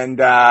 And,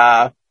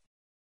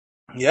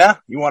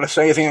 you want to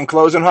say anything in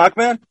closing,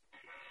 Hawkman?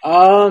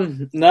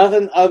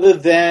 Nothing other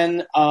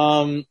than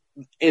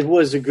it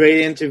was a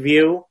great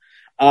interview.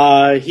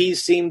 He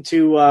seemed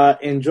to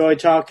enjoy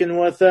talking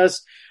with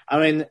us. I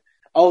mean,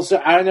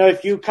 also, I don't know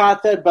if you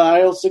caught that, but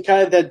I also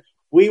caught that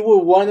we were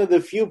one of the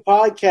few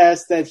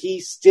podcasts that he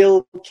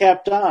still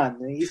kept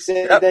on. He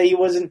said that he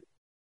wasn't.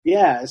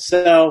 Yeah,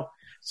 so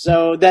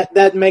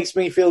that makes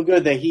me feel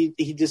good that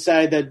he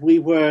decided that we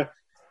were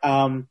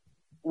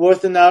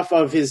worth enough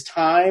of his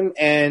time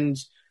and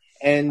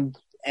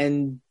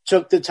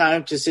took the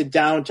time to sit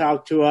down,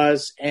 talk to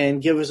us,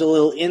 and give us a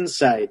little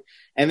insight.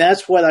 And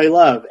that's what I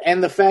love.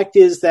 And the fact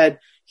is that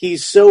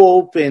he's so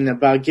open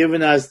about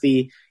giving us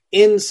the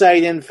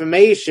insight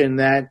information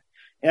that,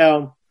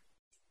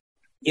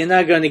 you're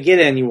not going to get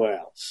anywhere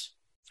else.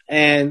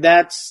 And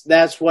that's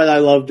what I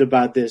loved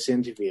about this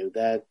interview.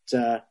 That,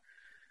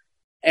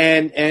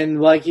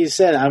 and like you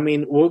said, I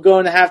mean, we're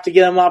going to have to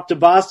get him up to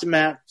Boston,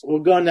 Matt. We're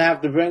going to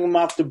have to bring him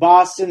up to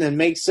Boston and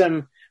make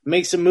some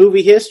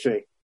movie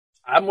history.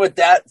 I'm with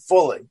that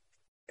fully.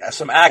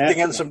 Some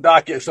acting and some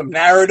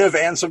narrative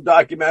and some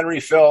documentary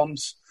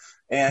films,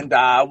 and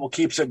we'll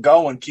keeps it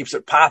going, keeps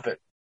it popping.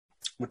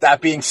 With that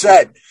being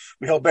said,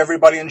 we hope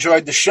everybody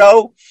enjoyed the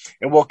show,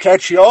 and we'll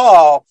catch you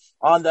all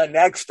on the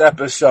next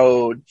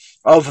episode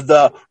of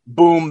the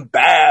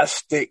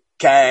Boombastic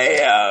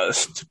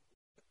Cast.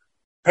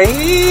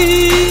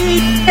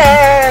 Peace.